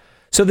up.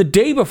 So the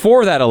day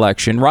before that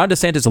election, Ron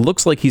DeSantis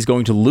looks like he's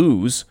going to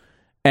lose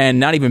and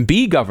not even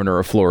be governor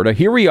of Florida.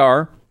 Here we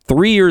are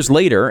 3 years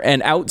later,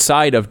 and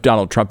outside of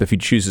Donald Trump, if he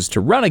chooses to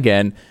run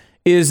again,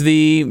 is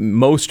the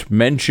most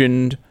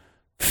mentioned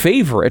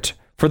favorite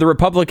for the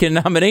Republican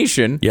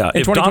nomination. Yeah,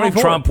 if Donald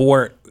Trump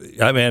weren't,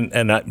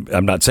 and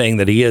I'm not saying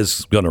that he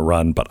is going to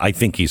run, but I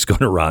think he's going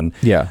to run.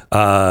 Yeah.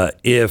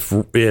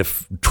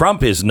 If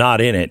Trump is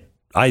not in it,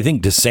 I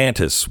think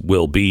DeSantis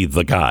will be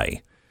the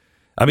guy.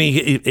 I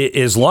mean,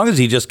 as long as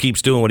he just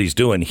keeps doing what he's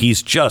doing,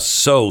 he's just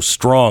so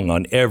strong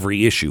on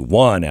every issue,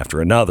 one after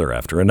another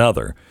after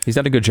another. He's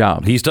done a good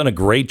job. He's done a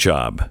great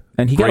job.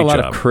 And he got a lot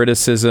of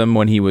criticism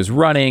when he was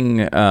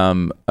running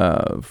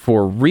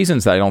for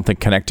reasons that I don't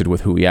think connected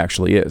with who he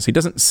actually is. He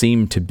doesn't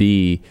seem to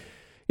be...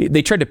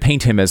 They tried to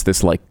paint him as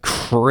this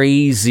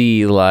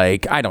crazy,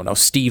 I don't know,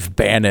 Steve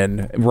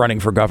Bannon running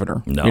for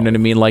governor. No. You know what I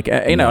mean?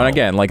 And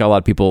again, a lot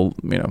of people,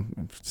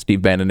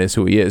 Steve Bannon is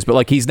who he is,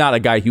 but he's not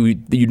a guy who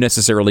you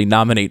necessarily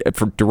nominate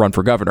to run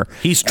for governor.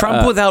 He's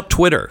Trump without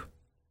Twitter.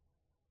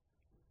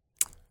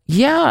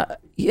 Yeah,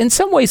 in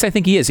some ways I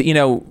think he is.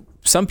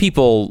 Some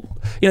people,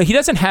 he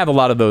doesn't have a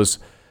lot of those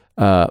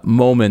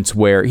moments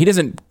where he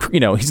doesn't,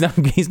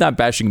 he's not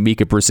bashing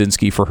Mika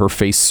Brzezinski for her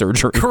face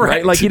surgery.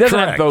 Correct. Right? He doesn't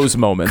have those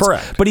moments.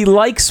 Correct. But he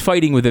likes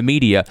fighting with the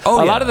media. A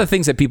lot of the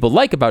things that people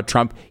like about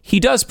Trump, he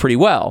does pretty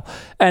well.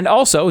 And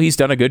also, he's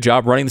done a good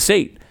job running the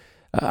state.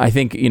 I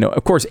think,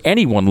 of course,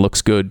 anyone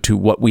looks good to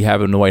what we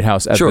have in the White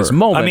House at this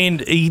moment. I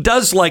mean, he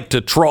does like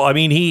to troll. I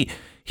mean,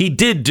 he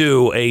did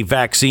do a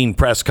vaccine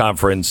press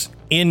conference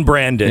in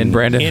Brandon,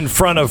 in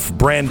front of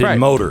Brandon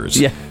Motors.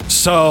 Yeah.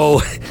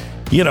 So...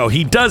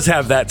 he does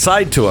have that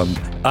side to him.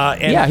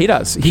 And he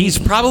does. He's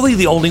probably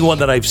the only one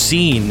that I've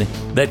seen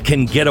that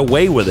can get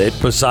away with it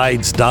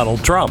besides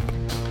Donald Trump.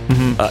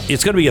 Mm-hmm.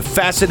 It's going to be a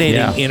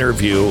fascinating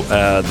interview.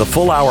 The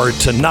full hour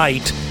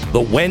tonight,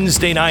 the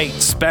Wednesday night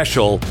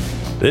special.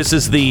 This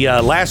is the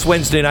last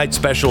Wednesday night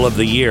special of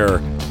the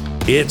year.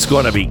 It's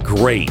going to be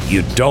great.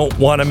 You don't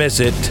want to miss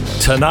it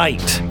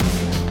tonight.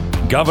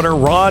 Governor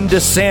Ron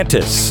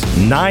DeSantis,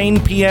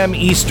 9 p.m.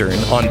 Eastern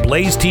on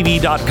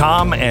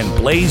BlazeTV.com and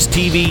Blaze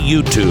TV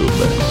YouTube.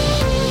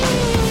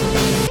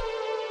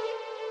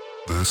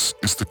 This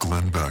is the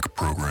Glenn Beck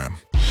Program.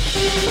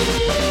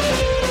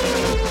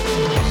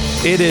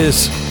 It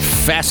is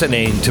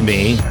fascinating to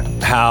me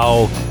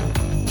how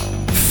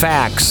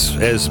facts,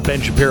 as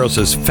Ben Shapiro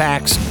says,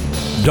 facts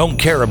don't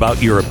care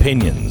about your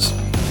opinions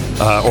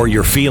or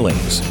your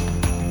feelings.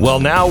 Well,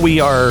 now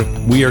we are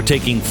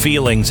taking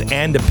feelings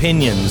and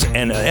opinions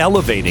and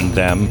elevating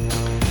them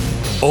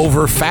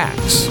over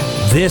facts.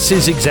 This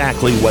is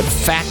exactly what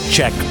fact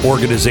check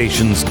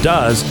organizations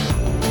does,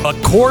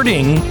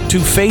 according to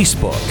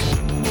Facebook,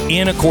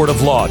 in a court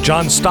of law.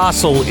 John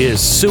Stossel is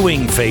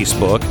suing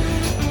Facebook.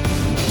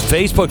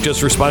 Facebook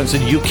just responded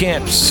and said, you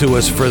can't sue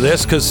us for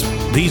this because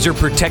these are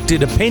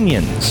protected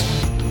opinions.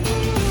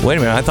 Wait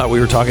a minute, I thought we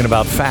were talking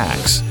about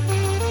facts.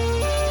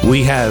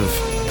 We have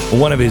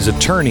one of his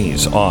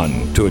attorneys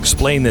on to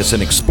explain this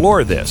and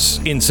explore this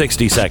in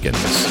 60 seconds.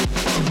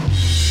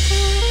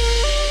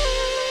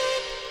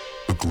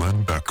 The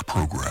Glenn Beck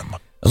Program.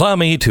 Allow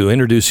me to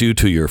introduce you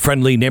to your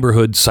friendly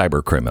neighborhood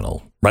cyber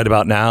criminal. Right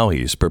about now,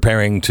 he's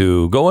preparing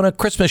to go on a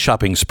Christmas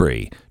shopping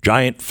spree.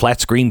 Giant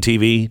flat screen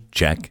TV,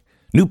 check.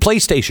 New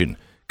PlayStation,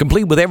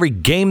 complete with every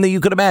game that you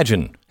could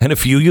imagine. And a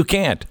few you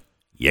can't.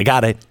 You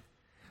got it.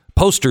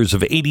 Posters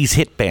of 80s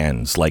hit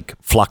bands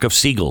like Flock of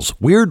Seagulls.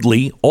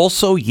 Weirdly,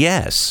 also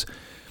yes.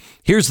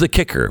 Here's the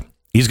kicker.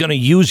 He's going to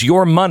use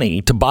your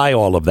money to buy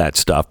all of that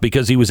stuff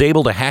because he was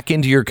able to hack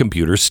into your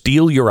computer,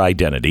 steal your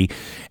identity,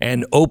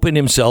 and open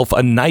himself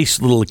a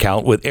nice little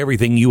account with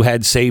everything you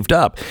had saved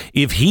up.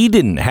 If he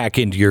didn't hack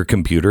into your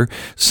computer,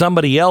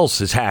 somebody else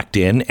has hacked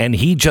in, and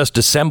he just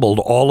assembled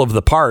all of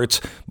the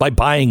parts by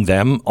buying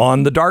them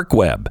on the dark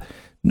web.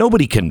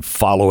 Nobody can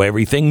follow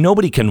everything.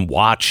 Nobody can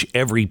watch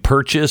every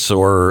purchase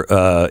or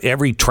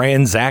every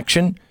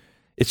transaction.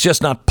 It's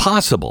just not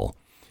possible.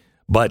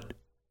 But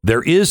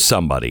there is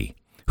somebody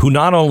who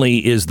not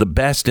only is the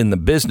best in the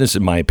business,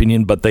 in my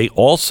opinion, but they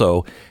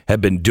also have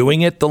been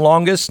doing it the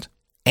longest,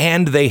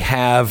 and they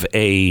have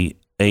a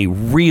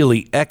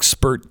really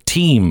expert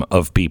team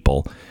of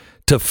people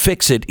to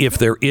fix it if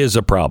there is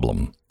a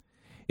problem.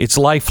 It's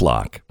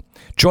LifeLock.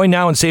 Join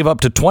now and save up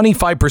to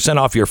 25%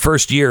 off your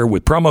first year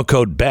with promo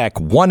code BECK,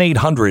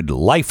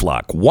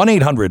 1-800-LIFELOCK,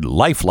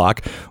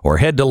 1-800-LIFELOCK, or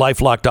head to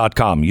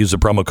LifeLock.com. Use the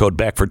promo code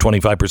BECK for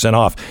 25%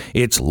 off.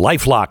 It's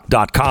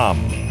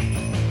LifeLock.com.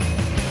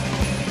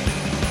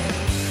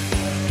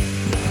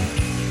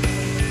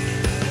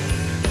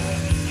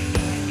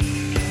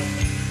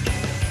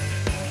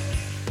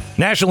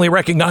 Nationally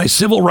recognized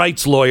civil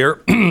rights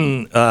lawyer,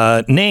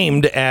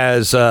 named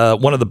as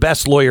one of the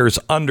best lawyers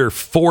under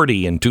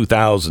 40 in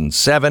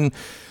 2007.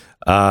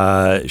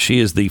 She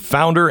is the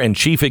founder and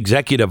chief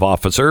executive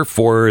officer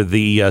for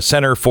the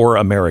Center for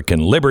American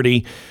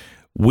Liberty.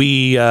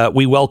 We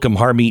welcome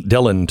Harmeet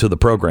Dhillon to the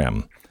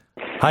program.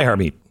 Hi,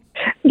 Harmeet.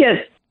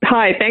 Yes.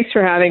 Hi. Thanks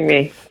for having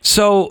me.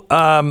 So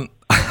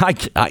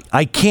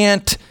I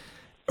can't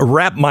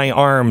wrap my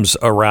arms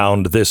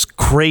around this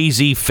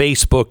crazy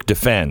Facebook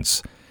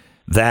defense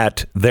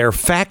that their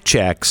fact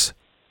checks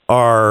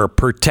are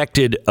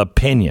protected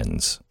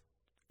opinions.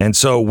 And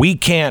so we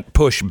can't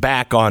push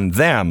back on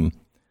them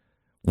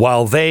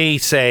while they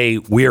say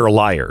we're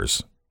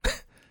liars.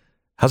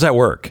 How's that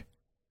work?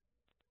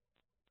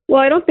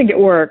 Well, I don't think it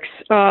works.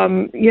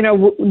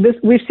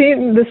 We've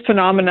seen this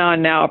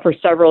phenomenon now for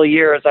several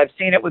years. I've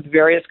seen it with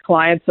various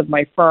clients of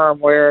my firm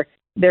where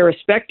they're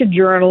respected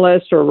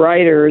journalists or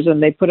writers,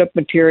 and they put up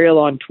material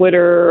on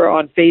Twitter,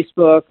 on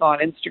Facebook, on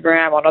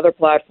Instagram, on other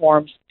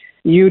platforms.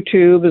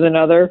 YouTube is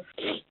another.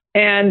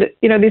 And,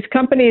 these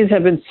companies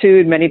have been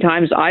sued many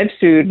times. I've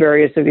sued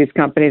various of these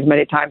companies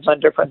many times on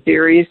different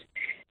theories.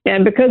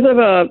 And because of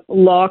a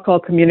law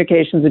called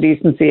Communications and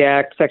Decency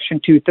Act,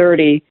 Section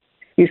 230,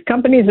 these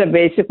companies have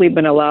basically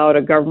been allowed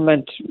a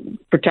government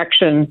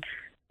protection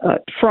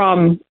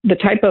from the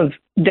type of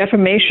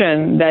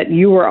defamation that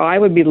you or I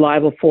would be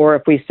liable for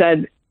if we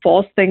said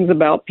false things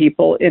about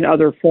people in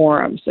other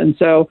forums. And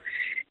so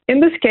in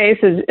this case,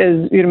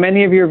 as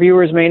many of your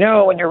viewers may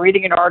know, when you're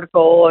reading an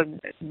article, and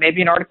maybe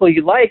an article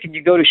you like, and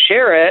you go to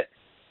share it,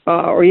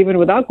 or even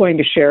without going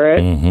to share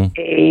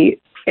it,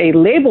 a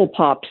label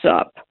pops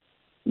up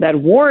that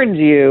warns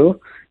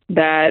you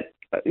that,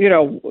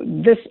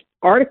 this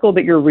article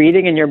that you're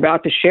reading and you're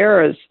about to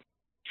share is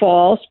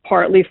false,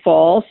 partly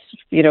false,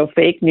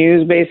 fake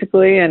news,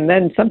 basically, and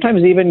then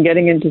sometimes even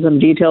getting into some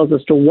details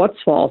as to what's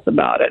false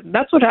about it. And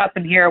that's what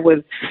happened here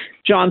with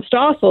John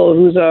Stossel,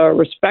 who's a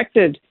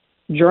respected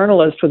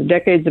journalist with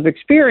decades of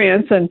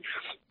experience, and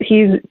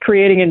he's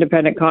creating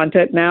independent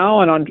content now.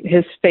 And on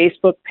his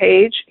Facebook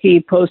page, he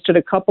posted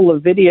a couple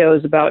of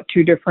videos about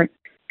two different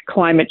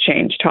climate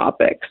change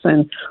topics.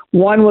 And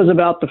one was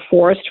about the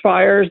forest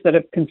fires that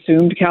have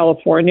consumed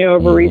California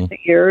over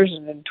recent years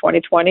and in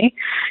 2020,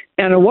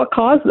 and what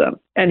caused them.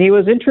 And he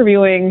was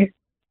interviewing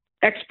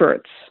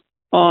experts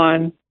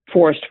on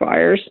forest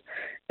fires.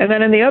 And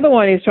then in the other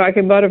one, he's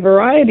talking about a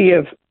variety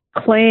of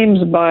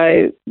claims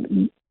by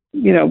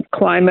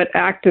climate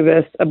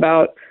activists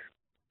about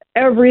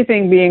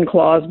everything being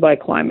caused by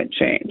climate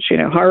change,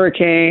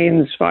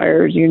 hurricanes,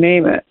 fires, you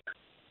name it.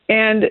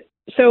 And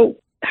so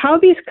how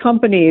these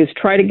companies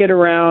try to get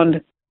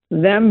around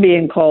them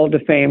being called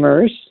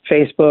defamers,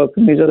 Facebook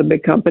and these other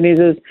big companies,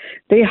 is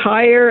they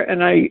hire,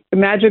 and I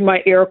imagine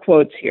my air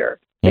quotes here,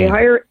 they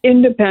hire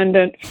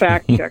independent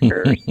fact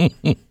checkers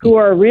who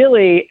are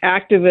really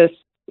activists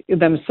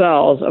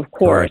themselves, of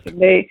course. And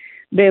they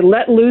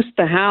let loose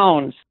the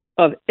hounds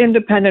of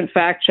independent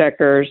fact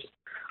checkers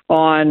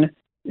on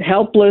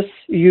helpless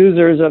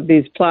users of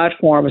these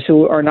platforms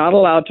who are not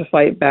allowed to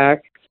fight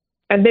back,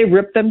 and they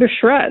rip them to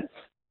shreds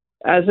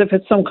as if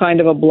it's some kind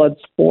of a blood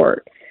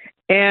sport.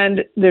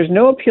 And there's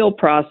no appeal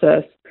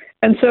process.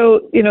 And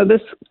so,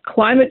 this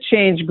climate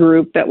change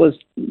group that was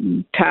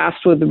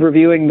tasked with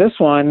reviewing this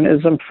one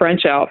is some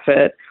French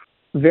outfit,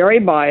 very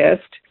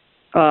biased.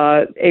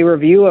 A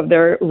review of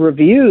their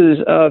reviews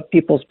of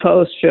people's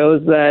posts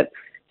shows that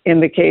in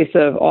the case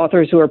of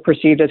authors who are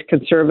perceived as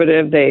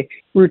conservative, they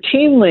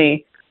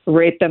routinely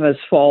rate them as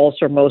false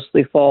or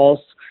mostly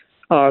false.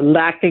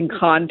 Lacking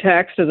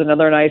context is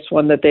another nice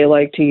one that they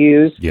like to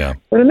use. Yeah.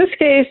 But in this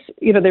case,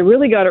 they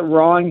really got it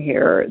wrong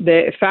here.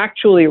 They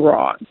factually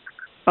wrong.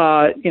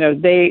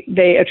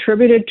 They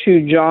attributed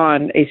to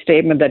John a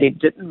statement that he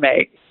didn't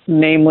make,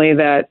 namely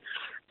that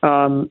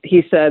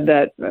he said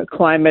that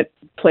climate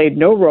played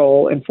no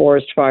role in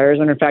forest fires.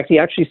 And in fact, he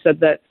actually said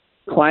that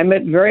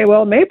climate very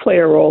well may play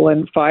a role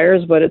in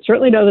fires, but it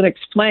certainly doesn't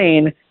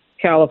explain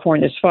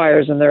California's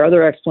fires. And there are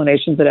other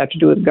explanations that have to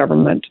do with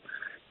government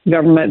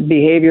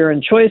behavior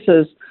and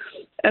choices.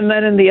 And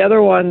then in the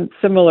other one,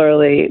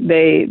 similarly,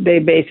 they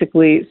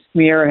basically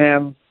smear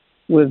him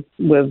with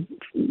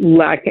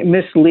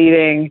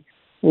misleading,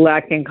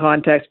 lacking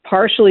context,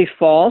 partially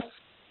false,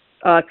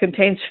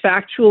 contains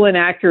factual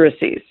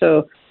inaccuracies.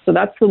 So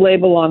that's the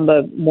label on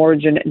the more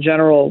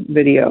general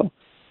video.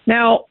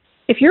 Now,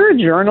 if you're a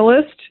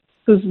journalist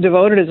who's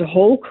devoted his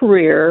whole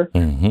career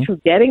to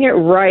getting it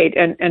right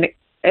and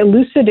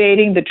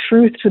elucidating the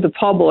truth to the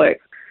public,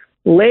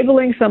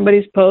 labeling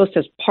somebody's post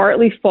as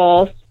partly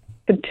false,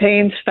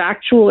 contains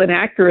factual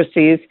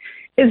inaccuracies,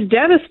 is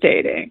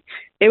devastating.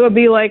 It would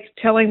be like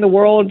telling the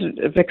world,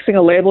 fixing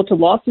a label to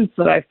lawsuits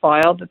that I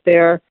filed, that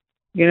they're,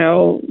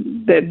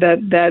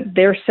 that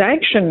they're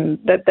sanctioned,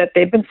 that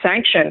they've been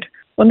sanctioned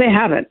when they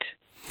haven't.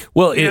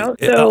 Well,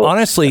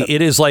 honestly,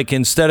 it is like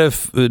instead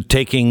of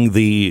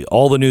taking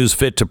all the news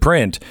fit to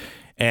print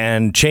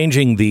and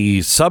changing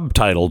the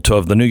subtitle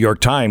of the New York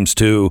Times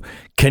to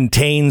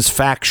contains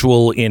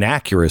factual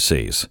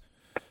inaccuracies.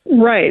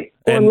 Right.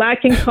 Or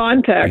lacking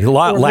context.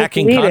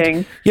 Lacking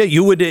context. Yeah,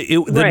 you would.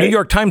 The New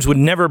York Times would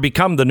never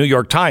become the New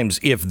York Times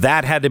if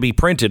that had to be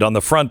printed on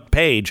the front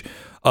page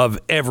of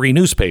every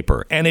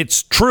newspaper. And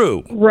it's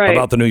true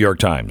about the New York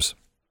Times.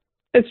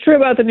 It's true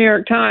about the New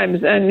York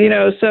Times. And,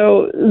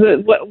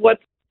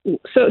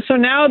 so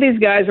now these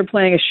guys are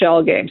playing a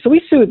shell game. So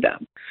we sued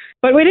them.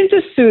 But we didn't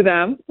just sue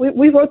them.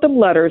 We wrote them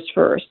letters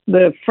first.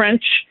 The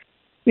French,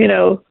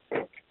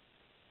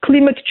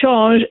 climate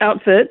change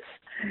outfits.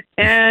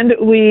 And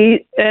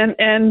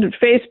and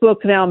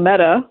Facebook, now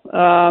Meta,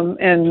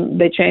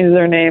 and they changed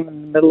their name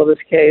in the middle of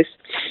this case.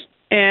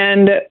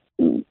 And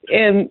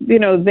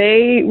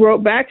they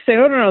wrote back saying,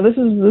 "Oh no, this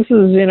is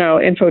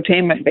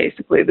infotainment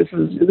basically. This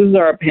is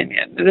our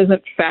opinion. It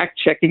isn't fact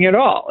checking at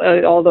all,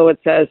 although it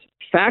says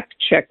fact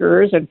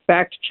checkers and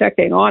fact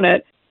checking on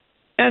it."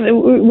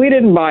 And we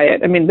didn't buy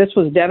it. I mean, this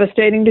was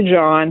devastating to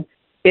John.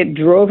 It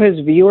drove his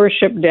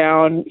viewership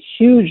down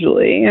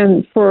hugely,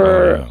 and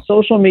for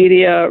social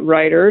media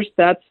writers,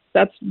 that's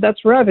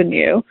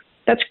revenue,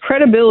 that's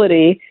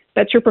credibility,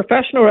 that's your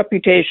professional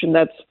reputation,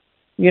 that's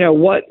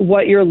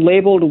what you're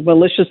labeled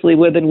maliciously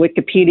with in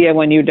Wikipedia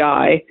when you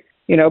die,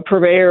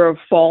 purveyor of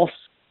false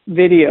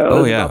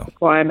videos about the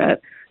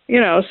climate,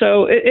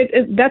 so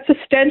that's a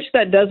stench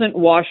that doesn't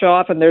wash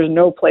off, and there's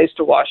no place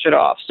to wash it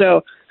off.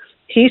 So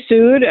he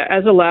sued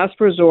as a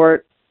last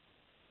resort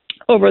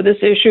over this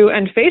issue,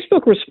 and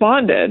Facebook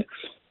responded.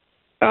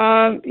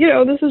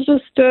 This is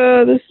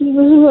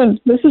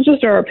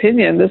just our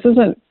opinion. This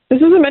isn't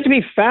meant to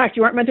be fact.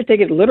 You aren't meant to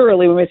take it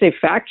literally when we say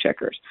fact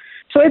checkers.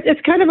 So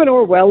it's kind of an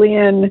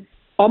Orwellian,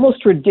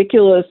 almost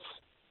ridiculous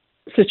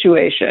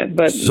situation.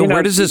 But so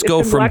where does this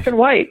go from black and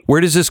white?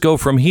 Where does this go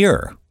from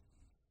here?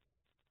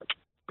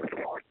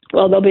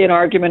 Well, there'll be an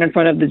argument in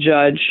front of the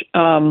judge.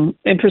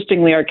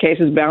 Interestingly, our case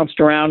has bounced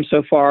around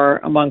so far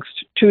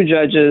amongst two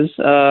judges.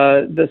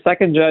 The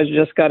second judge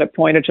just got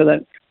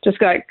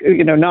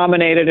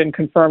nominated and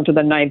confirmed to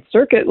the Ninth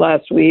Circuit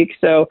last week.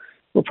 So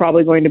we're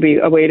probably going to be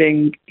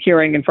awaiting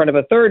hearing in front of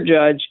a third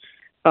judge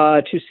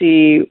to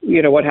see,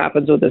 what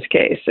happens with this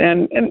case.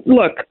 And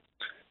look,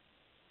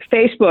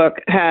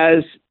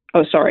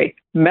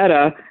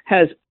 Meta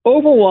has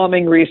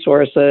overwhelming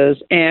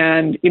resources,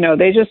 and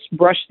they just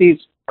brush these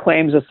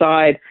claims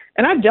aside.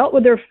 And I've dealt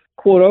with their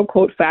quote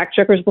unquote fact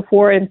checkers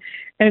before. And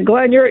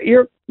Glenn,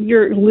 your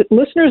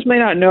listeners may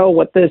not know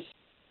what this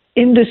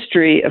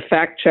industry of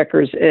fact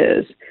checkers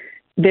is.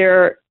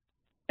 They're,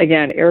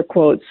 again, air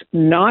quotes,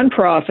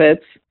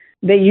 nonprofits.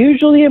 They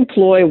usually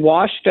employ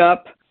washed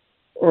up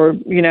or,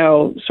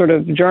 sort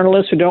of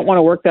journalists who don't want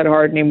to work that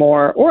hard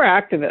anymore, or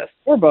activists,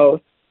 or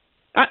both.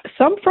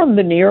 Some from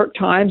the New York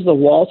Times, the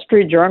Wall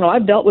Street Journal.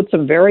 I've dealt with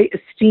some very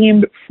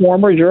esteemed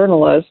former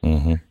journalists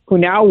who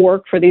now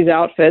work for these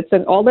outfits,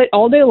 and all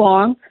day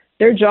long,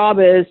 their job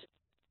is,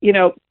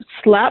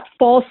 slap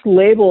false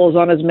labels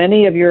on as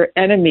many of your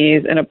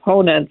enemies and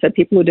opponents and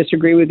people who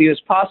disagree with you as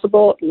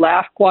possible,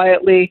 laugh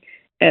quietly,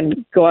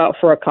 and go out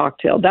for a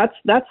cocktail.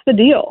 That's the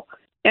deal,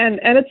 and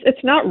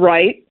it's not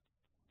right.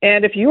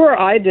 And if you or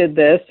I did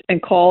this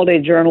and called a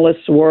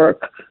journalist's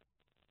work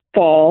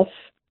false,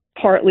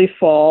 partly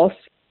false,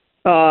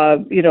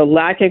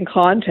 lacking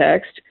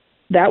context,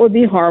 that would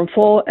be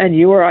harmful, and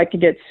you or I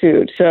could get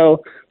sued.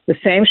 So the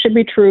same should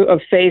be true of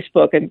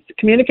Facebook. And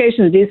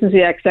Communications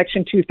Decency Act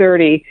Section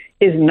 230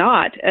 is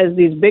not, as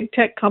these big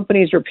tech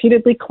companies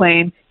repeatedly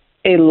claim,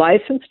 a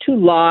license to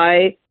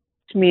lie,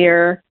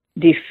 smear,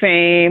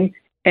 defame,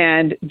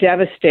 and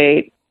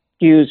devastate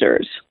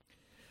users.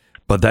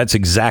 But that's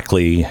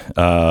exactly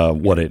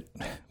what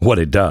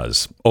it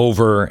does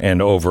over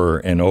and over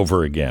and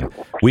over again.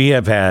 We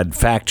have had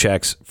fact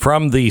checks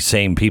from the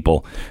same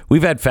people.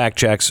 We've had fact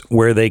checks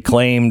where they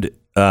claimed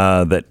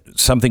that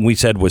something we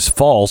said was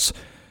false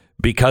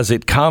because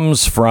it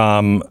comes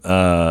from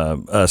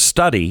a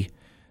study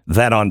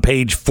that on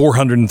page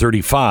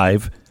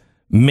 435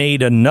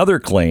 made another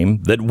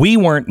claim that we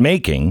weren't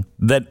making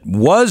that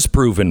was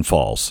proven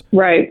false.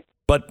 Right.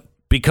 But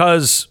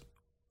because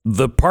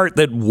the part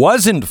that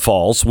wasn't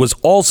false was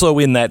also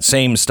in that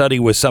same study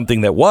with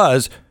something that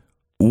was,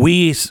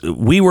 we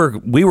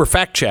were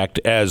fact checked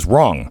as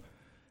wrong.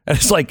 And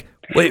it's like,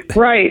 wait.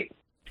 Right.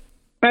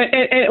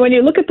 And when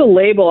you look at the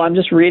label, I'm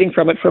just reading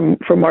from it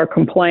from our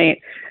complaint.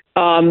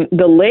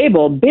 The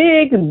label,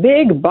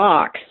 big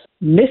box,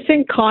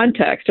 missing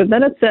context. And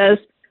then it says,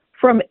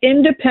 from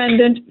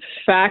independent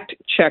fact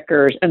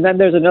checkers. And then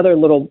there's another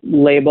little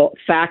label,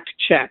 fact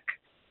check.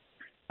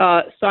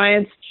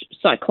 Science,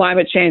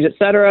 climate change,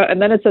 etc.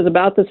 And then it says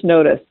about this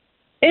notice,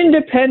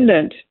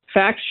 independent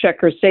fact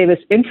checkers say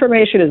this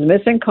information is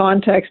missing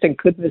context and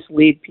could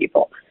mislead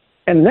people.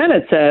 And then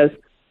it says,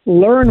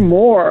 learn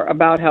more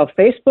about how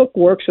Facebook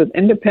works with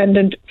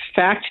independent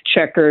fact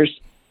checkers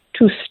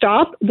to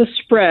stop the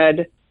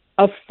spread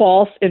of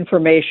false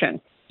information.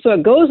 So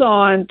it goes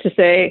on to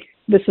say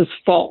this is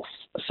false.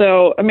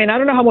 So, I mean, I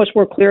don't know how much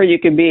more clear you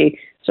can be.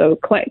 So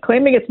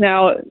claiming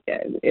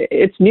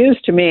it's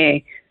news to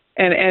me.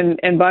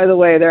 And by the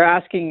way, they're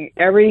asking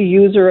every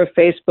user of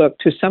Facebook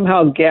to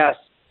somehow guess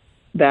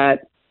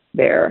that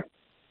their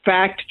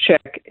fact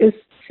check is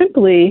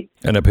simply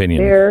an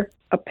opinion. Their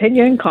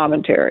opinion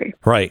commentary.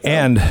 Right.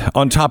 And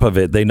on top of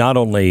it, they not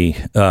only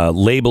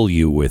label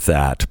you with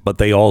that, but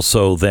they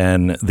also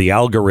then the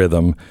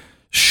algorithm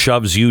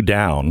shoves you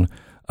down.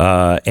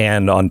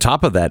 And on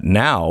top of that,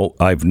 now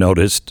I've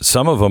noticed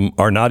some of them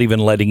are not even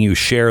letting you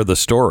share the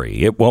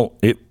story.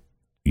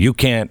 You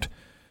can't.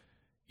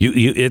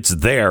 It's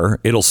there.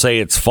 It'll say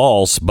it's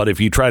false. But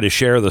if you try to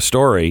share the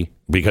story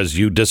because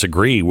you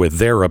disagree with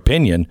their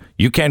opinion,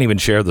 you can't even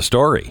share the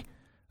story.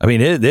 I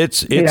mean,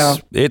 it's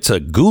a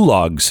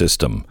gulag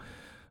system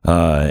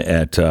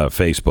at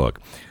Facebook.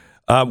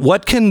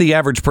 What can the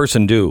average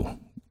person do?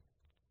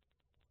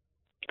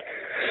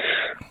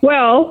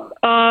 Well,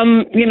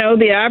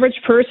 the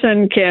average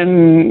person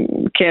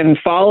can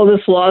follow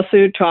this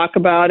lawsuit, talk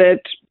about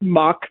it,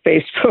 mock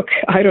Facebook.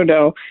 I don't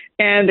know.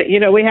 And,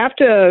 we have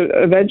to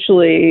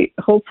eventually,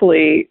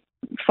 hopefully,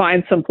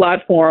 find some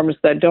platforms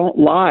that don't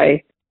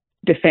lie,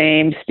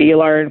 defame,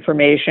 steal our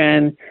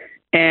information,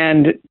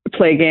 and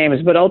play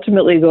games. But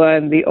ultimately,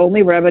 Glenn, the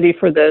only remedy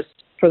for this,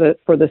 for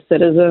the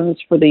citizens,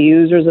 for the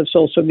users of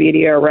social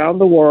media around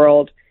the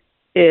world,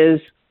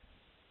 is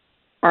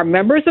our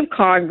members of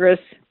Congress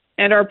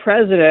and our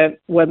president,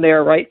 when they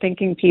are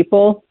right-thinking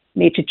people,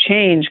 need to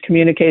change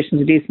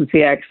Communications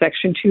Decency Act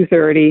Section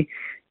 230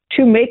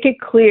 to make it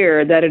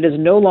clear that it is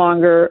no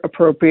longer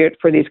appropriate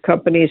for these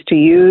companies to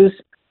use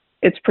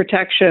its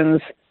protections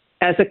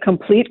as a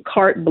complete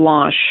carte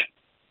blanche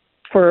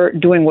for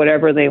doing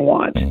whatever they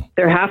want.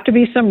 There have to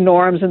be some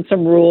norms and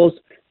some rules.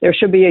 There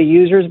should be a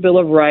user's bill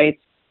of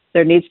rights.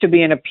 There needs to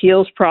be an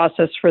appeals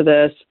process for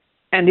this.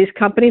 And these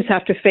companies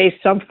have to face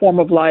some form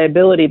of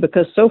liability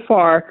because so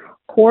far,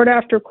 court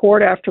after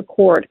court after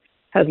court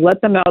has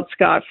let them out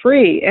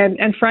scot-free.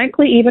 And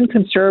frankly, even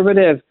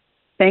conservative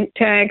think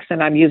tanks,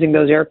 and I'm using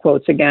those air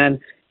quotes again,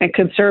 and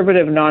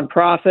conservative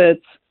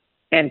nonprofits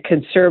and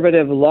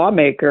conservative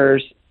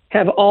lawmakers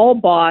have all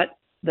bought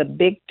the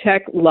big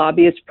tech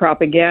lobbyist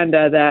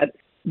propaganda that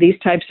these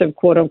types of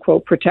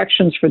quote-unquote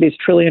protections for these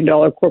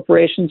trillion-dollar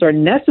corporations are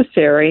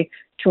necessary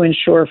to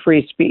ensure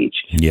free speech.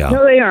 Yeah.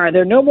 No, they aren't.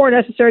 They're no more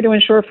necessary to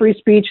ensure free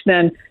speech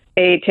than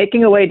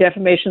taking away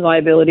defamation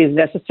liability is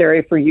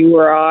necessary for you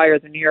or I or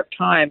the New York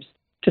Times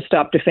to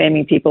stop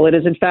defaming people. It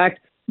is, in fact,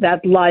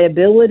 that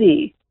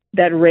liability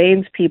that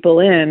reins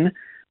people in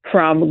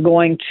from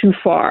going too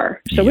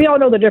far. So we all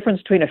know the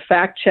difference between a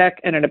fact check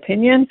and an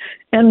opinion,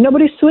 and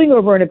nobody's suing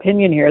over an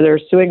opinion here. They're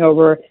suing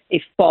over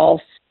a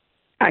false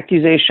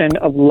accusation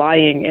of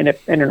lying in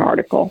an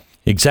article.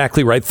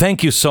 Exactly right.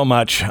 Thank you so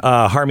much,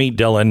 Harmeet,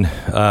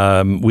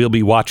 Dhillon. We'll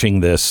be watching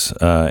this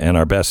and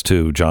our best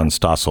to John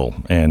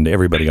Stossel and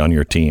everybody on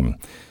your team.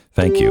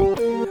 Thank you.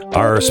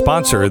 Our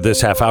sponsor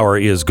this half hour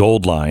is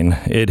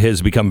Goldline. It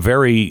has become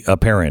very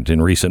apparent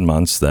in recent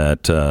months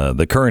that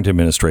the current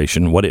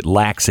administration, what it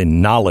lacks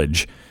in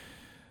knowledge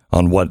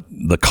on what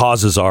the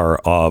causes are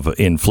of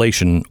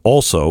inflation,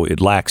 also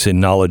it lacks in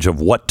knowledge of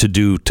what to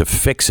do to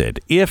fix it,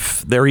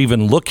 if they're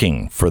even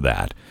looking for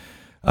that.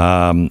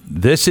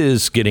 This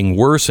is getting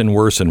worse and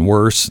worse and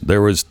worse.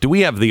 Do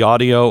we have the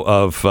audio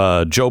of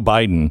Joe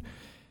Biden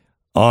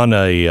on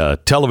a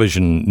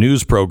television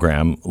news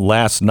program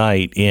last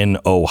night in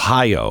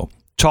Ohio,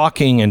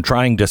 talking and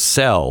trying to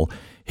sell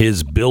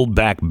his Build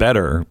Back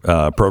Better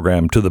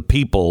program to the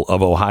people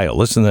of Ohio?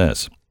 Listen to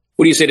this.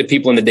 What do you say to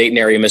people in the Dayton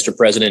area, Mr.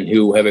 President,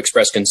 who have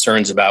expressed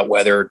concerns about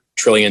whether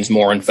trillions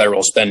more in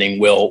federal spending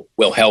will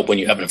help when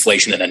you have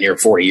inflation at a near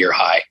 40-year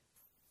high?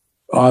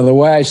 The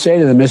way I say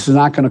to them, this is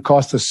not going to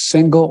cost a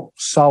single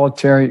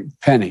solitary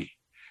penny.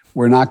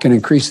 We're not going to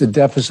increase the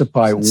deficit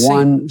by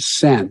 1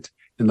 cent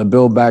in the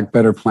Build Back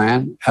Better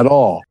plan at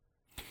all.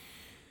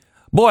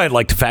 Boy, I'd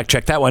like to fact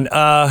check that one.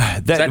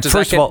 Does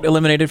that get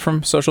eliminated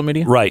from social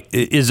media? Right.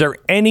 Is there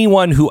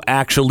anyone who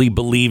actually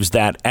believes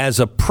that as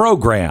a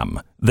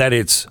program that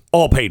it's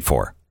all paid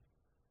for?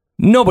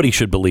 Nobody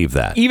should believe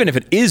that. Even if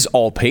it is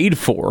all paid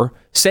for,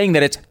 saying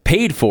that it's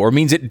paid for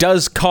means it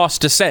does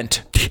cost a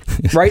cent,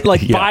 right?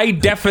 Like by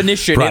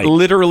definition, it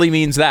literally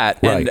means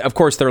that. And of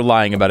course, they're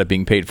lying about it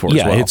being paid for as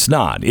well. Yeah, it's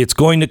not. It's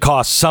going to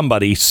cost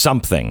somebody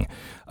something.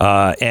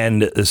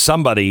 And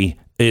somebody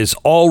is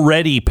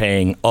already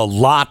paying a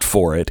lot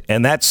for it.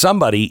 And that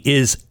somebody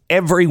is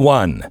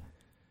everyone.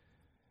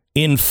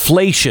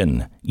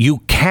 Inflation. You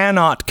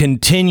cannot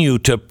continue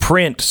to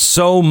print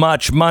so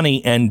much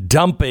money and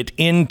dump it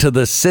into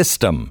the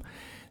system.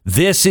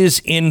 This is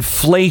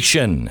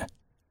inflation.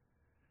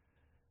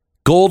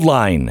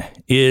 Goldline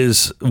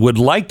would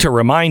like to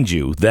remind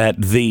you that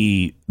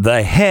the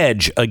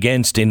hedge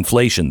against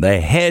inflation, the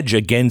hedge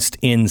against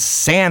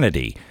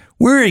insanity.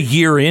 We're a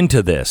year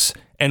into this,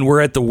 and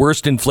we're at the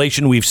worst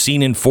inflation we've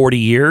seen in 40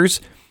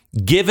 years.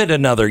 Give it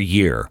another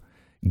year.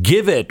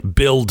 Give it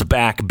Build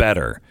Back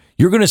Better.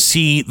 You're going to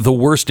see the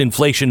worst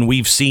inflation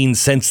we've seen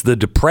since the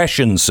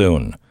Depression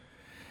soon.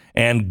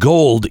 And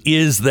gold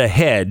is the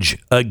hedge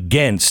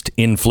against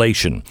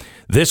inflation.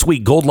 This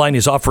week, Goldline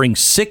is offering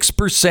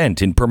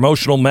 6% in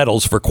promotional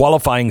metals for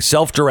qualifying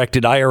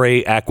self-directed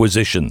IRA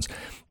acquisitions.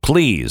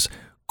 Please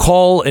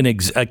call an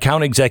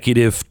account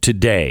executive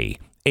today.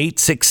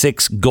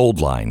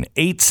 866-GOLDLINE,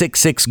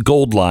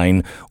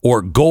 866-GOLDLINE,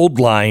 or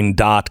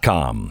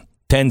goldline.com.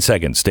 10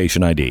 seconds,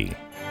 station ID.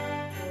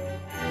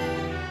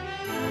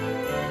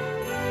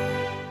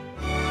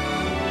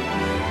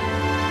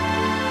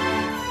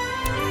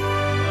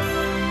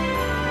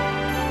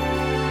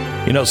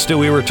 You know, Stu,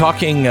 we were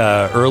talking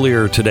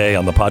earlier today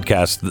on the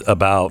podcast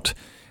about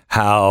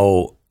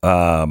how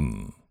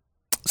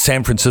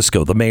San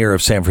Francisco, the mayor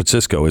of San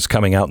Francisco, is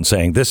coming out and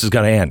saying this is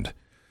going to end.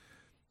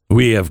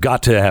 We have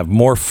got to have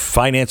more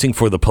financing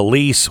for the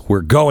police.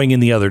 We're going in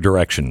the other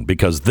direction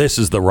because this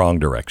is the wrong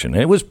direction.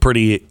 And it was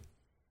pretty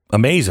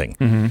amazing.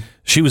 Mm-hmm.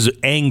 She was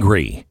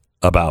angry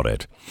about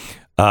it.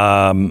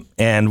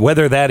 And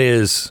whether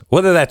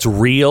that's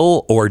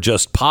real or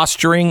just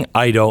posturing,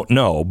 I don't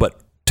know,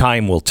 but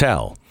time will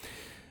tell.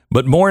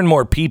 But more and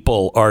more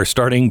people are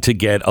starting to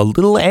get a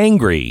little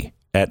angry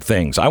at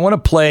things. I want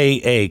to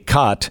play a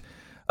cut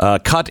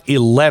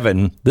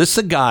 11. This is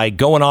a guy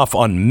going off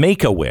on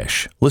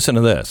Make-A-Wish. Listen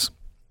to this.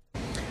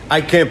 I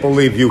can't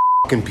believe you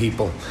fucking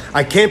people.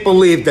 I can't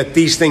believe that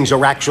these things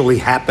are actually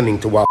happening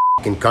to our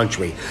fucking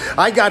country.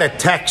 I got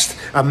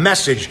a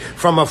message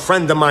from a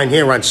friend of mine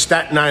here on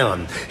Staten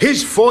Island.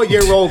 His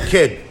 4-year-old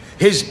kid,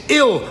 his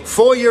ill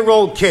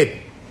 4-year-old kid,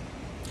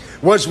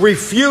 was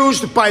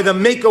refused by the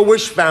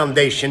Make-A-Wish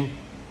Foundation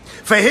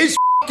for his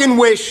fucking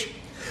wish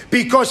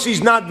because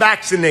he's not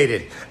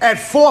vaccinated at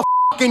 4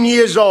 fucking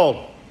years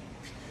old.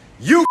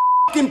 You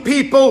fucking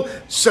people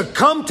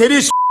succumb to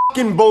this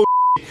fucking bullshit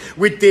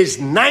with this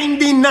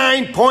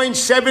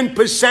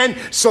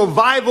 99.7%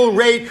 survival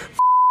rate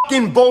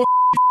fucking bullshit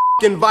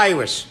fucking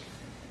virus.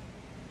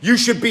 You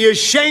should be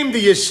ashamed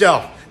of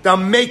yourself. The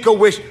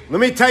Make-A-Wish. Let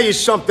me tell you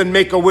something,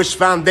 Make-A-Wish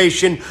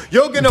Foundation.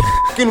 You're going to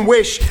fucking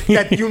wish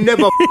that you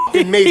never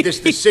fucking made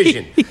this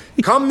decision.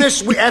 Come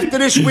this week, after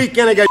this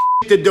weekend, I got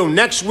shit to do.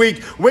 Next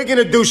week, we're going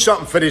to do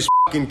something for this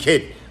fucking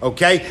kid,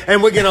 okay?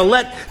 And we're going to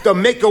let the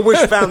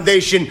Make-A-Wish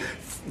Foundation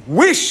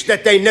wish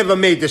that they never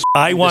made this.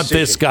 I want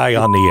decision. this guy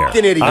on the air.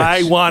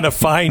 I want to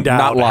find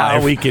out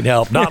how we can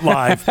help. Not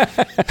live.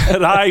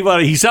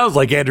 He sounds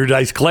like Andrew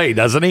Dice Clay,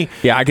 doesn't he?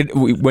 Yeah, I could.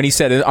 When he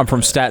said I'm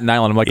from Staten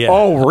Island, I'm like,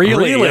 oh,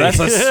 really? That's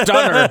a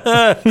stunner.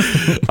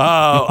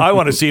 I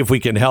want to see if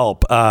we can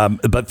help.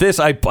 But this,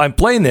 I'm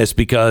playing this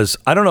because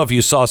I don't know if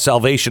you saw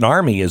Salvation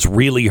Army is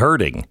really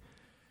hurting.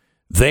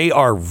 They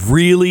are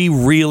really,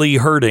 really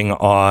hurting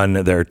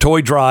on their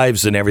toy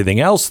drives and everything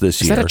else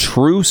this year. Is that a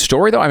true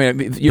story, though? I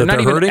mean, you're not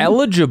even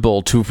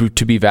eligible to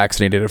be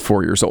vaccinated at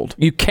 4 years old.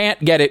 You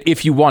can't get it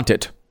if you want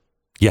it.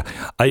 Yeah,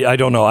 I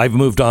don't know. I've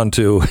moved on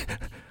to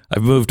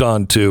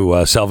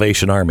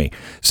Salvation Army.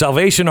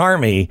 Salvation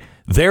Army,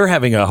 they're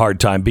having a hard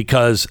time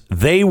because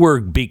they were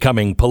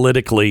becoming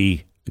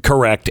politically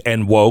correct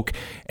and woke,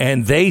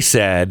 and they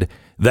said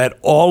that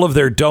all of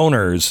their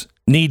donors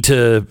need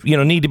to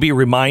be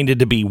reminded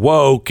to be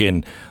woke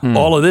and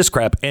all of this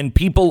crap. And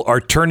people are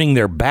turning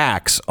their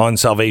backs on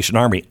Salvation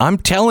Army. I'm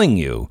telling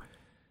you,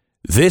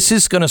 this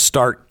is going to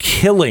start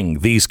killing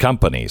these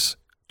companies.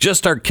 Just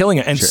start killing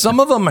it. And some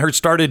of them are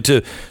started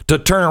to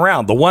turn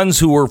around. The ones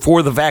who were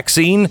for the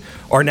vaccine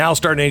are now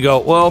starting to go,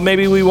 well,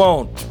 maybe we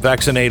won't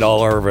vaccinate all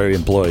our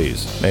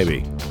employees.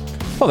 Maybe.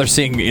 Well, they're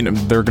seeing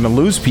they're going to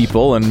lose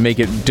people and make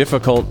it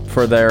difficult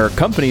for their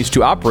companies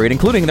to operate,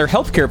 including their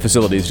healthcare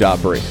facilities to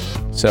operate.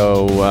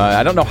 So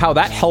I don't know how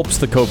that helps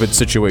the COVID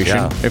situation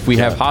if we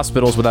have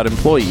hospitals without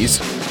employees.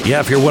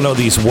 Yeah, if you're one of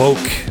these woke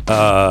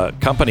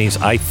companies,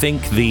 I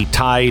think the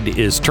tide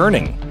is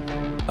turning.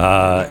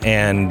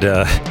 And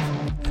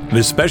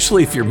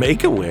especially if you're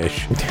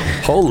Make-A-Wish.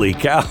 Holy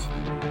cow.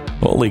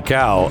 Holy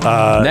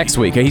cow. Next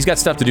week. He's got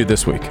stuff to do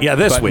this week. Yeah,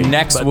 this week.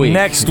 Next week.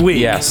 Next week.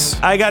 Yes.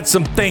 I got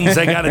some things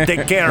I got to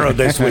take care of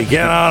this week. You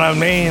know what I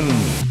mean?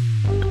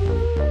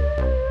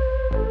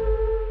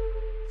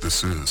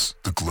 This is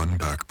the Glenn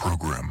Beck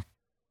Program.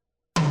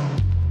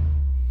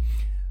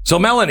 So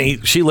Melanie,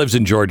 she lives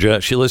in Georgia.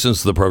 She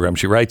listens to the program.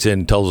 She writes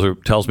in,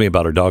 tells me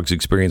about her dog's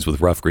experience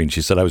with rough greens.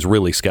 She said, I was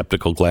really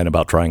skeptical, Glenn,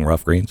 about trying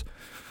rough greens.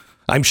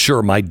 I'm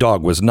sure my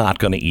dog was not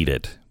going to eat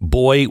it.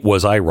 Boy,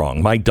 was I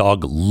wrong. My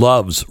dog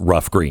loves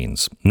rough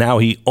greens. Now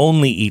he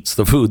only eats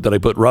the food that I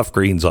put rough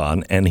greens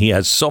on, and he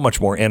has so much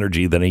more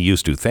energy than he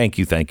used to. Thank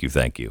you, thank you,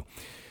 thank you.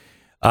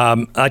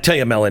 I tell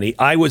you, Melanie,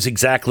 I was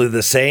exactly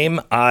the same.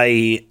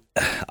 I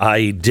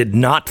did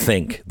not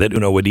think that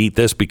Uno would eat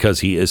this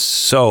because he is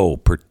so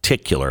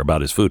particular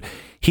about his food.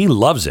 He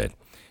loves it.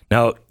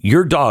 Now,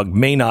 your dog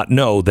may not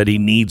know that he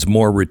needs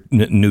more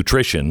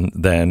nutrition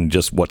than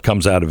just what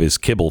comes out of his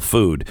kibble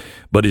food,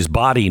 but his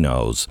body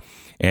knows.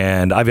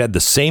 And I've had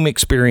the same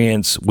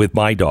experience with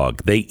my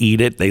dog. They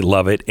eat it, they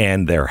love it,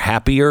 and they're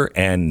happier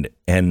and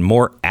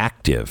more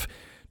active.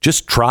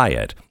 Just try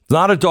it. It's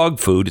not a dog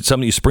food. It's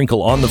something you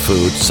sprinkle on the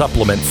food,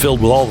 supplement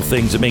filled with all the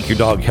things that make your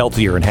dog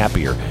healthier and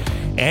happier.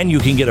 And you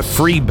can get a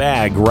free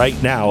bag right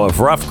now of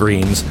rough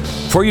greens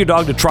for your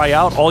dog to try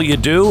out. All you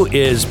do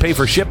is pay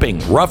for shipping.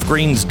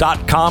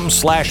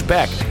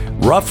 Roughgreens.com/Beck.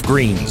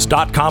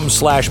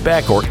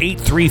 Roughgreens.com/Beck or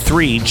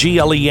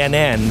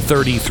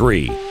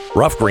 833-GLENN33.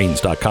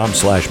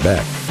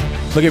 Roughgreens.com/Beck.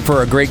 Looking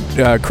for a great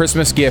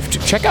Christmas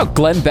gift? Check out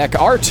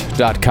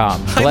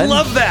GlennBeckArt.com. I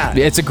love that.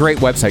 It's a great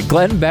website.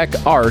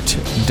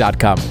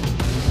 GlennBeckArt.com.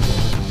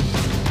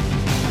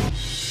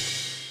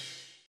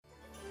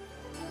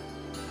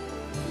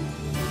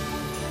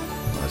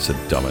 That's the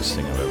dumbest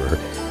thing I've ever heard.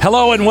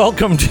 Hello and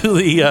welcome to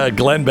the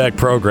Glenn Beck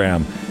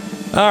program.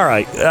 All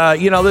right.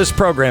 This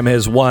program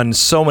has won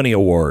so many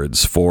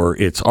awards for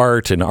its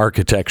art and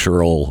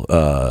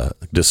architectural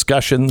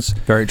discussions.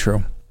 Very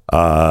true.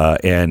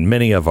 And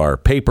many of our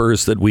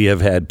papers that we have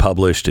had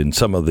published in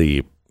some of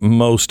the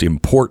most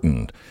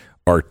important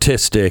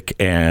artistic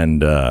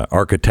and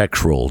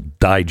architectural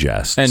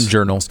digests and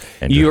journals.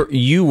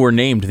 You were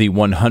named the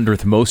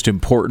 100th most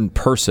important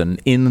person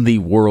in the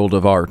world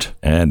of art,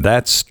 and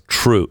that's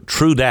true.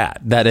 True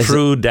dat. That is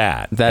true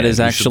dat. That is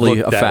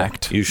actually a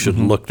fact. You should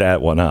look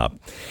that one up.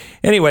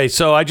 Anyway,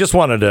 so I just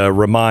wanted to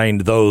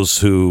remind those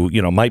who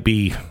might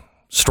be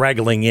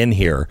straggling in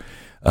here,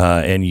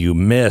 and you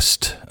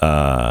missed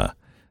our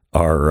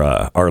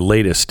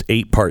latest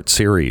 8-part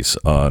series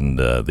on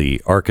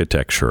the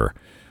architecture.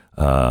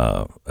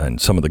 And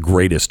some of the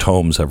greatest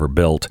homes ever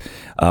built.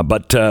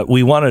 But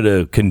we wanted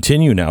to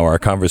continue now our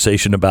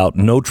conversation about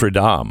Notre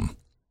Dame.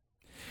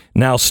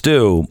 Now,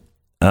 Stu,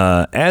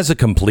 as a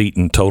complete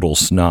and total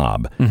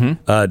snob,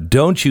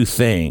 don't you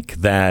think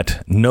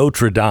that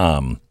Notre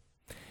Dame,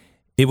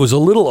 it was a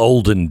little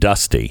old and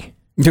dusty?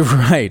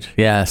 Right.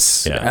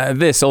 Yes. Yeah.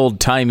 This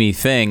old-timey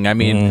thing. I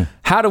mean,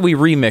 how do we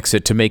remix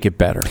it to make it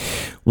better?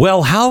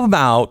 Well, how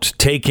about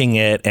taking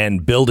it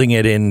and building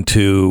it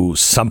into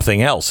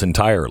something else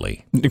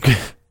entirely? I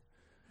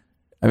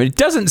mean, it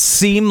doesn't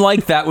seem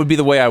like that would be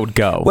the way I would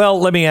go. Well,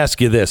 let me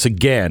ask you this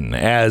again,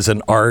 as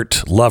an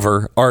art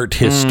lover, art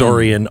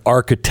historian,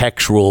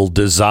 architectural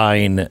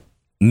design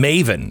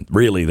maven,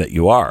 really, that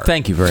you are.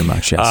 Thank you very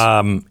much.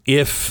 Yes.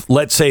 If,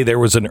 let's say, there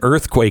was an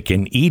earthquake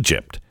in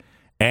Egypt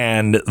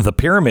and the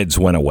pyramids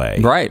went away,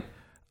 right?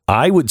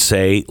 I would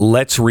say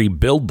let's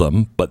rebuild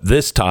them, but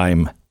this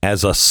time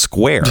as a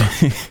square.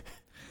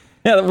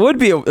 Yeah, that would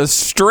be a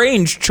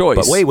strange choice.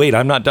 But wait,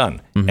 I'm not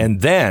done.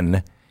 And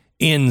then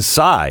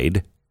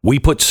inside we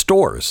put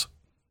stores.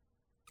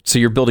 So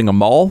you're building a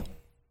mall?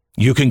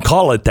 You can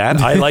call it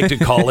that. I like to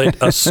call it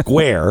a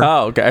square.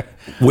 Oh, okay.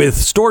 With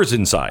stores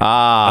inside.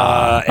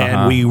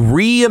 And we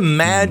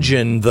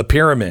reimagine the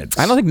pyramids.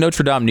 I don't think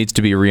Notre Dame needs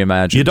to be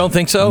reimagined. You don't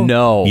think so?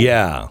 No.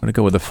 Yeah. I'm going to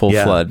go with a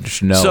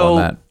full-fledged no so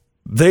on that.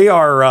 They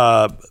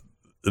are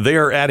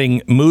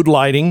adding mood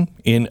lighting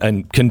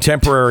in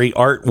contemporary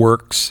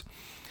artworks.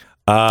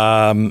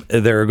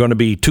 There are going to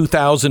be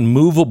 2,000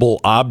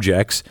 movable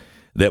objects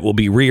that will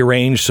be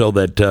rearranged so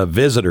that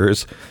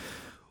visitors,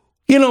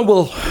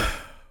 will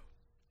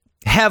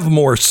have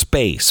more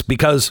space,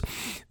 because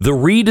the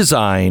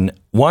redesign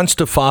wants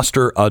to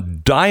foster a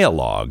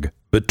dialogue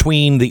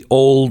between the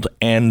old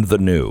and the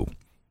new.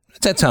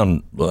 Does that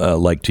sound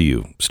like to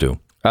you, Stu?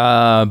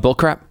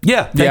 Bullcrap?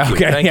 Yeah. Thank you.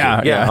 Okay. Thank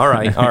you. Yeah. All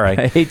right.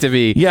 I hate to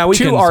be too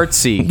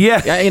artsy.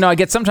 Yeah. I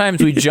get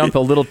sometimes we jump a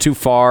little too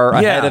far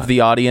ahead of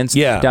the audience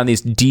down these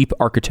deep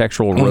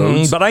architectural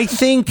roads. But I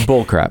think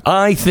bullcrap.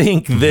 I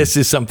think this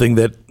is something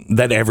that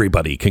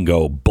everybody can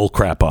go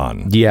bullcrap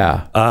on.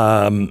 Yeah.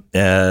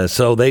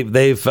 So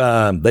they've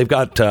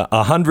got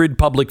 100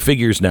 public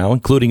figures now,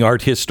 including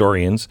art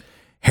historians,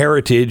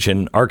 heritage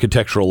and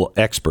architectural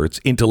experts,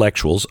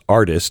 intellectuals,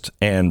 artists,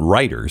 and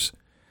writers.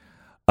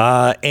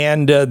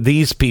 And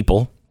these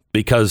people,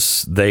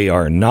 because they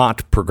are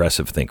not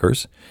progressive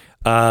thinkers,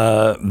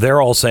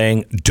 they're all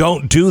saying,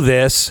 don't do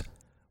this.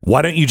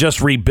 Why don't you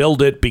just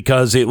rebuild it?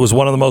 Because it was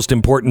one of the most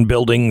important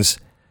buildings,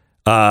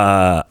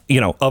 of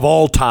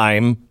all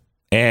time.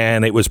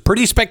 And it was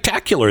pretty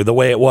spectacular the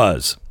way it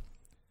was.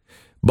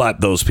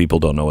 but those people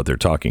don't know what they're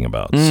talking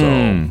about.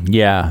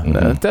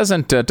 It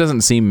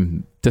doesn't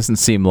seem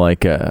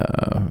like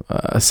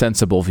a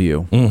sensible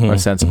view. Or a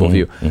sensible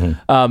view.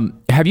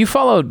 Have you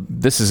followed?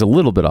 This is a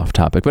little bit off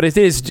topic, but it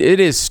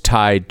is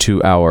tied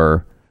to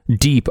our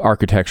deep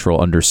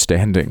architectural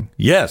understanding.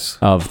 Yes.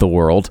 Of the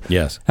world.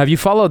 Yes. Have you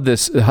followed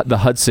the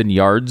Hudson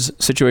Yards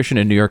situation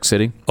in New York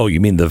City? Oh, you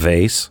mean the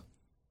vase?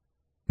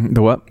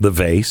 The what? The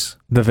vase.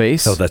 The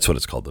vase? Oh, that's what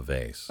it's called, the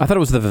vase. I thought it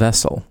was the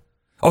vessel.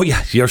 Oh,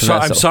 yeah.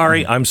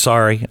 I'm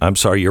sorry.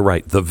 You're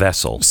right. The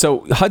vessel.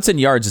 So Hudson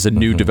Yards is a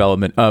new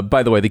development.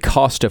 By the way, the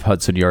cost of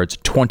Hudson Yards,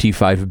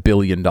 $25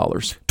 billion.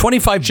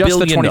 $25 just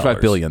billion. Just the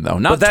 $25 billion, though.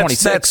 Not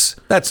 26.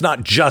 That's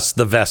not just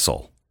the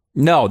vessel.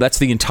 No, that's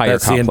the entire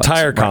complex. That's the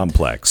entire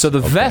complex. So the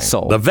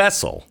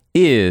vessel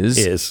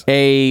is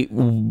a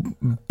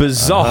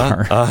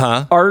bizarre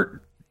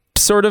art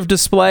sort of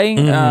display,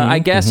 I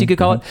guess you could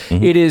call it.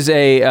 It is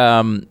a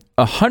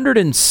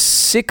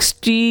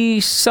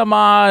 160 some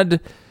odd,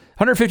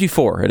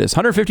 154 it is,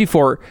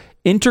 154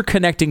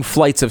 interconnecting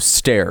flights of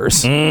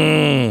stairs.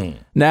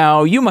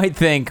 Now, you might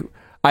think,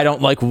 I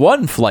don't like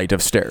one flight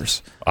of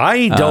stairs.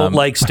 I don't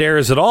like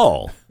stairs at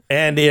all.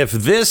 And if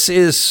this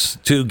is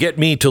to get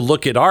me to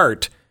look at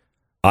art,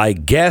 I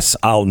guess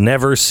I'll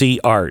never see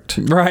art.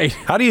 Right.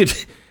 How do you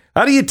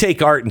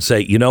take art and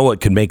say, you know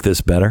what could make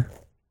this better?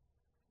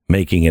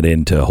 Making it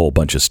into a whole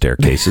bunch of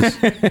staircases.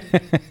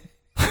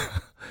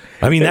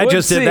 I mean,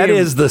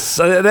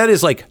 that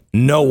is like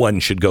no one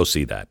should go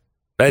see that.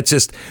 That's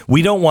just,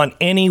 we don't want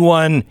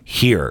anyone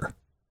here.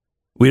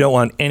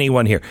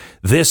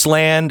 This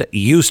land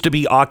used to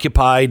be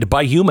occupied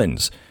by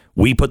humans.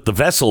 We put the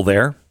vessel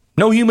there.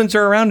 No humans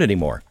are around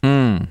anymore.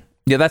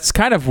 Yeah, that's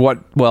kind of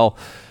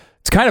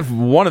it's kind of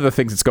one of the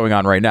things that's going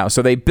on right now.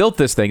 So they built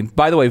this thing.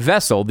 By the way,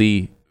 vessel,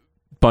 the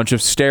bunch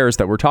of stairs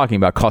that we're talking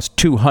about, cost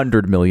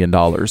 $200 million.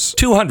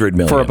 $200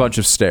 million for a bunch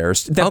of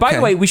stairs. That, by the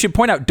way, we should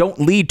point out, don't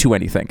lead to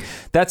anything.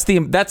 That's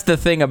the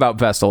thing about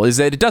Vessel, is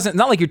that it doesn't,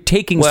 not like you're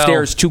taking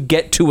stairs to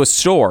get to a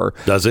store.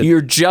 Does it?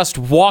 You're just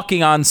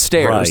walking on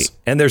stairs. Right.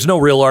 And there's no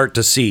real art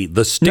to see.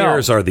 The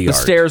stairs are the art.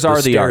 The stairs are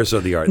the art.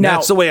 And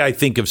that's the way I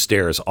think of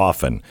stairs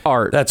often.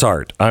 Art. That's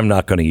art. I'm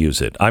not going to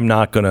use it. I'm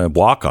not going to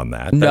walk on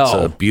that. That's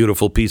a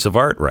beautiful piece of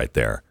art right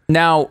there.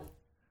 Now,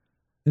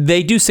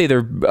 they do say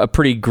they're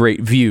pretty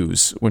great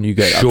views when you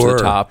get up to the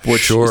top.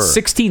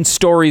 16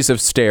 stories of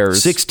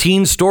stairs.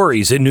 16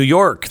 stories in New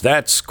York.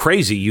 That's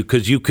crazy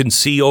because you can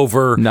see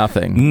over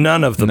nothing.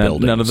 None of the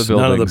buildings. None of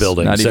the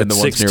buildings. Not even the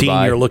ones 16,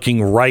 nearby. You're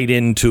looking right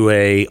into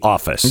a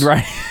office.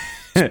 Right.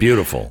 It's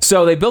beautiful.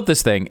 So they built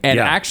this thing, and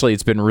actually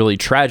it's been really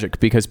tragic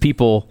because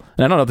people,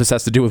 and I don't know if this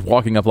has to do with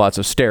walking up lots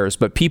of stairs,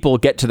 but people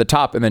get to the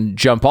top and then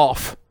jump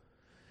off.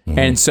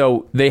 And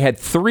so they had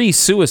 3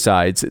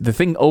 suicides. The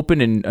thing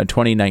opened in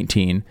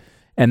 2019,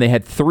 and they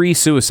had 3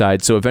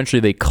 suicides. So eventually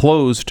they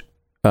closed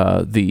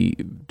the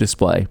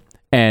display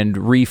and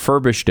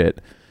refurbished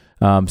it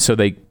so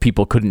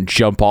people couldn't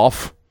jump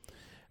off,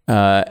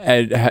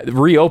 and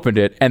reopened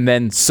it, and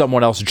then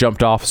someone else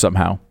jumped off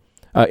somehow.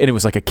 And it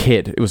was like a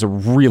kid. It was a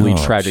really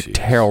tragic,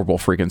 terrible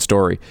freaking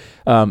story.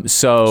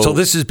 So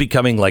this is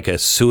becoming like a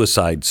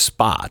suicide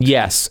spot.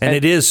 Yes. And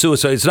it is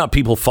suicide. It's not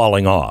people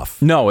falling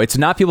off. No, it's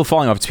not people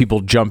falling off. It's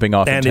people jumping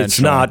off and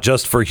it's not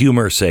just for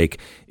humor's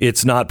sake.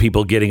 It's not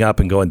people getting up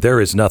and going,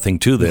 there is nothing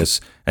to this,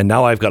 and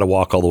now I've got to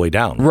walk all the way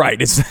down.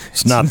 Right.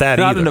 It's not that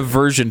not either. An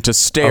aversion to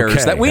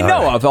stairs that we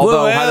know of,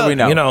 although how do we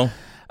know?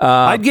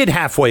 I'd get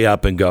halfway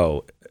up and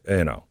go,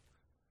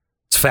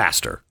 it's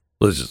faster.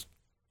 Let's just...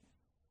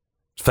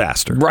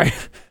 faster, right?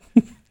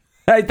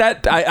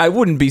 I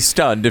wouldn't be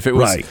stunned if it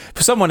was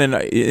for someone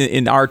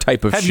in our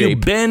type of shape. Have you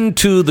been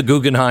to the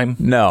Guggenheim?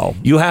 No.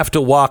 You have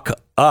to walk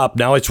up.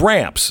 Now it's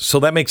ramps, so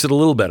that makes it a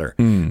little better.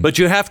 But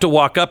you have to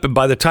walk up, and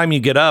by the time you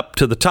get up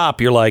to the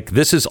top, you're like,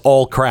 this is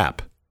all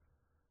crap.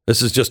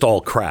 This is just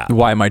all crap.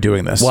 Why am I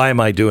doing this?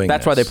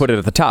 That's why they put it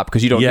at the top,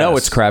 because you don't know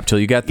it's crap till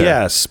you get there.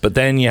 Yes, but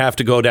then you have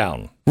to go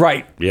down.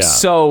 Right. Yeah.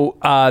 So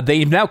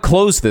they've now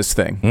closed this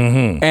thing,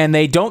 and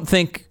they don't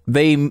think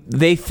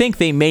they think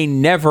they may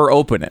never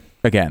open it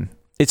again.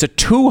 It's a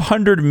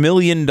 $200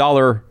 million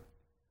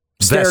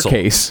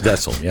staircase.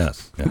 Vessel,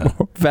 yes. Yeah.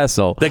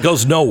 Vessel. That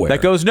goes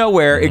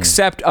nowhere.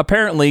 Except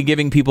apparently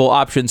giving people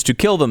options to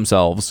kill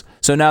themselves.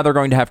 So now they're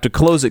going to have to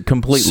close it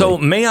completely. So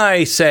may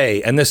I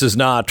say, and this is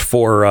not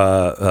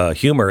for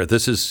humor,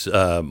 this is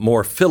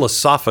more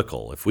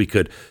philosophical, if we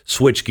could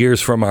switch gears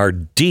from our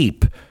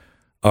deep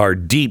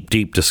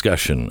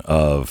discussion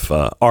of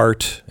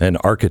art and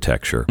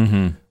architecture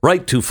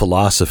right to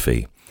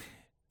philosophy.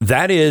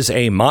 That is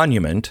a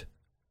monument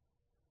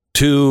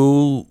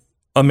to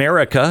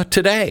America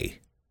today.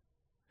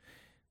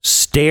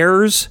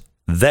 Stairs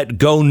that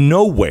go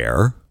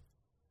nowhere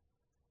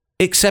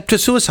except to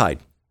suicide.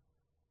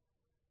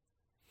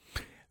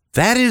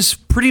 That is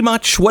pretty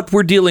much what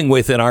we're dealing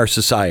with in our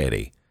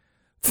society.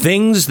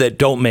 Things that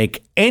don't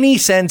make any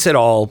sense at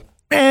all,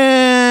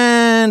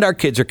 and our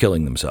kids are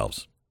killing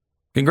themselves.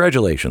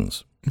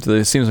 Congratulations. So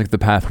it seems like the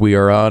path we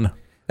are on.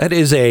 That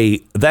is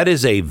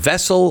a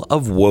vessel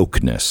of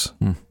wokeness.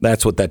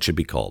 That's what that should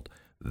be called.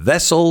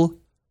 vessel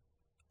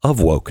of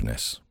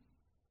wokeness.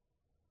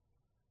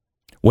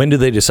 When do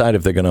they decide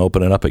if they're going to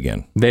open it up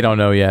again? They don't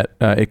know yet.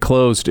 It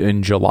closed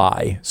in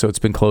July, so it's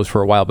been closed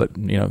for a while. But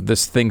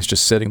this thing's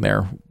just sitting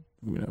there,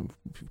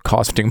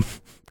 costing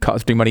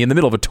money in the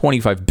middle of a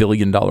 $25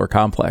 billion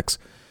complex,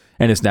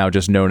 and is now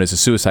just known as a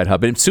suicide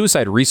hub. And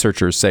suicide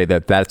researchers say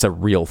that that's a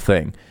real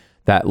thing.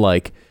 That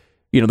like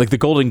the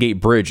Golden Gate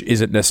Bridge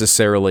isn't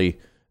necessarily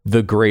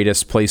the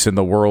greatest place in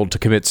the world to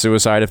commit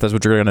suicide if that's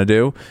what you're going to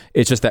do.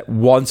 It's just that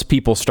once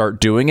people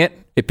start doing it,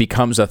 it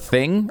becomes a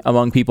thing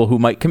among people who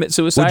might commit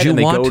suicide, and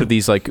they go to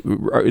these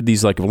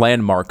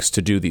landmarks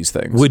to do these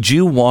things. Would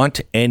you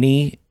want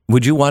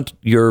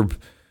your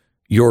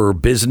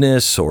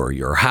business or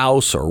your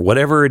house or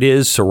whatever it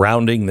is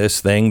surrounding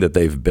this thing that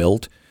they've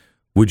built?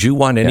 Would you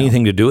want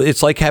anything to do?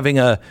 It's like having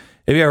have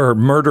you ever heard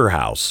murder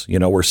house,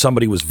 where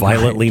somebody was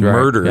violently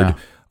murdered? Yeah.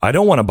 I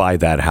don't want to buy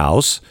that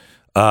house.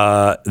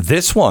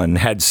 This one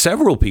had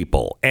several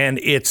people, and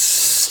it's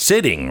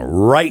sitting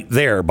right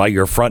there by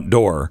your front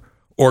door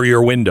or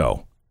your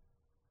window.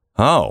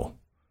 Oh,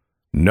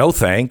 no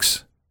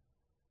thanks.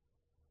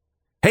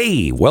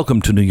 Hey,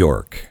 welcome to New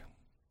York.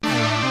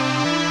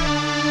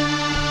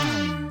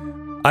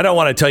 I don't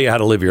want to tell you how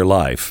to live your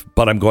life,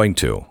 but I'm going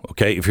to,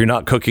 okay? If you're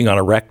not cooking on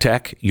a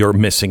Rectech, you're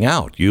missing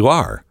out. You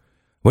are.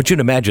 I want you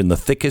to imagine the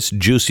thickest,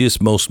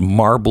 juiciest, most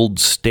marbled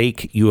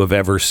steak you have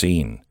ever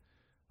seen.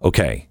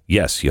 Okay,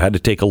 yes, you had to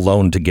take a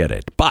loan to get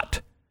it,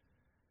 but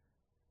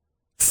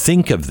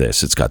think of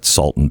this. It's got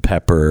salt and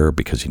pepper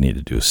because you need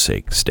to do a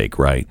steak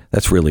right.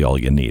 That's really all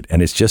you need.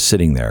 And it's just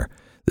sitting there,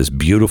 this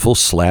beautiful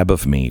slab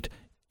of meat.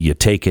 You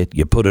take it,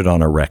 you put it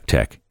on a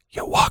Rectech,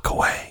 you walk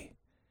away.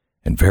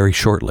 And very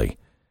shortly,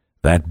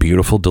 that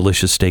beautiful,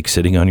 delicious steak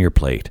sitting on your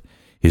plate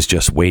is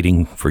just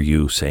waiting for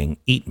you saying,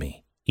 eat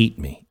me, eat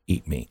me,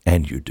 eat me.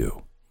 And you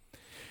do.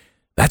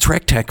 That's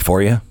Rectech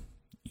for you.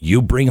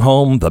 You bring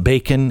home the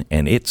bacon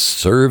and it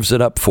serves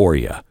it up for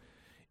you.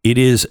 It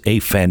is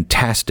a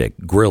fantastic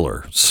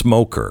griller,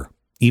 smoker,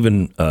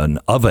 even an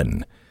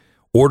oven.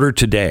 Order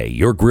today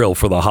your grill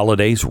for the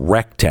holidays.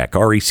 Rectech,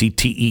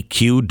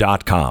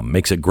 RECTEQ.com.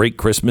 Makes a great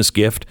Christmas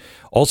gift.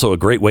 Also a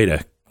great way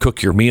to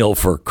cook your meal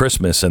for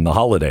Christmas and the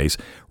holidays.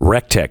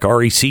 Rectech,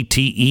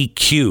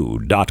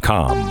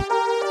 RECTEQ.com.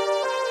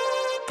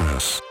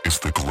 This is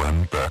the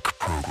Glenn Beck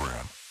Program.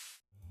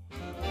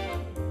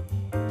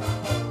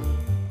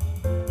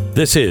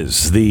 This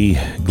is the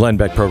Glenn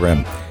Beck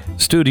Program.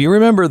 Stu, do you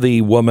remember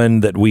the woman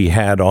that we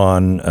had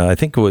on, I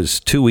think it was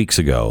 2 weeks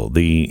ago,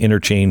 the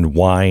Interchange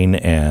Wine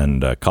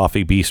and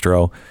Coffee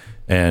Bistro?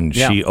 And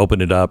she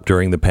opened it up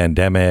during the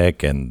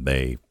pandemic, and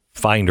they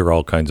fined her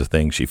all kinds of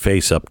things. She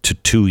faced up to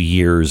 2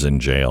 years in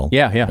jail.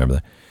 Yeah.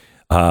 Remember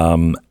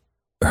that?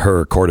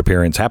 Her court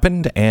appearance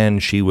happened,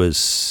 and she was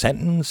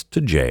sentenced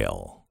to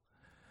jail.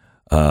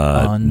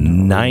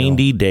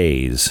 90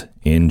 days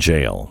in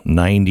jail.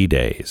 90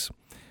 days.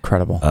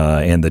 Incredible.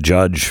 And the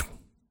judge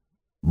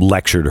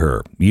lectured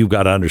her. You've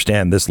got to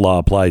understand this law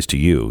applies to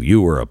you.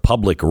 You were a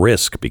public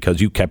risk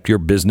because you kept your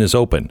business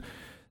open.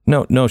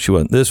 No, she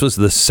wasn't. This was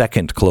the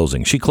second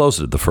closing. She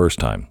closed it the first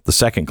time, the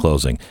second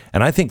closing.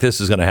 And I think this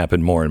is going to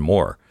happen more and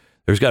more.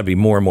 There's got to be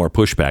more and more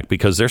pushback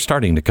because they're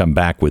starting to come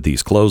back with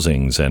these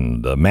closings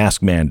and the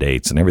mask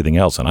mandates and everything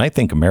else. And I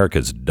think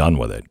America's done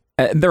with it.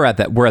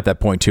 We're at that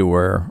point, too,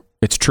 where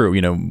it's true.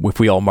 If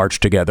we all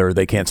march together,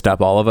 they can't stop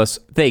all of us.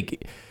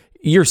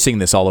 You're seeing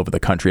this all over the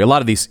country. A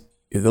lot of these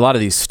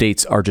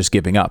states are just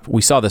giving up.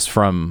 We saw this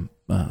from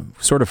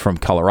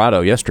Colorado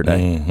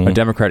yesterday. Mm-hmm. A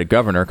Democratic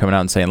governor coming out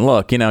and saying,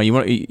 "Look, you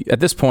want at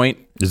this point,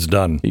 it's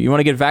done. You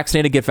want to get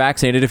vaccinated, get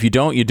vaccinated. If you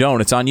don't, you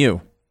don't. It's on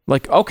you."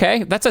 Like,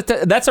 okay,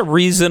 that's a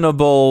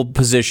reasonable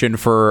position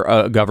for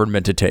a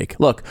government to take.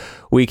 Look,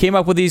 we came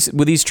up with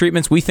these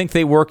treatments. We think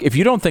they work. If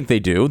you don't think they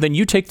do, then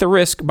you take the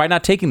risk by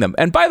not taking them.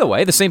 And by the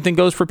way, the same thing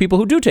goes for people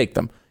who do take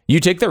them. You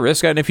take the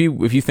risk, and if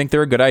you think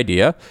they're a good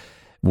idea,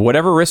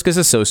 whatever risk is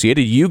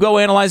associated, you go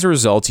analyze the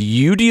results.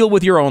 You deal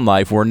with your own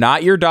life. We're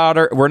not your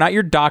daughter. We're not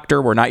your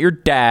doctor. We're not your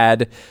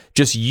dad.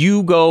 Just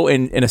you go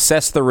and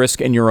assess the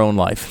risk in your own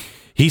life.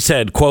 He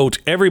said, quote,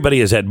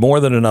 everybody has had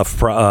more than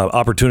enough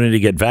opportunity to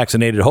get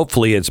vaccinated.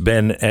 Hopefully it's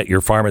been at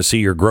your pharmacy,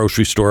 your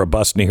grocery store, a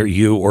bus near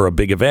you, or a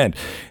big event.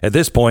 At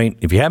this point,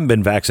 if you haven't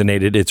been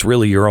vaccinated, it's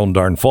really your own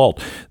darn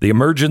fault. The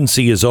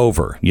emergency is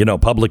over.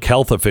 Public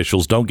health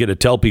officials don't get to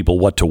tell people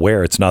what to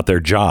wear. It's not their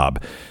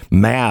job.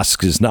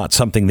 Masks is not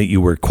something that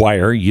you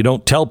require. You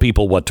don't tell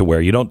people what to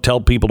wear. You don't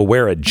tell people to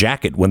wear a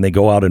jacket when they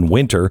go out in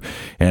winter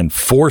and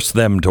force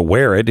them to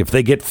wear it. If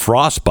they get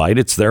frostbite,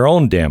 it's their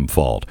own damn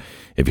fault.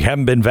 If you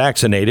haven't been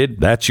vaccinated,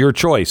 that's your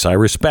choice. I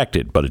respect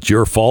it, but it's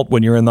your fault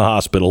when you're in the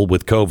hospital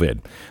with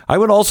COVID. I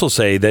would also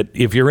say that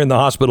if you're in the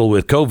hospital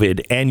with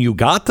COVID and you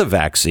got the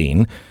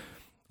vaccine,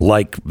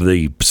 like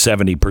the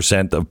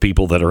 70% of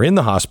people that are in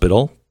the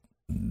hospital,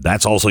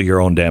 that's also your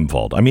own damn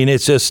fault. I mean,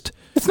 it's just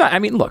It's not. I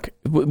mean, look,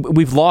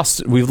 we've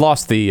lost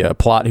the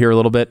plot here a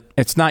little bit.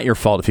 It's not your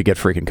fault if you get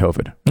freaking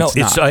COVID.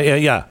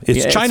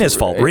 It's China's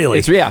fault, really.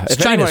 It's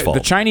China's fault.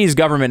 The Chinese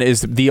government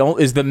is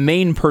the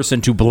main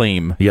person to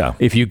blame. Yeah.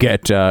 If you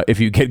get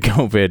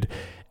COVID,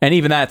 and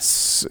even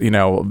that's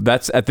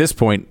at this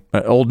point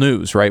old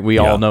news, right? We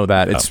all know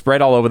that it's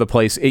spread all over the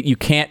place. You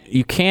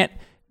can't.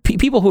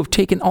 People who have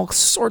taken all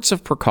sorts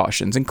of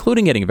precautions,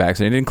 including getting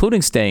vaccinated,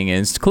 including staying in,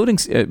 including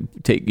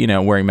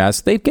wearing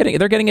masks, they're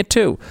getting it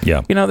too.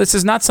 Yeah. This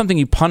is not something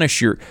you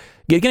punish.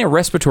 Getting a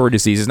respiratory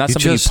disease is not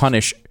something you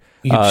punish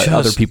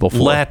other people for.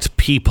 Let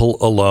people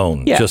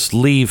alone. Yeah. Just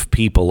leave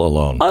people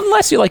alone.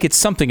 Unless it's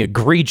something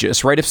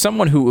egregious, right? If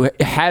someone who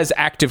has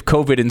active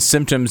COVID and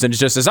symptoms and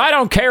just says, I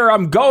don't care,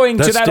 I'm going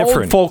to that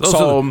old folks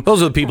home.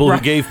 Those are the people who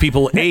gave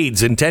people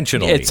AIDS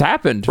intentionally. It's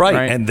happened.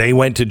 Right. And they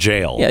went to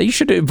jail. Yeah, you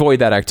should avoid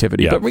that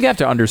activity. Yeah. But we have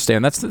to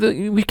understand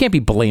we can't be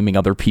blaming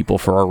other people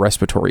for our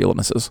respiratory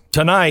illnesses.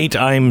 Tonight,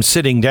 I'm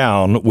sitting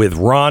down with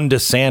Ron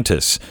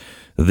DeSantis.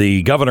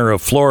 The governor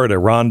of Florida,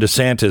 Ron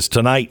DeSantis,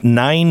 tonight,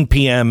 9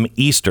 p.m.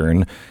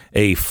 Eastern,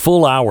 a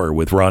full hour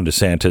with Ron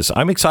DeSantis.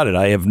 I'm excited.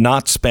 I have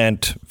not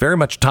spent very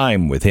much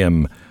time with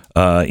him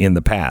in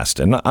the past,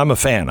 and I'm a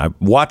fan. I'm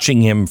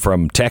watching him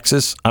from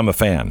Texas. I'm a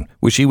fan.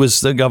 Wish he was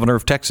the governor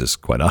of Texas,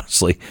 quite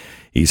honestly.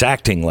 He's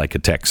acting like a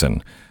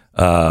Texan,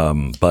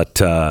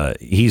 but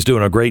he's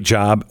doing a great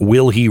job.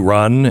 Will he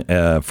run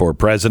for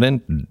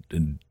president?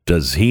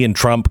 Does he and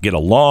Trump get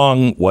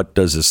along? What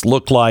does this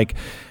look like?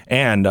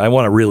 And I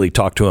want to really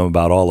talk to him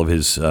about all of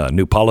his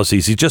new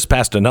policies. He just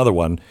passed another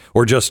one,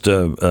 or just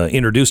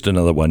introduced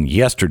another one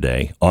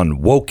yesterday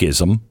on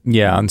wokeism.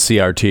 Yeah, on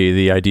CRT,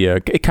 the idea,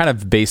 it kind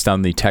of based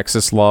on the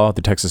Texas law,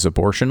 the Texas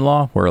abortion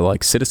law, where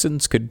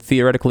citizens could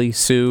theoretically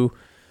sue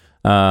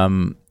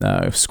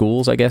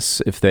schools, I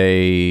guess, if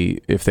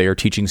they are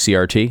teaching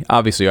CRT.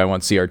 Obviously, I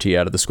want CRT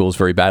out of the schools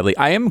very badly.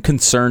 I am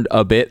concerned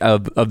a bit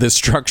of this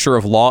structure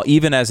of law,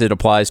 even as it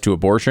applies to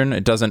abortion.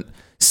 It doesn't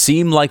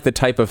seem like the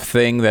type of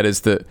thing that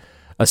is a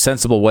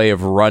sensible way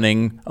of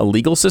running a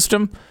legal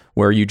system,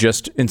 where you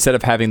just, instead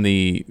of having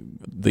the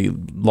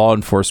law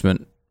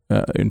enforcement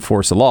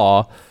enforce a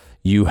law,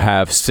 you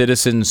have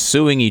citizens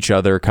suing each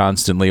other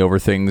constantly over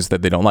things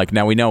that they don't like.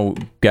 Now, we know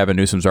Gavin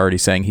Newsom's already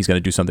saying he's going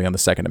to do something on the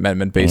Second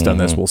Amendment based on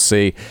this. We'll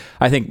see.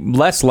 I think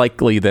less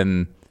likely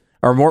than,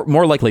 or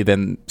more likely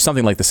than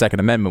something like the Second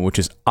Amendment, which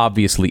is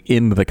obviously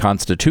in the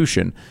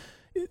Constitution.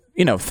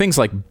 Things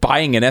like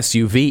buying an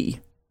SUV,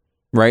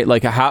 right?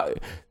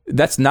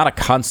 That's not a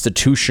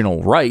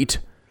constitutional right.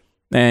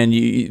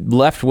 And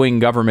left-wing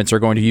governments are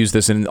going to use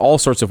this in all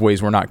sorts of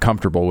ways we're not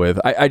comfortable with.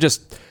 I'm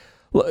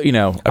not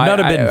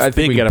a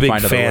big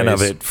fan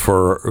of it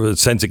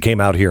since it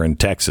came out here in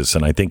Texas,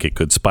 and I think it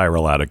could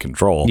spiral out of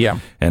control. Yeah.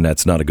 And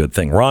that's not a good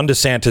thing. Ron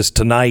DeSantis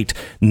tonight,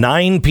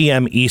 9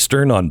 p.m.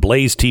 Eastern on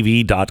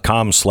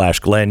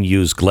blazetv.com/Glenn.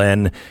 Use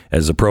Glenn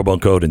as a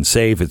promo code and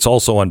save. It's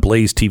also on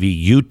Blaze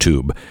TV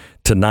YouTube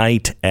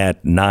tonight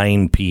at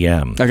 9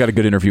 p.m. I got a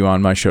good interview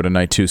on my show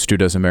tonight, too. Stu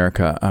Does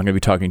America. I'm going to be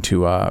talking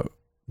to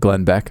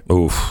Glenn Beck.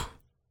 Oof.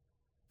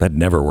 That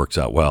never works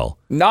out well.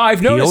 No,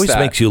 I've noticed that. He always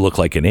makes you look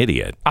like an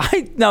idiot.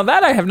 Now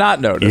that I have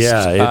not noticed.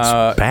 Yeah,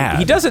 it's bad.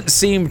 He doesn't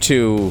seem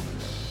to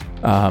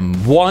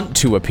want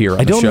to appear on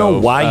the show. I don't know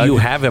why you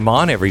have him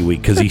on every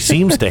week, because he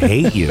seems to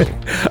hate you.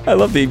 I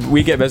love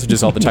we get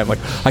messages all the time like,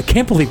 I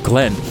can't believe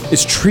Glenn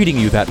is treating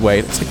you that way.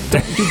 It's like,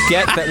 don't you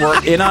get that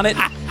we're in on it?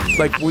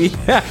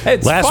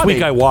 It's Last funny.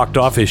 week I walked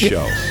off his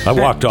show. I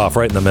walked off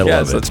right in the middle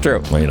of it. Yes, that's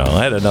true.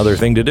 I had another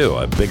thing to do.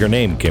 A bigger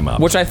name came up.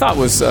 Which I thought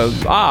was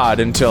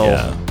odd until...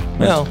 Yeah.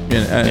 Well,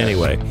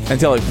 anyway.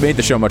 Until it made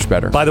the show much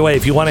better. By the way,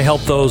 if you want to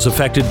help those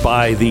affected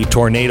by the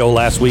tornado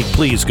last week,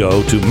 please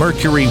go to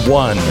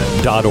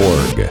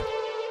mercury1.org.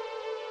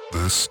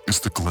 This is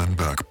the Glenn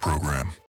Beck Program.